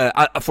to,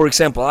 for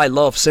example, I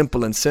love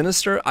Simple and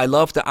Sinister. I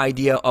love the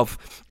idea of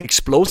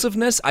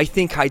explosiveness. I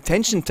think high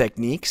tension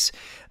techniques,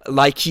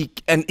 like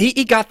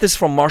he got this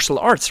from martial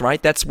arts,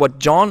 right? That's what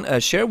John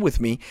shared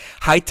with me.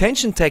 High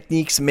tension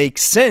techniques make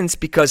sense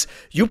because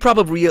you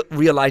probably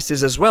realize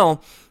this as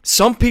well.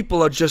 Some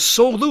people are just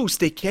so loose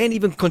they can't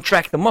even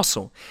contract the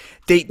muscle.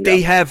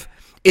 They have.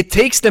 It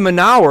takes them an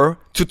hour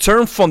to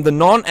turn from the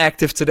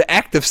non-active to the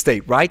active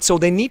state, right? So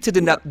they need to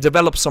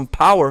develop some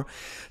power.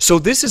 So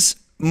this is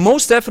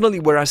most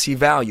definitely where I see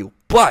value.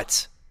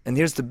 But, and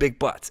here's the big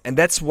but, and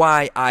that's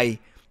why I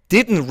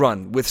didn't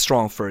run with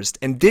Strong First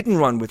and didn't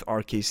run with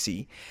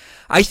RKC.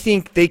 I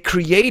think they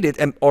created,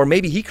 or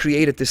maybe he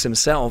created this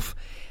himself,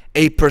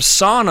 a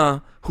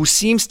persona who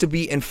seems to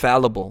be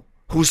infallible,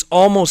 who's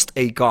almost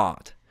a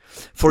god.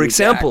 For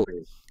example,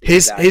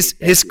 his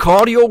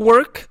cardio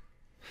work.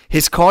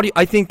 His cardio,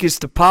 I think, is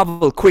the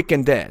Pavel Quick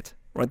and Dead,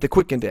 right? The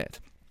Quick and Dead.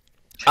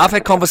 I've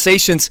had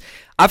conversations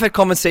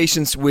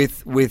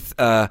with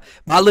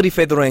Valery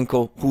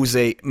Fedorenko, who's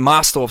a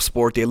master of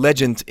sport, a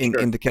legend in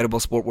the kettlebell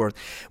sport world,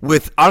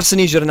 with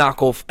Arseny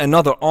Zhernakov,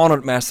 another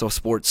honored master of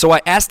sport. So I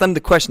asked them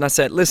the question. I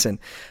said, listen,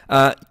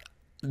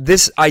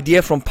 this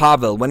idea from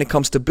Pavel when it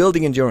comes to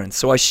building endurance.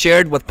 So I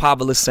shared what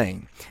Pavel is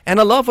saying. And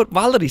I love what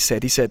Valery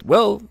said. He said,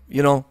 well,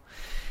 you know,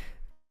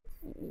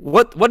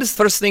 what is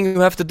the first thing you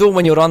have to do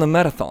when you run a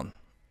marathon?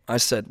 I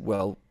said,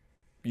 well,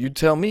 you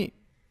tell me.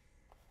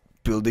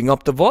 Building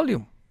up the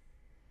volume.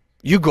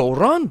 You go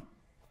run.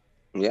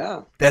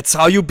 Yeah. That's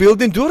how you build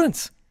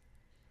endurance.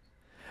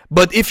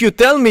 But if you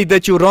tell me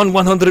that you run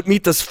 100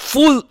 meters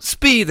full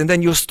speed and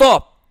then you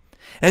stop,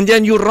 and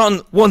then you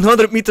run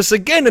 100 meters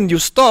again and you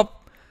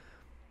stop,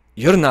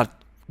 you're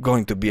not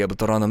going to be able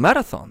to run a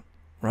marathon,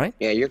 right?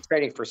 Yeah, you're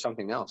training for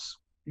something else.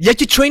 Yeah,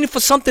 you're training for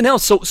something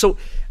else. So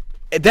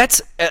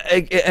that's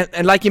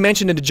and like you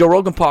mentioned in the Joe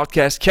Rogan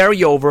podcast,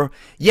 carryover.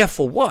 Yeah,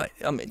 for what?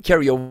 I mean,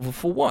 carryover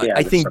for what? Yeah,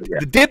 I think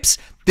the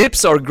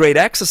dips are a great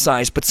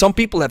exercise, but some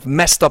people have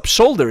messed up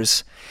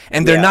shoulders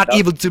and they're not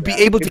able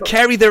to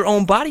carry their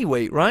own body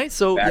weight, right?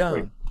 So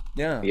exactly.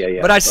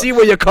 Yeah. But I see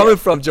where you're coming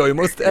from, Joey.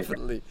 Most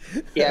definitely.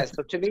 Yeah.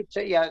 So to me,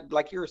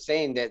 like you were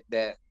saying,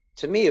 that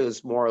to me it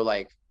was more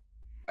like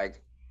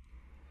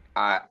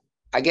I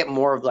got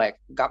more of like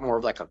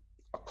a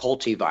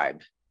culty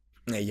vibe.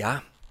 Yeah.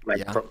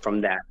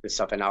 From that and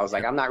stuff, and I was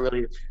like, I'm not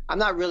really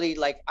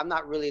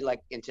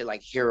like into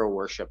like hero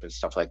worship and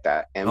stuff like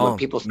that. And when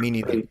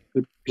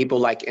people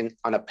like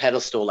on a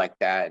pedestal like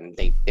that, and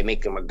they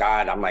make him a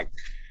god, I'm like,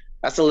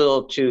 that's a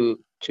little too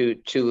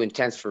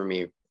intense for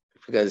me,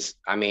 because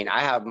I mean,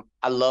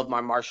 I love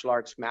my martial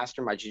arts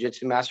master, my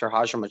jiu-jitsu master,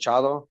 Roger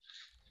Machado,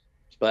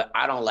 but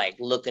I don't like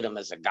look at him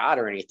as a god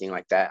or anything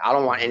like that. I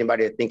don't want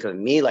anybody to think of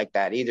me like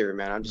that either,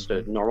 man. I'm just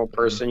a normal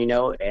person, you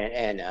know,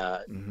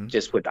 and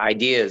just with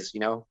ideas, you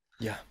know.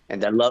 Yeah.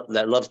 And that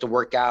loves to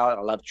work out.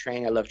 I love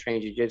training. I love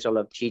training jiu-jitsu. I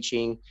love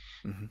teaching.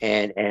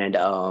 And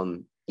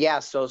yeah,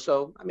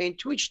 so I mean,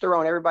 to each their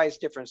own. Everybody's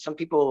different. Some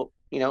people,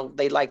 you know,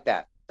 they like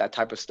that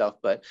type of stuff,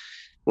 but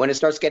when it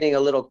starts getting a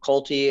little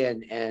culty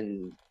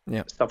and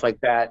stuff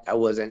like that, I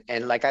wasn't.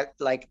 And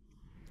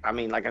I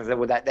mean, like I said,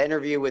 with that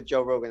interview with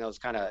Joe Rogan, it was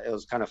kind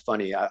of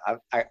funny.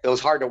 It was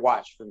hard to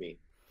watch for me.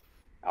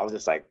 I was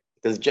just like,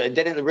 because it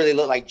didn't really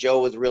look like Joe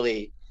was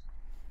really,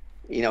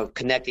 you know,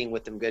 connecting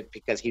with him good,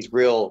 because he's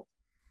real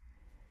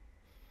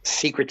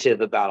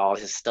secretive about all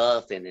his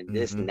stuff and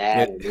this and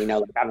that. And, you know,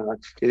 like, I don't know.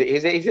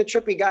 He's a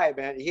trippy guy,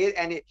 man. He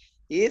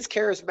is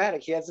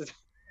charismatic. He has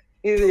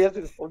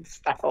his own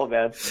style,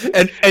 man.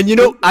 And you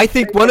know, I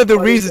think one of the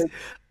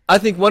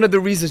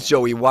reasons,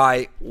 Joey,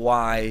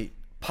 why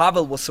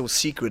Pavel was so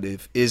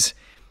secretive is,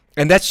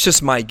 and that's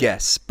just my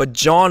guess, but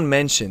John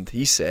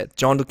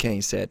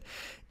Duquesne said,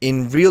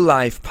 in real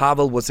life,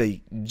 Pavel was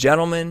a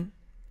gentleman,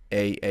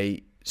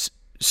 a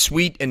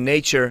sweet in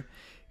nature,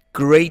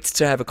 great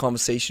to have a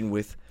conversation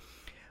with.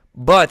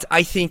 But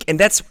I think, and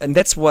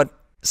that's what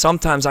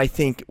sometimes I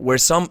think, where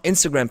some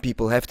Instagram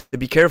people have to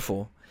be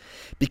careful,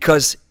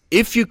 because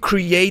if you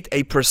create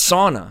a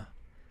persona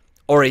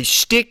or a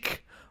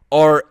shtick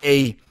or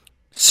a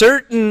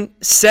certain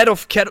set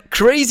of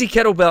crazy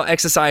kettlebell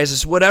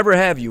exercises, whatever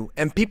have you,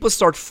 and people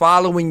start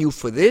following you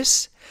for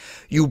this,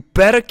 you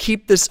better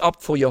keep this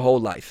up for your whole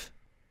life.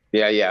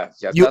 Yeah.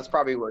 That's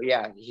probably what.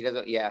 Yeah, he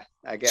doesn't. Yeah,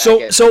 I guess.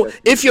 So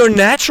if you're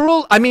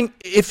natural, I mean,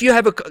 if you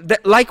have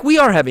like we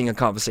are having a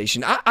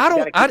conversation,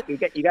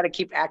 you got to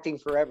keep acting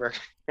forever.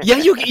 Yeah,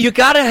 you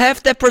got to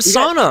have that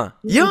persona.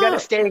 You got to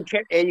stay in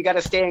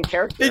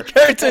character. In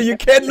character, you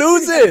can't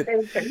lose it,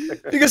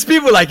 because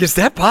people are like, is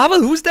that Pavel?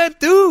 Who's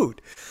that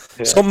dude?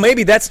 Yeah. So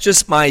maybe that's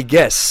just my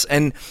guess.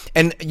 And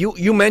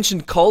you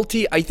mentioned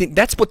culty. I think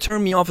that's what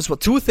turned me off as well.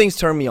 Two things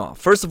turned me off.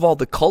 First of all,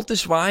 the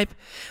cultish vibe.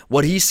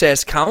 What he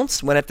says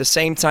counts, when at the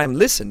same time,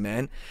 listen,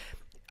 man,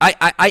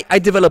 I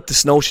developed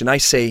this notion. I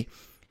say,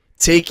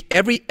 take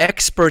every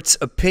expert's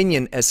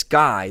opinion as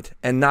guide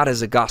and not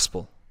as a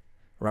gospel,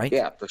 right?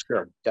 Yeah, for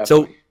sure.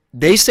 Definitely. So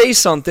they say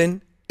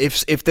something.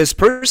 If this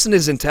person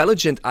is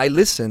intelligent, I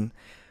listen,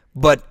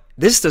 but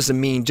this doesn't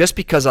mean just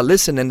because I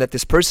listen and that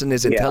this person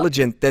is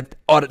intelligent that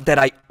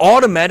I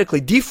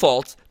automatically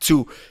default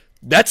to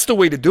that's the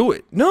way to do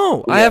it.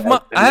 No, I have my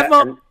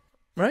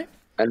right.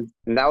 And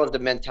that was the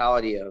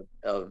mentality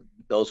of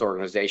those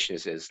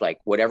organizations, is like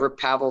whatever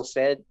Pavel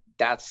said,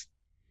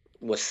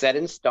 was set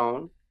in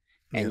stone,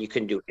 and you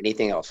couldn't do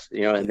anything else.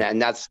 You know,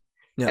 and that's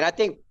and I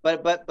think,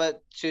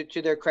 but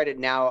to their credit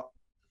now,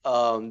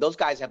 those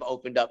guys have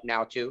opened up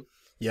now too.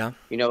 Yeah.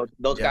 You know,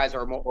 those guys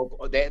are more.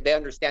 They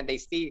understand. They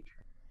see.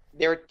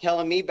 They were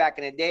telling me back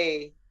in the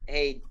day,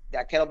 hey,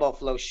 that kettlebell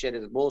flow shit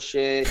is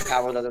bullshit.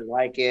 Pavel doesn't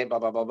like it, blah,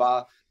 blah, blah,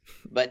 blah.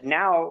 But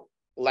now,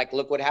 like,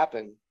 look what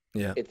happened.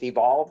 Yeah. It's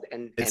evolved,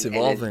 and it's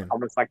evolving. And it's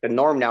almost like the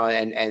norm now.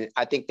 And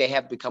I think they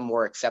have become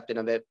more accepting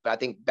of it. But I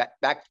think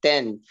back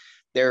then,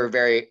 they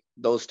were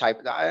those type.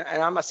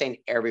 And I'm not saying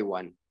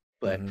everyone,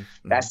 but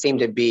that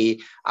seemed to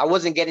be. I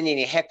wasn't getting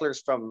any hecklers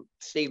from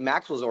Steve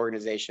Maxwell's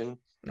organization.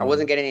 I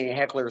wasn't getting any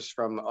hecklers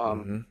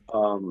from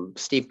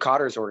Steve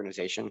Cotter's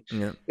organization.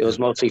 Yeah. It was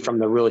mostly from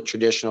the really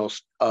traditional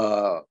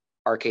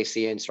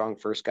RKC and Strong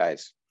First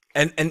guys.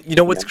 And you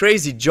know what's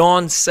crazy?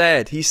 John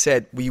said,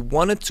 we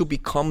wanted to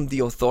become the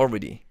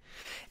authority.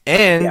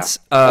 And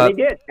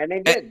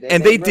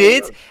they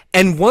did.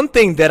 And one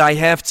thing that I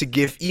have to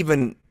give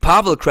even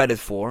Pavel credit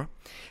for,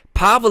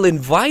 Pavel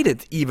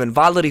invited even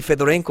Valery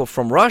Fedorenko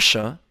from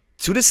Russia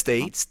to the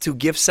States to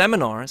give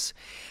seminars.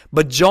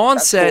 But John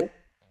said,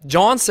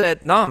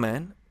 nah,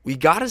 man, we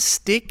got to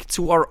stick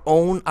to our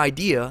own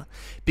idea,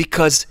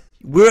 because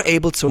we're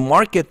able to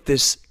market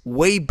this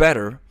way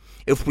better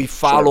if we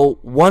follow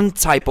one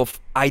type of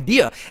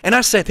idea. And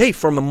I said, hey,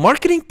 from a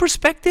marketing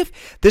perspective,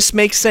 this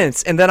makes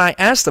sense. And then I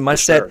asked him, I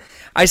said,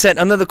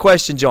 another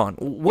question, John,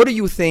 what do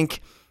you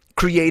think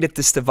created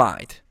this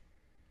divide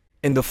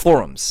in the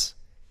forums?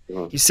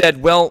 He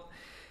said, well,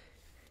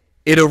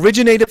 it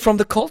originated from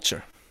the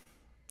culture.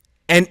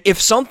 And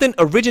if something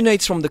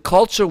originates from the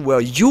culture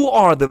where you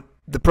are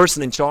the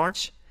person in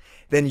charge,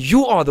 then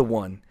you are the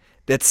one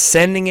that's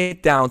sending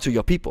it down to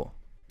your people.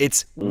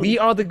 It's we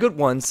are the good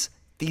ones,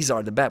 these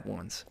are the bad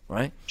ones,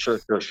 right? Sure.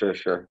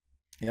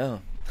 Yeah.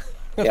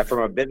 Yeah, from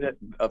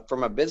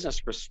a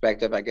business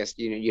perspective, I guess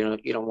you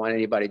don't want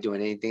anybody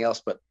doing anything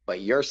else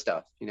but your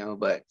stuff, you know.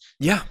 But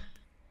yeah,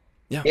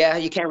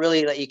 you can't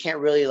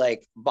really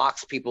like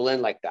box people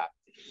in like that.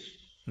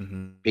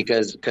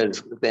 Because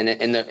then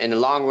in the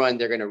long run,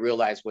 they're going to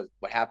realize what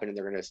happened, and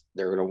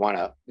they're going to want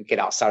to get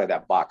outside of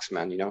that box,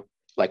 man. You know,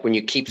 like when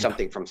you keep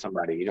something from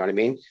somebody, you know what I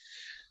mean?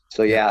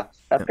 So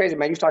that's crazy,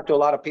 man. You've talked to a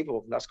lot of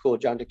people. That's cool,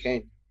 John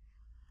Duquesne.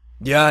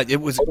 Yeah, it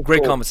was a So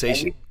great cool.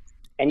 conversation.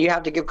 And you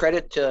have to give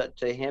credit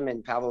to him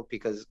and Pavel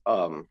because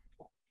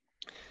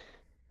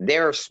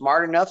they're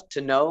smart enough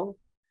to know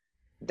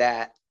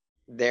that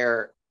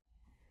there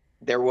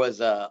there was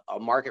a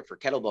market for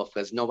kettlebells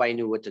because nobody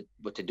knew what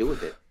to do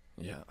with it.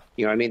 Yeah.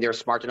 You know what I mean? They're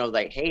smart to know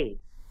like, hey,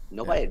 Yeah.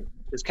 nobody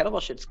this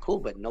kettlebell shit's cool,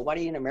 but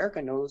nobody in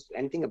America knows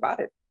anything about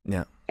it.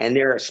 Yeah. And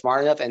they're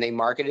smart enough and they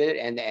marketed it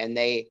and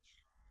they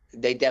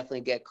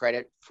definitely get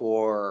credit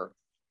for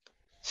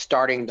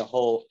starting the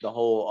whole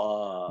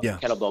Yeah.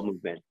 kettlebell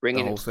movement, The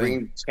whole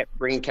thing.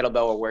 bringing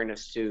kettlebell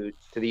awareness to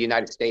the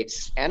United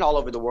States and all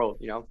over the world,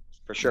 you know,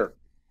 for sure.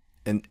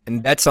 And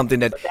that's something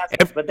that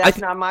But I that's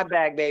not my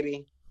bag,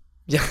 baby.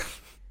 yeah.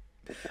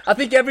 I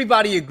think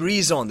everybody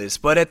agrees on this,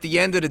 but at the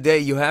end of the day,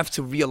 you have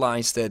to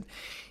realize that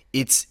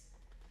it's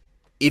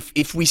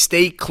if we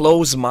stay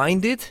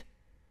close-minded,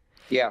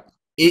 Yeah.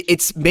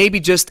 it's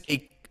maybe just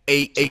a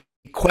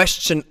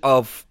question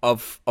of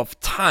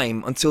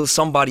time until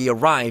somebody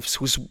arrives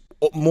who's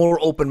more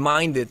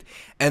open-minded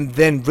and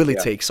then really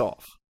Yeah. takes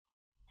off.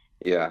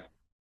 Yeah.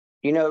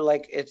 You know,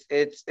 like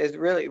it's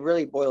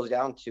really boils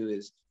down to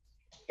is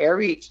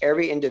every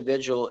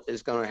individual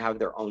is going to have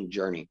their own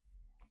journey.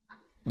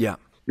 Yeah.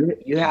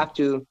 You have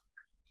to.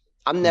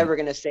 I'm never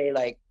gonna say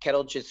like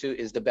kettle jitsu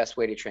is the best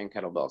way to train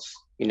kettlebells.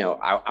 You know,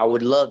 I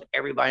would love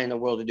everybody in the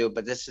world to do it,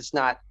 but this is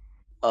not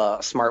a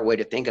smart way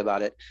to think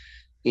about it.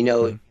 You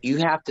know, Mhm. you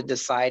have to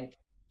decide.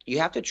 You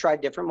have to try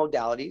different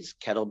modalities: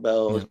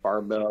 kettlebells, Yeah.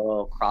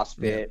 barbell, Yeah.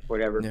 CrossFit,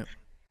 whatever, Yeah.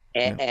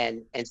 and Yeah.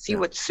 and see Yeah.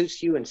 what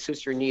suits you and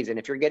suits your needs. And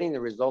if you're getting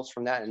the results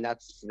from that, and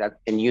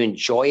and you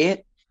enjoy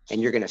it,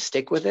 and you're gonna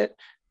stick with it,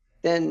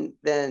 then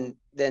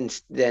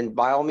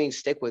by all means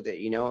stick with it.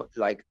 You know,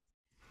 like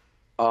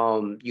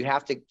you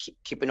have to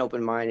keep an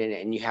open mind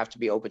and you have to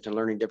be open to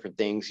learning different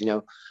things, you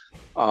know.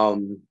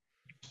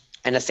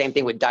 And the same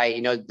thing with diet,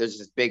 you know, there's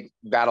this big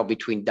battle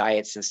between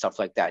diets and stuff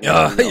like that.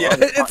 Yeah, You know, yeah,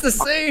 it's the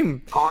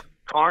same.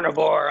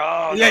 carnivore,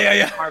 oh Yeah, no, yeah,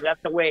 yeah.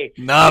 that's the way.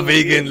 Nah,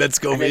 vegan, let's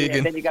go and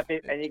vegan. then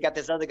you got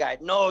this other guy,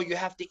 no, you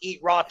have to eat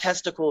raw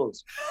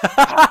testicles.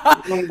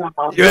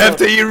 You have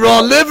to eat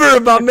raw liver,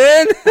 my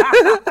man.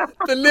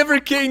 The Liver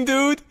King,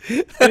 dude.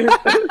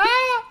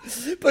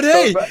 But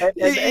hey,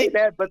 Hey,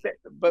 man,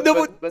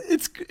 no, but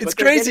it's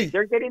crazy.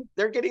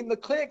 They're getting the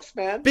clicks,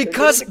 man.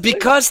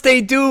 Because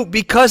they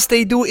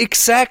do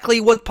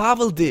exactly what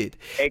Pavel did.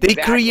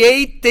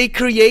 Exactly. They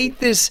create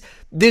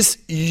this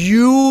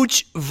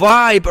huge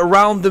vibe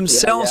around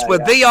themselves where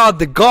Yeah. they are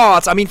the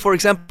gods. I mean, for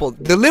example,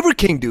 the Liver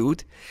King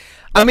dude.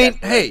 I mean,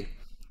 hey,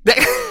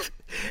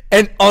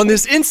 and on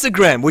his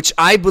Instagram, which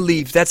I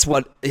believe that's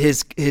what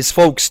his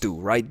folks do,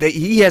 right?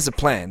 He has a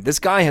plan. This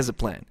guy has a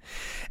plan,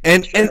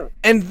 and Sure.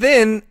 and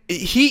then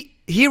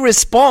he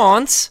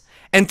responds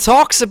and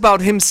talks about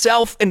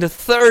himself in the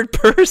third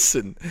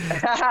person.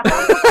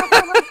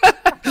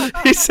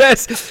 He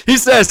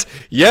says,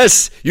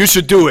 yes, you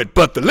should do it,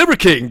 but the Liver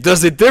King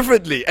does it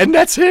differently, and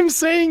that's him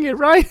saying it,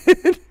 right?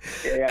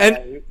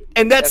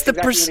 And that's the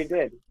exactly what he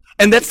did.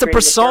 and that's the created the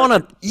persona.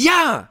 character.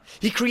 Yeah,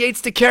 he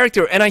creates the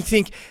character, and I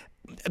think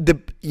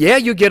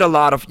you get a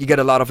lot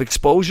of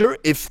exposure.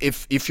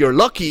 If you're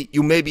lucky,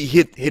 you maybe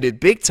hit it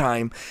big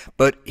time.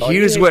 But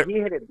here's where he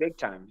hit it big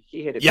time.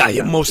 He hit it. yeah, big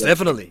yeah, time. most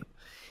definitely.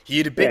 He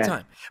hit it big Yeah.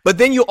 time. But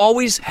then you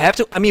always have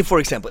to. I mean, for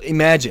example,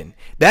 imagine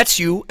that's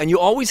you, and you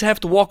always have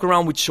to walk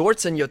around with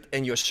shorts and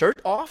your shirt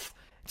off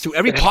to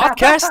every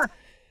podcast, He's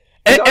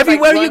and always,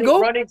 everywhere like, you go.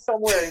 running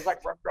somewhere. He's like,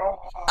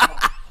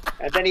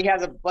 and then he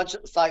has a bunch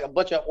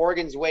of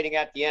organs waiting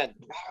at the end.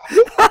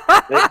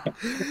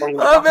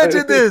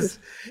 Imagine this.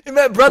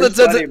 Brother It's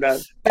funny, does man.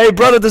 hey,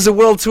 brother does a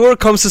world tour,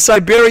 comes to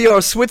Siberia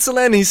or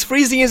Switzerland, he's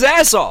freezing his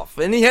ass off,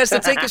 and he has to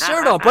take his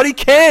shirt off, but he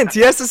can't.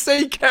 He has to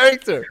stay in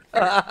character.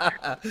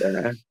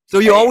 So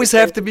you always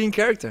have to be in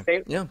character.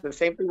 Yeah. The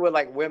same thing with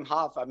like Wim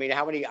Hof. I mean,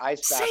 how many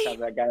ice baths has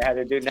that guy had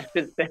to do?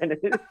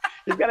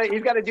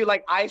 He's got to do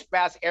like ice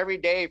baths every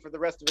day for the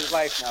rest of his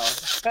life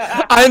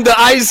now. I'm the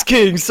Ice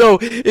King. So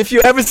if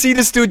you ever see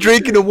this dude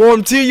drinking a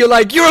warm tea, you're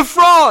like, you're a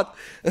fraud.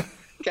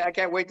 I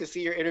can't wait to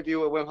see your interview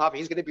with Wim Hof.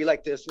 He's gonna be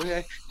like this.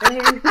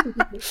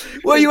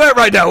 Where you at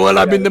right now? Well,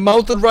 I'm in the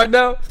mountain right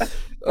now.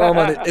 Oh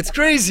man, it's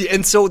crazy.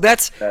 And so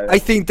I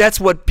think that's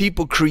what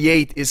people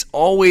create is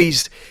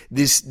always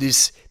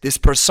this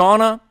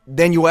persona.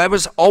 Then you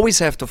always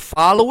have to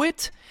follow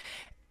it.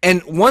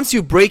 And once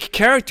you break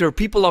character,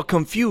 people are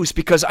confused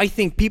because I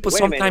think people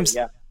Wait a minute, sometimes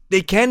yeah.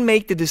 they can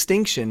make the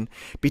distinction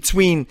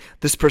between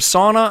this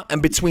persona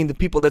and between the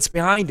people that's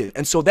behind it.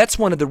 And so that's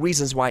one of the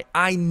reasons why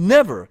I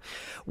never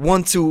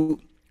want to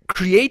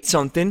create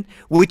something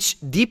which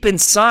deep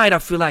inside I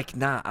feel like,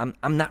 nah,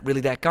 I'm not really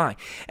that guy.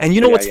 And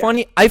you know what's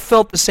funny? I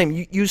felt the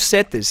same. You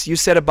said this. You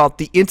said about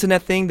the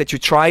internet thing that you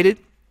tried it.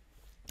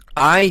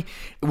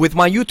 With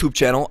my YouTube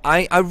channel,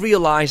 I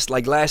realized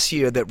like last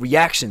year that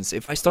reactions,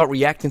 if I start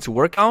reacting to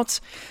workouts,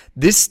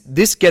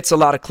 this gets a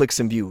lot of clicks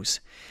and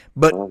views.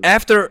 But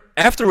after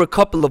a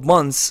couple of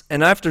months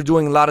and after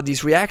doing a lot of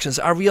these reactions,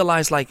 I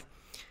realized like,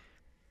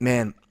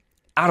 man,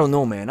 I don't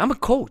know, man. I'm a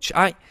coach.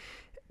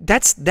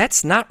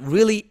 That's not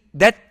really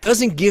that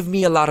doesn't give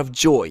me a lot of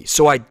joy.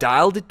 So I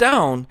dialed it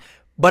down,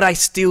 but I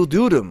still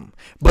do them.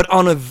 But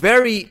on a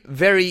very,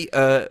 very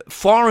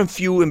far and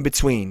few in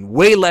between,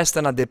 way less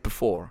than I did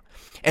before.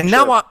 And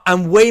now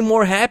I'm way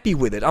more happy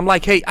with it. I'm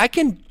like, hey, I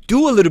can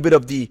do a little bit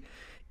of the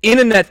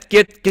internet,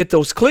 get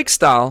those click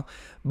style,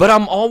 but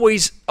I'm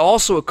always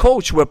also a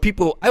coach where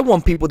I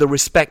want people to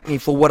respect me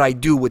for what I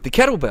do with the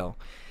kettlebell.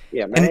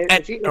 Yeah, man.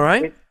 All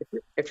right.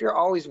 If you're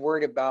always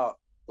worried about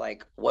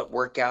like what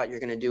workout you're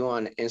gonna do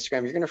on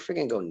Instagram, you're gonna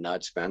freaking go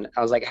nuts, man.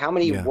 I was like, how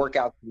many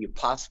workouts do you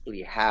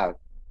possibly have?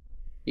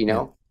 You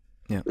know,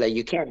 like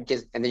you can't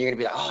just, and then you're gonna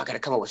be like, oh, I gotta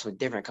come up with something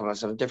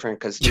different,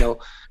 because you know,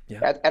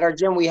 at our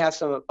gym we have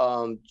some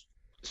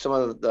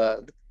of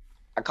the,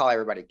 I call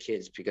everybody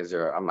kids because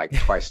I'm like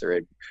twice their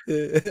age,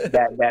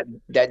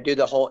 that do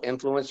the whole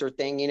influencer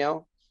thing, you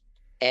know,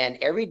 and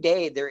every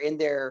day they're in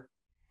there,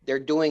 they're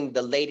doing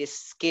the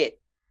latest skit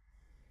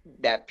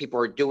that people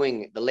are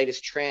doing, the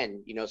latest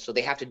trend, you know, so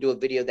they have to do a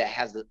video that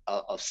has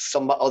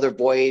some other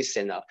voice,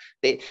 and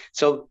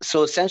so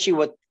essentially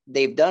what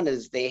they've done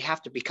is they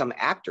have to become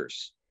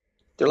actors.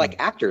 They're like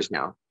actors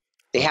now.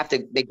 They have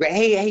to,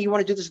 hey, you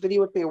want to do this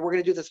video with me? We're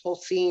going to do this whole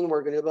scene.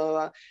 We're going to blah, blah,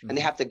 blah. And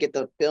they have to get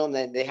the film,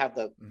 and they have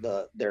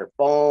their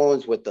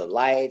phones with the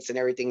lights and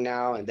everything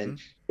now. And then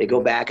they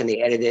go back and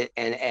they edit it.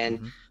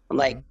 And I'm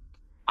like,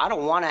 I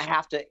don't want to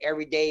have to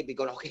every day be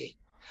going, okay,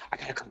 I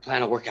got to come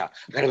plan a workout.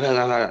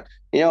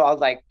 You know, I was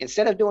like,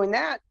 instead of doing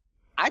that,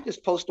 I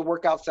just post the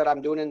workouts that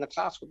I'm doing in the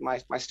class with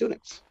my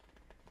students.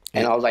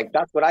 And I was like,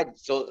 that's what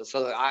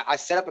so I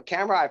set up a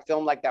camera. I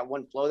film like that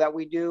one flow that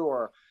we do,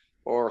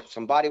 or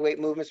some body weight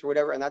movements or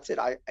whatever. And that's it.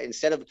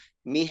 Instead of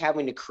me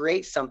having to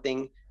create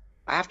something,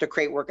 I have to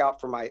create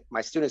workout for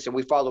my students, and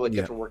we follow a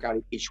different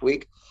workout each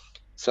week.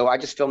 So I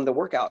just filmed the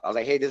workout. I was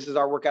like, hey, this is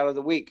our workout of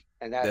the week.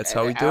 And that's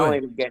how we do it. I don't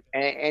even get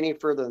any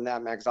further than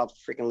that, man, because I'll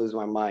freaking lose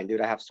my mind,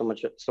 dude. I have so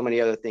many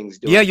other things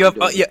doing. Yeah, you have,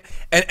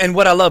 and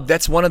what I love,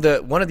 that's one of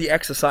the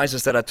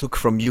exercises that I took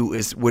from you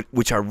is,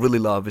 which I really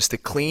love, is the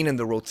clean and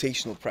the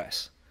rotational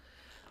press.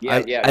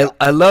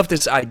 I love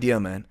this idea,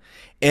 man.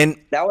 And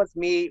that was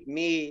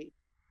me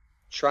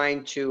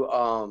trying to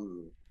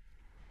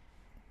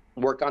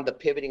work on the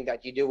pivoting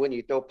that you do when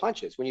you throw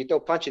punches. When you throw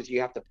punches, you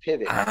have to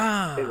pivot.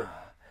 Pivot.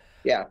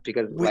 Yeah,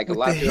 because like a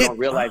lot of people don't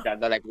realize that.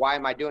 They're like, why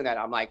am I doing that?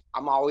 I'm like,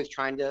 I'm always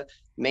trying to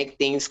make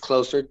things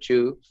closer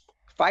to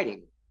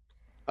fighting.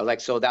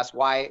 Like, so that's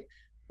why,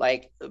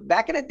 like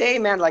back in the day,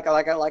 man, like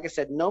I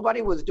said,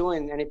 nobody was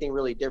doing anything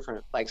really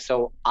different. Like,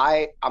 so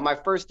on my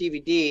first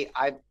DVD,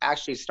 I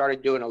actually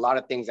started doing a lot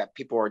of things that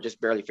people are just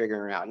barely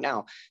figuring out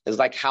now. It's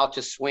like how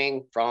to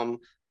swing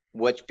from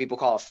what people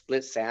call a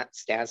split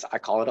stance. I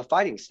call it a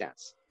fighting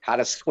stance. How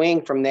to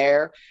swing from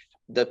there,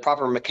 the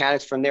proper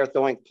mechanics from there,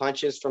 throwing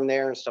punches from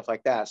there and stuff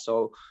like that.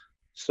 So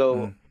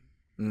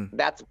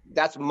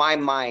that's my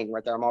mind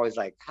right there. I'm always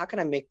like, how can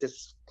I make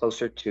this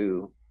closer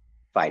to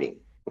fighting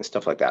and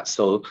stuff like that?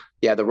 So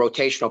yeah, the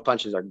rotational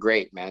punches are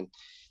great, man.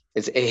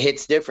 It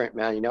hits different,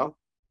 man, you know?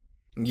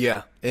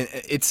 Yeah,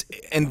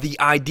 and the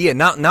idea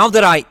now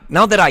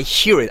that I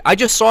hear it, I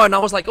just saw it and I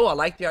was like, oh, I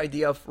like the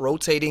idea of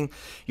rotating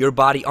your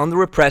body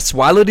under a press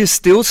while it is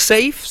still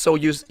safe. So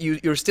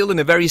you're still in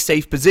a very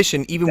safe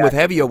position, even with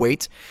heavier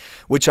weight,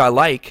 which I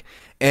like.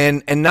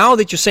 And now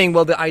that you're saying,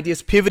 well, the idea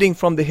is pivoting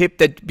from the hip,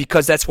 that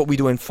because that's what we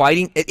do in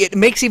fighting, it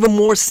makes even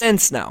more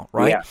sense now,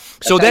 right? Yeah,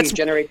 so that's how you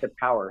generate the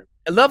power.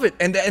 I love it,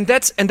 and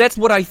that's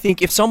what I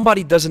think. If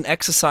somebody does an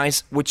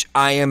exercise, which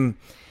I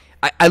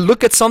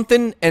look at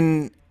something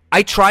and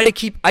I try to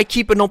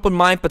keep an open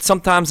mind, but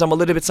sometimes I'm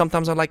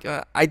like,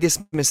 I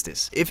dismiss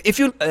this. If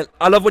you,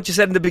 I love what you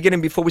said in the beginning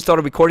before we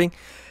started recording,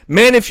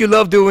 man. If you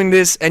love doing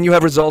this and you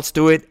have results,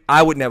 do it.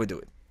 I would never do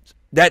it.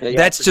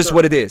 That's just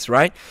what it is,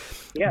 right?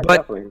 Yeah,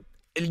 but definitely.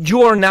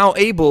 You are now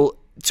able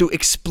to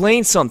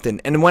explain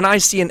something, and when I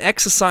see an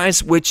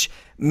exercise which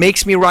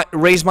makes me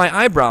raise my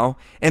eyebrow,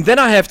 and then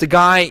I have the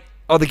guy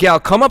or the gal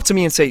come up to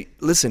me and say,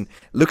 listen,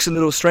 looks a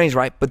little strange,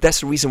 right? But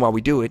that's the reason why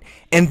we do it.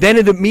 And then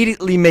it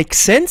immediately makes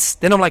sense.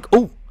 Then I'm like,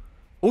 oh,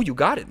 you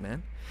got it,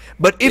 man.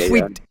 But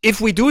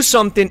if we do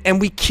something and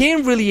we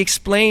can't really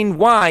explain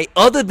why,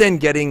 other than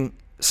getting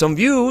some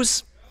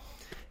views,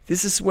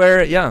 this is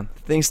where,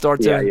 things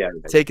start to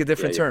take a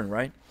different turn,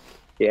 right?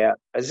 Yeah,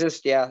 it's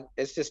just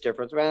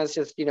different, man. It's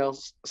just, you know,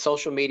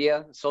 social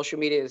media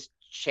has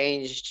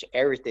changed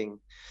everything.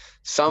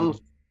 Some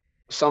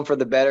for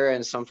the better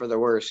and some for the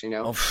worse, you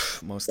know. Oh,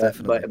 most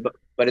definitely.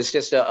 But it's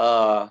just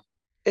I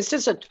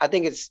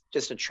think it's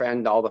just a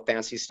trend. All the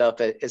fancy stuff,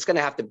 it's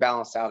gonna have to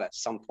balance out at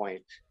some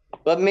point,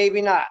 but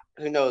maybe not.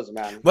 Who knows,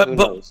 man? Who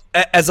knows?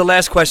 As a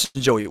last question,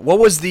 Joey, what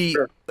was the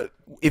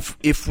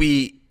if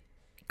we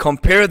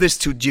compare this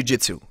to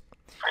jiu-jitsu?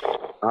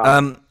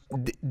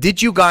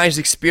 Did you guys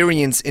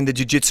experience in the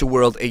jiu-jitsu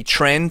world a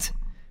trend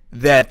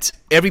that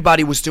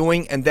everybody was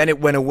doing and then it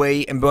went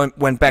away and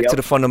went back to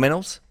the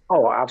fundamentals?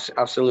 Oh,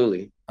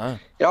 absolutely.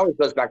 It always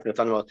goes back to the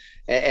fundamental,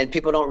 and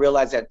people don't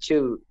realize that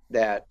too.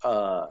 That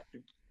 100%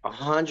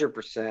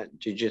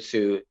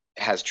 jiu-jitsu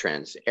has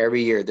trends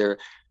every year. There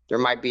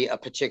might be a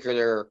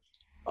particular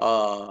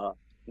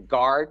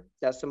guard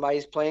that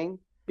somebody's playing,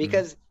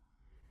 because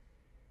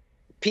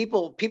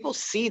people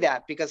see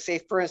that, because say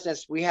for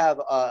instance we have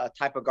a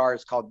type of guard,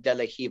 it's called De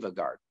La Riva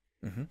guard.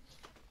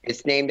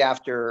 It's named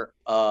after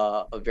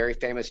a very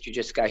famous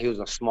jiu-jitsu guy. He was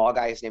a small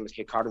guy. His name was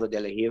Ricardo De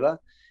La Riva,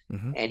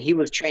 and he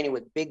was training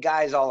with big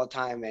guys all the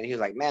time. And he was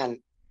like,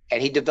 man,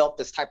 and he developed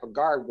this type of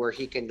guard where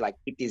he can like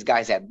keep these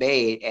guys at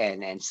bay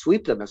and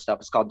sweep them and stuff.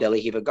 It's called De La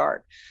Riva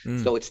guard.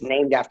 So it's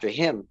named after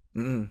him.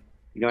 You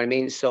know what I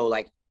mean? So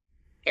like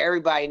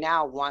everybody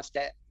now wants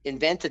to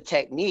invent a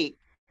technique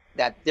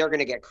that they're going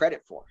to get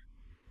credit for.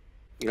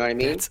 You know what I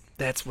mean?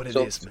 That's what it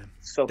is, man.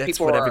 So that's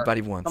people what are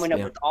everybody wants. coming up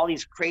with all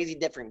these crazy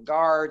different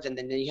guards, and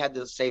then you had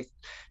to say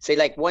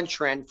like one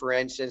trend, for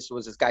instance,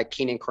 was this guy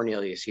Keenan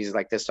Cornelius. He's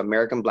like this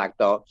American black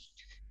belt.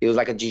 He was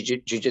like a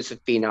jiu-jitsu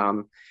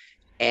phenom,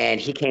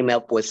 and he came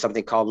up with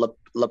something called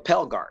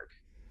lapel guard.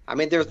 I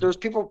mean, there's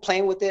people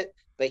playing with it,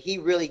 but he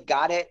really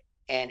got it,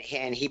 and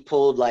he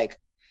pulled like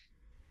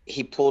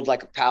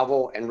a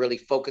Pavel and really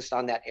focused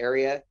on that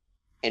area,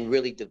 and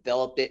really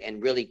developed it,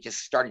 and really just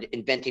started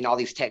inventing all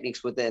these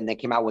techniques with it. And they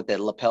came out with the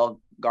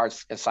lapel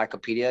guards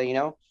encyclopedia, you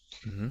know?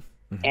 And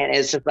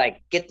it's just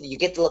like, you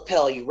get the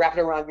lapel, you wrap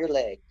it around your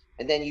leg,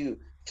 and then you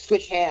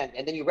switch hand,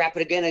 and then you wrap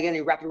it again,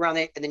 you wrap it around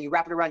it, and then you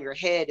wrap it around your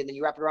head, and then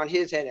you wrap it around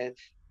his head.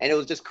 And it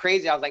was just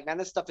crazy. I was like, man,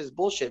 this stuff is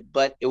bullshit.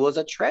 But it was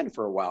a trend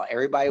for a while.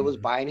 Everybody was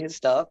buying his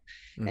stuff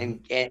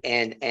and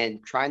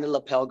trying the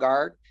lapel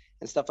guard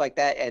and stuff like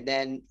that. And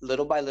then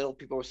little by little,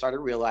 people started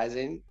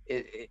realizing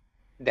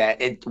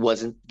that it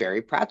wasn't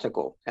very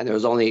practical, and there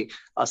was only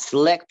a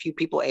select few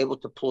people able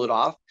to pull it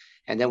off.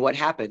 And then what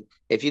happened?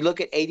 If you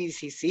look at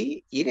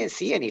ADCC, you didn't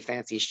see any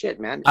fancy shit,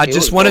 man. I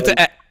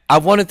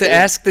wanted to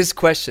ask this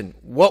question.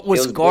 What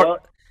was guard?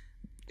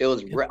 It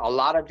was a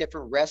lot of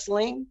different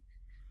wrestling.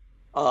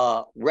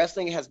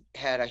 Wrestling has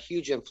had a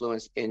huge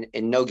influence in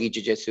no-gi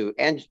jiu-jitsu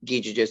and gi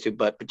jiu-jitsu,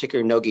 but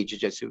particularly no-gi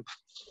jiu-jitsu.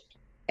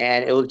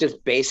 And it was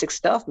just basic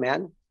stuff,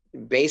 man.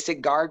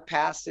 Basic guard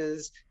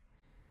passes,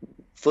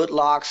 foot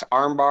locks,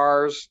 arm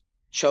bars,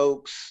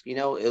 chokes, you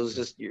know. It was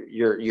just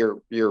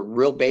your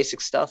real basic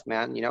stuff,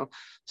 man, you know.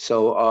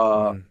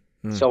 So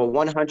so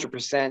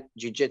 100%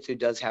 jiu-jitsu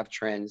does have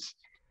trends,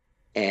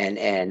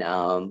 and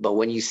but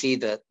when you see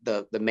the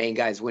main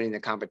guys winning the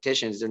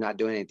competitions, they're not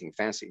doing anything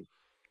fancy.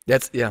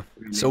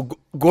 So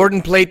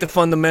Gordon played the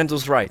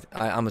fundamentals right,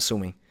 I'm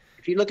assuming.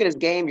 If you look at his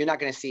game, you're not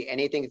going to see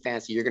anything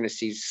fancy. You're going to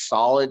see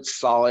solid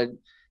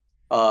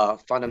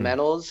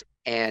fundamentals.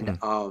 And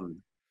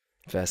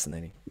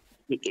fascinating.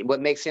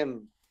 What makes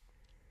him,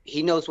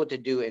 he knows what to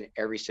do in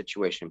every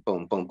situation.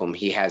 Boom, boom, boom.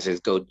 He has his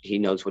go. He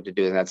knows what to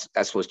do, and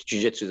that's what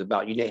jiu-jitsu is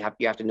about. You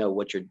have to know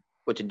what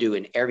to do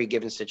in every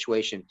given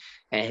situation,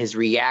 and his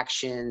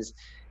reactions,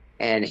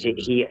 and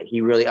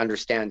he really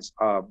understands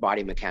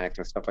body mechanics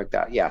and stuff like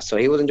that. Yeah. So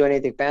he wasn't doing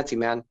anything fancy,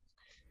 man.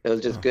 It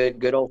was just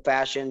good old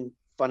fashioned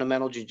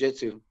fundamental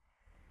jiu-jitsu.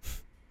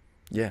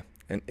 Yeah,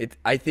 and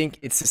I think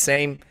it's the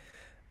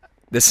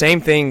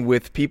same thing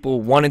with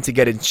people wanting to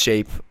get in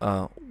shape,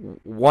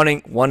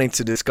 wanting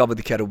to discover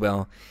the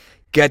kettlebell,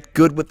 get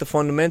good with the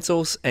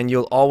fundamentals, and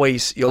you'll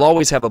always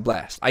have a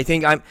blast. I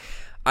think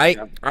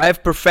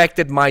I've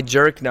perfected my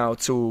jerk now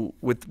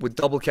with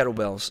double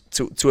kettlebells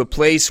to a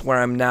place where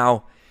I'm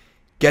now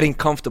getting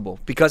comfortable,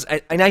 because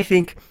I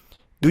think,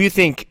 do you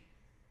think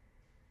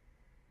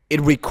it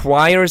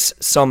requires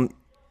some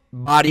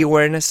body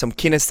awareness, some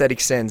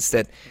kinesthetic sense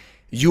that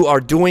you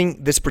are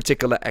doing this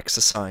particular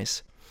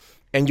exercise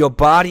and your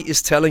body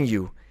is telling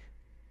you,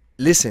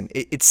 listen,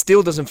 it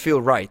still doesn't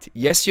feel right.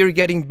 Yes, you're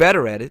getting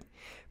better at it,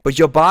 but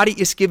your body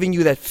is giving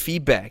you that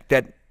feedback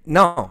that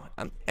no.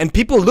 And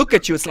people look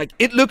at you, it's like,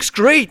 it looks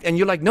great. And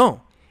you're like,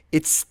 no,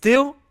 it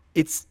still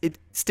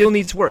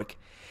needs work.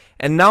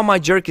 And now my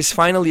jerk is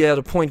finally at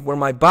a point where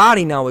my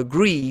body now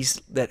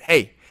agrees that,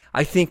 hey,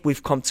 I think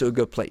we've come to a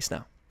good place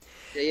now.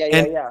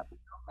 Yeah.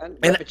 And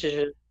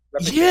repetition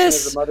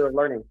is the mother of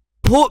learning.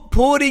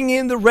 Putting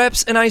in the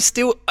reps, and I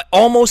still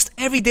almost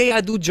every day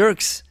I do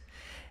jerks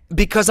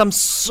because I'm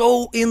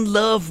so in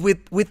love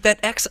with that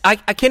I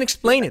can't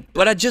explain it,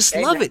 but I just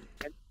love it.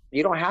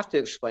 You don't have to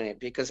explain it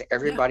because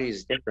everybody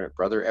is different,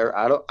 brother.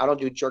 I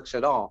don't do jerks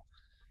at all,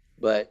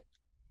 but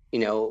you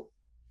know,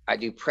 I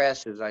do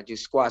presses, I do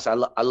squats. I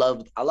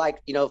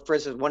like, you know, for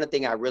instance, one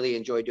thing I really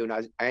enjoy doing,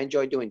 I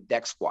enjoy doing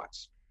deck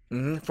squats.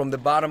 From the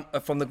bottom,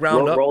 from the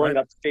ground up, rolling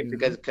up the feet,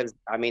 because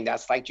I mean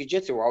that's like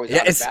jiu-jitsu. We're always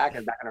on the back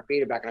and back on our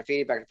feet, and back on our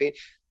feet, back on our feet.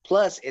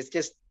 Plus,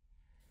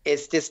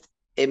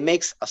 it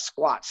makes a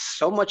squat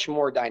so much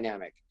more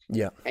dynamic.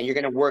 Yeah, and you're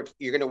gonna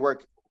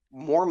work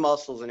more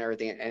muscles and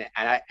everything. And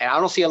I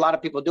don't see a lot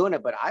of people doing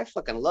it, but I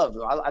fucking love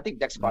them. I think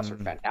deck squats are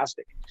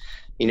fantastic.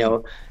 You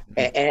know,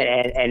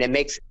 and it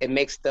makes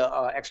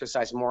the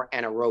exercise more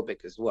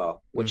anaerobic as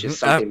well, which is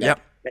something that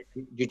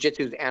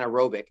jiu-jitsu is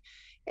anaerobic.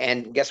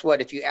 And guess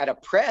what? If you add a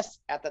press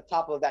at the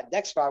top of that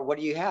deck squat, what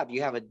do you have?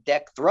 You have a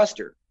deck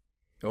thruster.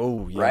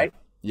 Oh, yeah. Right?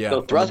 Yeah.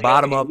 So thrusters,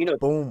 bottom up,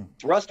 boom.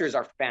 Thrusters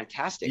are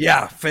fantastic.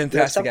 Yeah,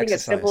 fantastic something exercise.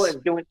 as simple as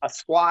doing a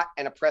squat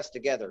and a press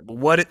together.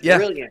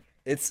 Brilliant.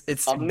 It's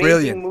Amazing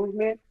brilliant.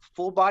 movement,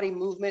 full body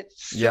movement,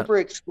 Yeah. super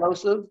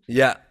explosive. Yeah.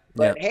 Yeah.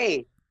 But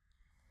hey,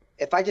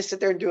 if I just sit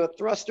there and do a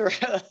thruster,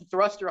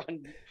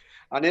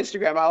 on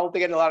Instagram, I don't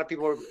think a lot of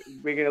people are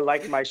going to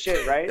like my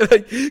shit, right?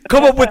 Like,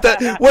 come up with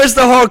the where's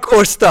the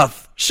hardcore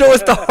stuff? Show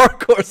us the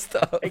hardcore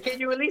stuff. Hey, can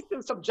you at least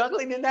do some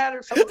juggling in that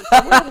or something?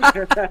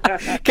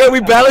 Can we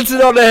balance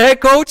it on the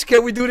head, coach?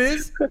 Can we do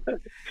this?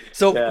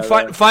 So Yeah,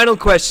 final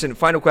question,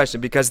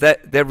 because that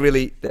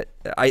really that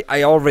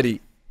I already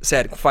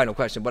said final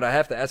question, but I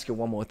have to ask you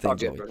one more thing,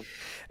 Okay, Joey, brother.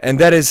 and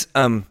that is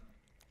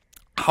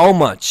how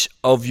much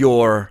of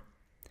your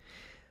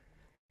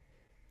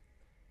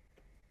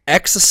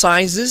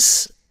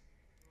exercises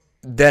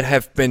that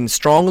have been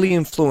strongly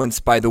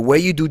influenced by the way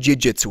you do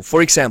jiu-jitsu,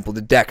 for example,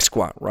 the deck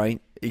squat,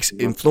 right?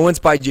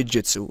 Influenced by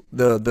jiu-jitsu,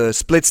 the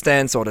split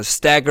stance or the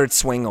staggered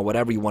swing or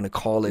whatever you want to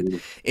call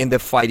it in the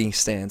fighting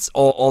stance,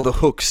 all the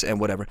hooks and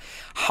whatever.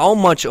 How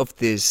much of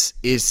this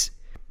is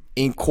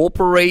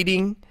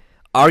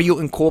are you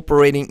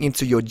incorporating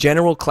into your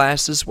general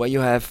classes where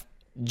you have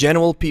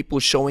general people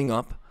showing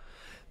up?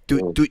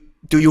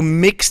 Do you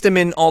mix them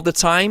in all the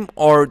time,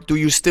 or do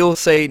you still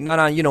say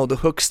no, the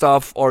hook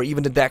stuff or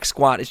even the deck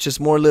squat, it's just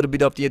more a little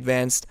bit of the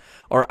advanced,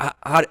 or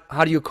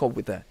how do you cope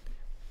with that?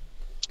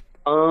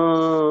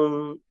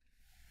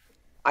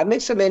 I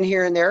mix them in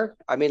here and there.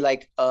 I mean,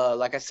 like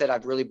I said,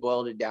 I've really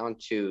boiled it down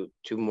to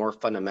more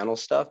fundamental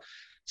stuff.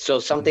 So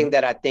something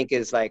that I think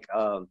is like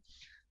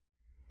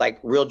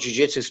real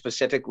jiu-jitsu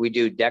specific, we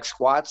do deck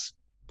squats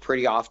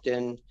pretty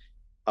often.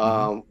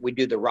 We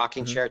do the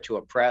rocking chair to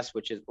a press,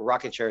 which is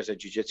rocking chair is a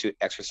jiu-jitsu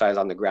exercise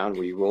on the ground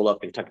where you roll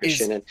up and tuck your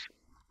shin in.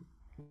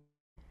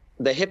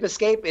 The hip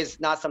escape is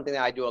not something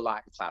that I do a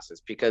lot in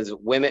classes because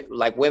women,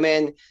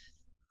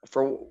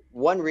 for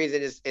one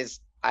reason is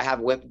I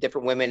have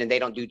different women and they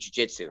don't do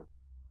jiu-jitsu.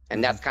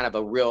 And that's kind of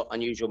a real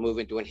unusual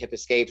movement, doing hip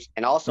escapes.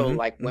 And also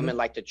women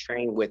like to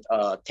train with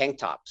tank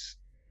tops.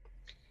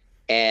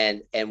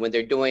 And when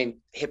they're doing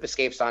hip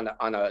escapes on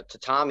a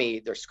tatami,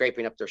 they're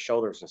scraping up their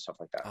shoulders and stuff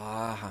like that.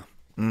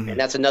 And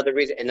that's another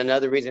reason. And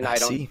another reason I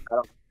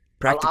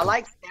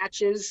like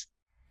snatches,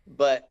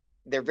 but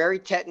they're very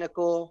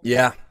technical.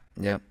 Yeah.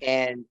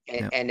 And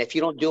if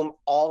you don't do them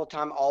all the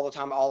time, I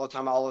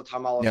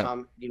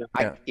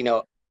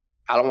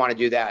don't want to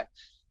do that.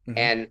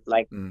 And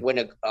when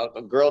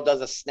a girl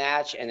does a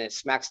snatch and it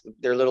smacks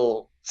their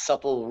little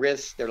supple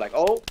wrists, they're like,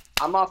 "Oh,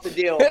 I'm off the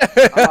deal.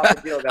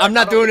 I'm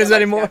not doing this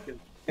anymore."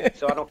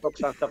 So I don't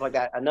focus on stuff like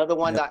that. Another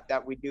one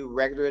that we do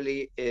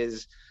regularly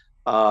is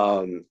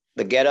the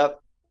get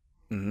up.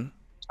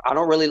 I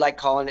don't really like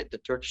calling it the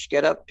Turkish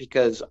get up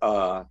because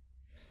I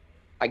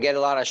get a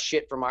lot of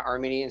shit from my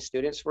Armenian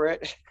students for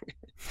it.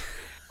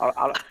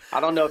 I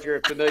don't know if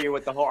you're familiar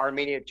with the whole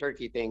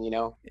Armenia-Turkey thing,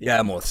 Yeah,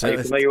 I'm also. Are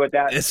you familiar with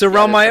that? It's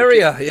around my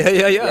area.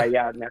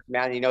 Yeah.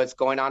 Man, it's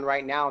going on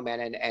right now,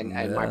 man.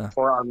 And my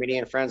poor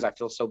Armenian friends, I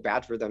feel so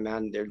bad for them,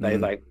 man.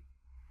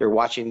 They're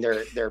watching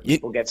their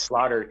people get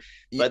slaughtered.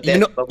 But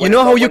you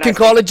know how you can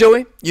call it,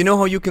 Joey? You know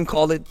how you can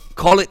call it?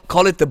 Call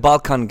it the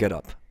Balkan get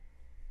up.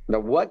 The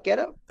what get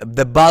up?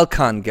 The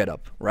Balkan get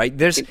up, right?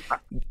 There's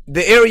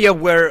the area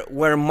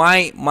where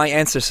my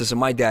ancestors and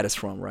my dad is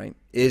from, right?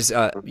 Is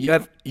you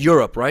have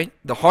Europe, right?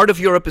 The heart of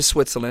Europe is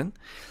Switzerland.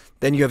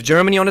 Then you have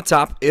Germany on the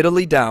top,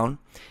 Italy down,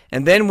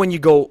 and then when you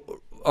go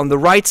on the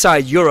right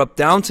side, Europe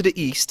down to the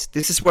east,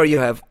 this is where you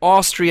have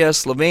Austria,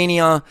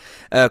 Slovenia,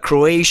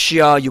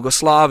 Croatia,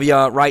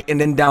 Yugoslavia, right, and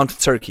then down to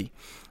Turkey.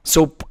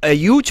 So a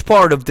huge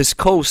part of this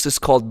coast is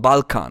called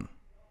Balkan.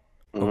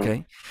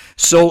 Okay,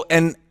 so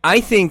and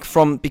I think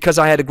because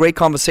I had a great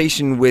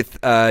conversation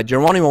with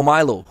Geronimo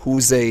Milo,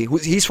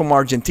 he's from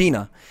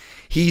Argentina.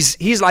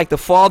 He's like the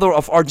father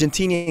of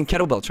Argentinian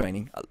kettlebell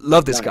training. I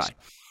love this guy,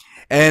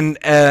 and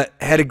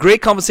had a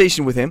great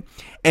conversation with him.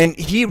 And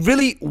he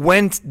really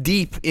went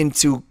deep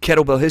into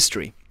kettlebell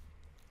history.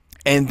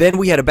 And then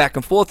we had a back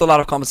and forth, a lot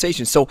of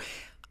conversations. So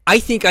I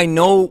think I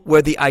know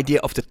where the idea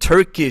of the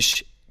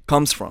Turkish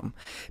comes from,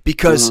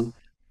 because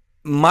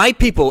my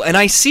people, and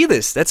I see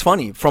this, that's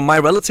funny, from my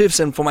relatives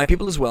and from my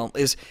people as well,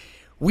 is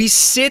we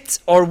sit,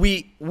 or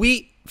we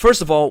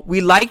first of all,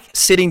 we like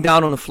sitting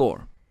down on the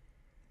floor.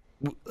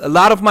 A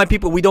lot of my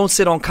people, we don't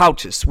sit on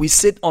couches, we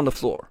sit on the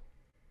floor.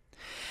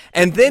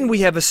 And then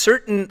we have a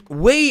certain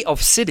way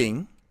of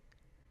sitting,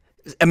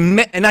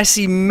 and I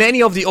see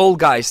many of the old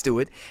guys do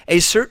it, a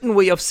certain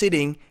way of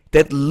sitting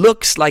that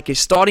looks like a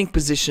starting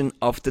position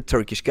of the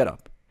Turkish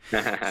get-up.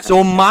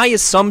 So my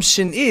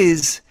assumption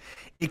is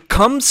it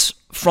comes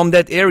from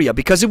that area,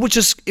 because it was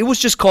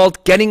just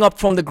called getting up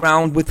from the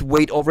ground with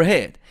weight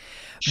overhead.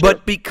 Sure.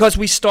 But because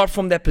we start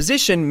from that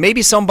position,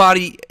 maybe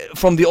somebody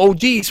from the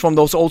OGs, from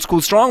those old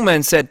school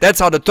strongmen, said that's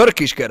how the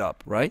Turkish get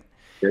up, right?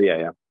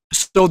 Yeah.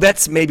 So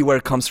that's maybe where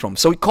it comes from.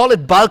 So we call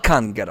it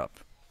Balkan get up.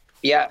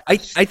 Yeah, I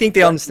think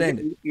they understand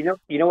it. You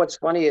know what's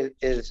funny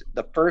is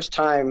the first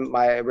time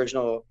my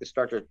original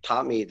instructor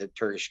taught me the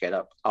Turkish get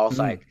up, I was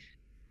like,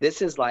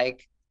 this is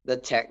like the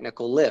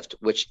technical lift,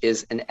 which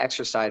is an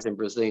exercise in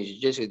Brazilian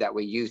Jiu-Jitsu that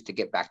we use to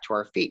get back to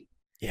our feet.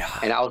 Yeah.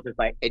 And I was just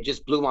like, it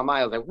just blew my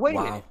mind. I was like, wait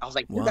a minute. I was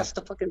like, dude, that's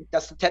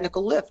the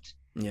technical lift.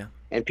 Yeah.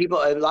 And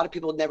a lot of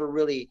people never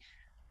really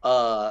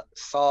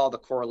saw the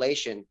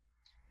correlation.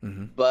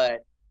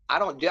 But I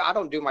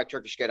don't do my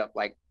Turkish get up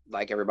like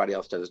everybody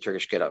else does a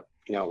Turkish get up.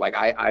 You know, like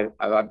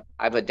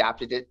I've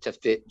adapted it to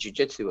fit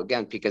jiu-jitsu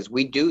again, because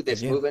we do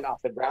this movement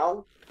off the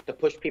ground to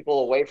push people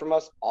away from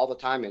us all the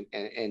time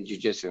in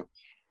jiu-jitsu.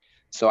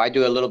 So I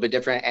do a little bit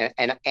different,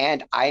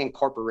 and I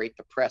incorporate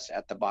the press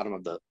at the bottom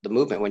of the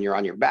movement when you're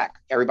on your back.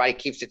 Everybody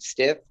keeps it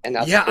stiff, and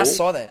that's cool. I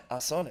saw that.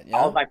 Yeah.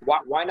 I was like,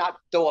 why not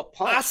throw a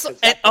punch?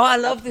 I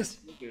love this.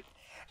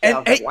 And I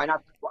was like, why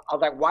not? I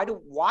was like,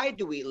 why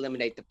do we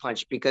eliminate the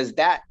punch? Because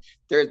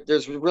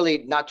there's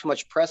really not too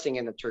much pressing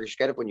in the Turkish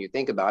get up when you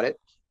think about it.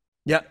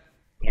 Yeah.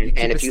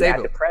 And if you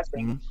add the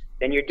pressing,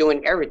 then you're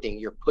doing everything.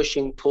 You're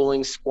pushing,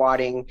 pulling,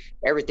 squatting,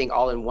 everything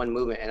all in one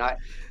movement. And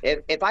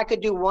if I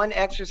could do one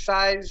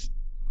exercise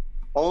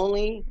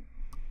only,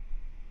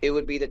 it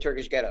would be the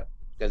Turkish get up,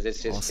 because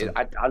it's just awesome.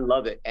 I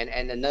love it. And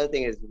another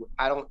thing is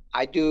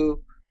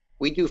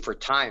we do for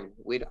time.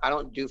 I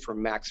don't do for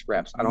max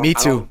reps. Me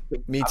too.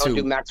 I don't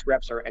do max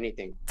reps or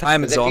anything.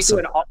 Time is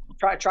awesome.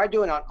 Try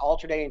doing an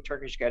alternating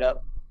Turkish get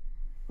up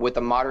with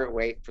a moderate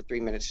weight for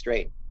 3 minutes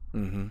straight.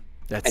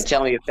 And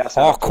tell me if that's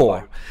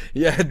hardcore.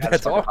 Yeah,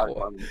 that's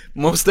hardcore.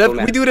 Most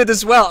definitely, we do that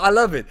as well. I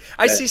love it.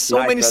 I see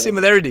so many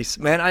similarities,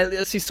 man.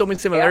 I see so many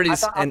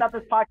similarities. I thought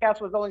this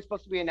podcast was only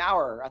supposed to be an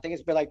hour. I think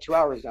it's been like 2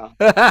 hours now.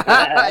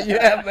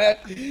 Yeah,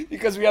 man.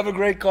 Because we have a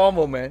great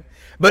combo, man.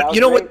 But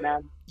you know what?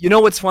 Man. You know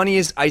what's funny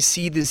is I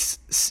see these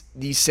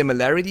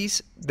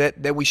similarities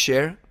that we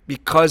share,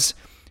 because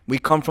we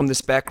come from this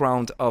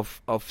background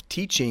of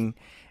teaching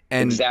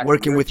and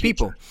working with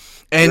people.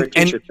 And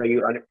so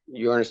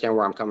you understand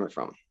where I'm coming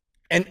from.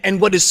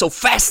 And what is so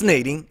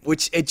fascinating,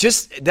 which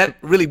that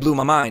really blew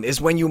my mind,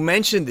 is when you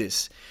mention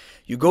this,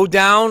 you go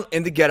down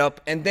in the get up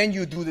and then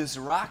you do this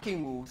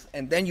rocking move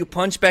and then you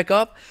punch back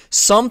up.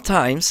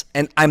 Sometimes,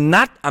 and I'm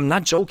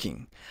not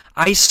joking,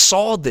 I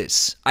saw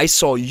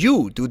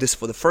you do this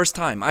for the first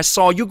time. I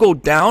saw you go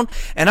down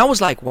and I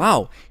was like,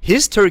 wow,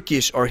 his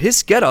Turkish or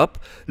his get up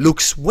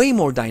looks way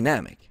more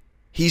dynamic.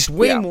 He's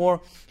way more,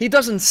 he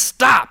doesn't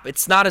stop.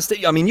 It's not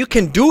you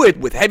can do it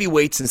with heavy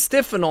weights and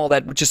stiff and all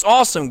that, which is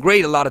awesome,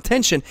 great, a lot of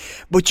tension,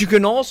 but you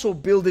can also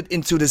build it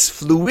into this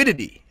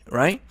fluidity,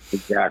 right?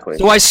 Exactly.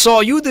 So I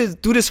saw you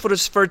do this for the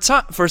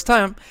first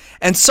time,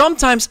 and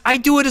sometimes I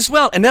do it as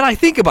well. And then I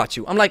think about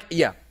you. I'm like,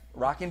 yeah,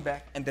 rocking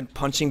back and then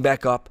punching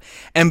back up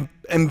and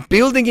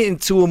building it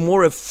into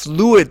a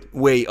fluid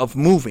way of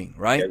moving,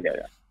 right?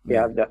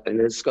 Yeah, and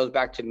this goes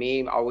back to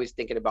me always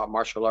thinking about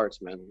martial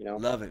arts, man. You know,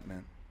 love it,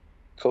 man.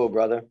 Cool,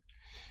 brother.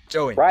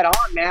 Joey. Right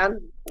on,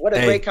 man. What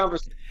a great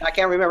conversation. I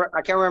can't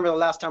remember the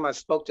last time I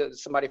spoke to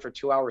somebody for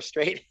 2 hours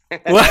straight.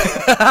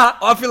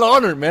 I feel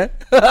honored, man.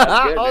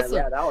 That's good, awesome.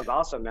 Man. Yeah, that was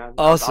awesome, man.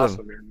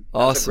 Awesome, man.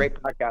 Awesome. A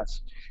great podcast.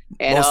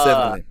 And most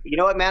definitely. You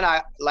know what, man?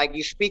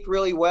 You speak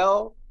really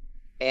well,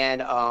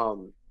 and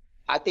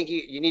I think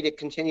you need to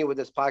continue with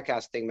this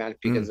podcast thing, man,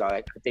 because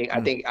I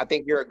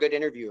think you're a good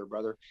interviewer,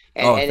 brother.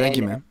 And, thank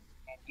you, man.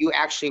 And you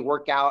actually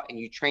work out and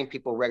you train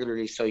people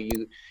regularly, so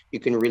you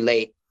can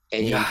relate.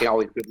 And you can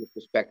always give your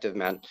perspective,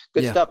 man.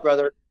 Good stuff,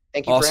 brother.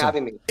 Thank you for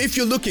having me. If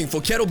you're looking for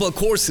kettlebell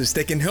courses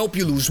that can help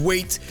you lose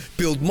weight,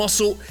 build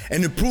muscle,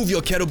 and improve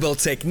your kettlebell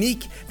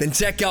technique, then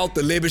check out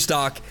the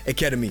Leberstock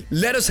Academy.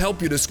 Let us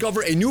help you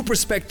discover a new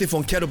perspective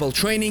on kettlebell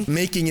training,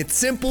 making it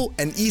simple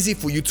and easy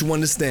for you to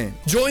understand.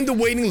 Join the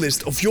waiting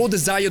list of your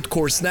desired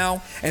course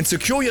now and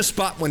secure your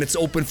spot when it's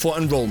open for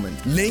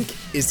enrollment. Link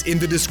is in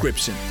the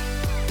description.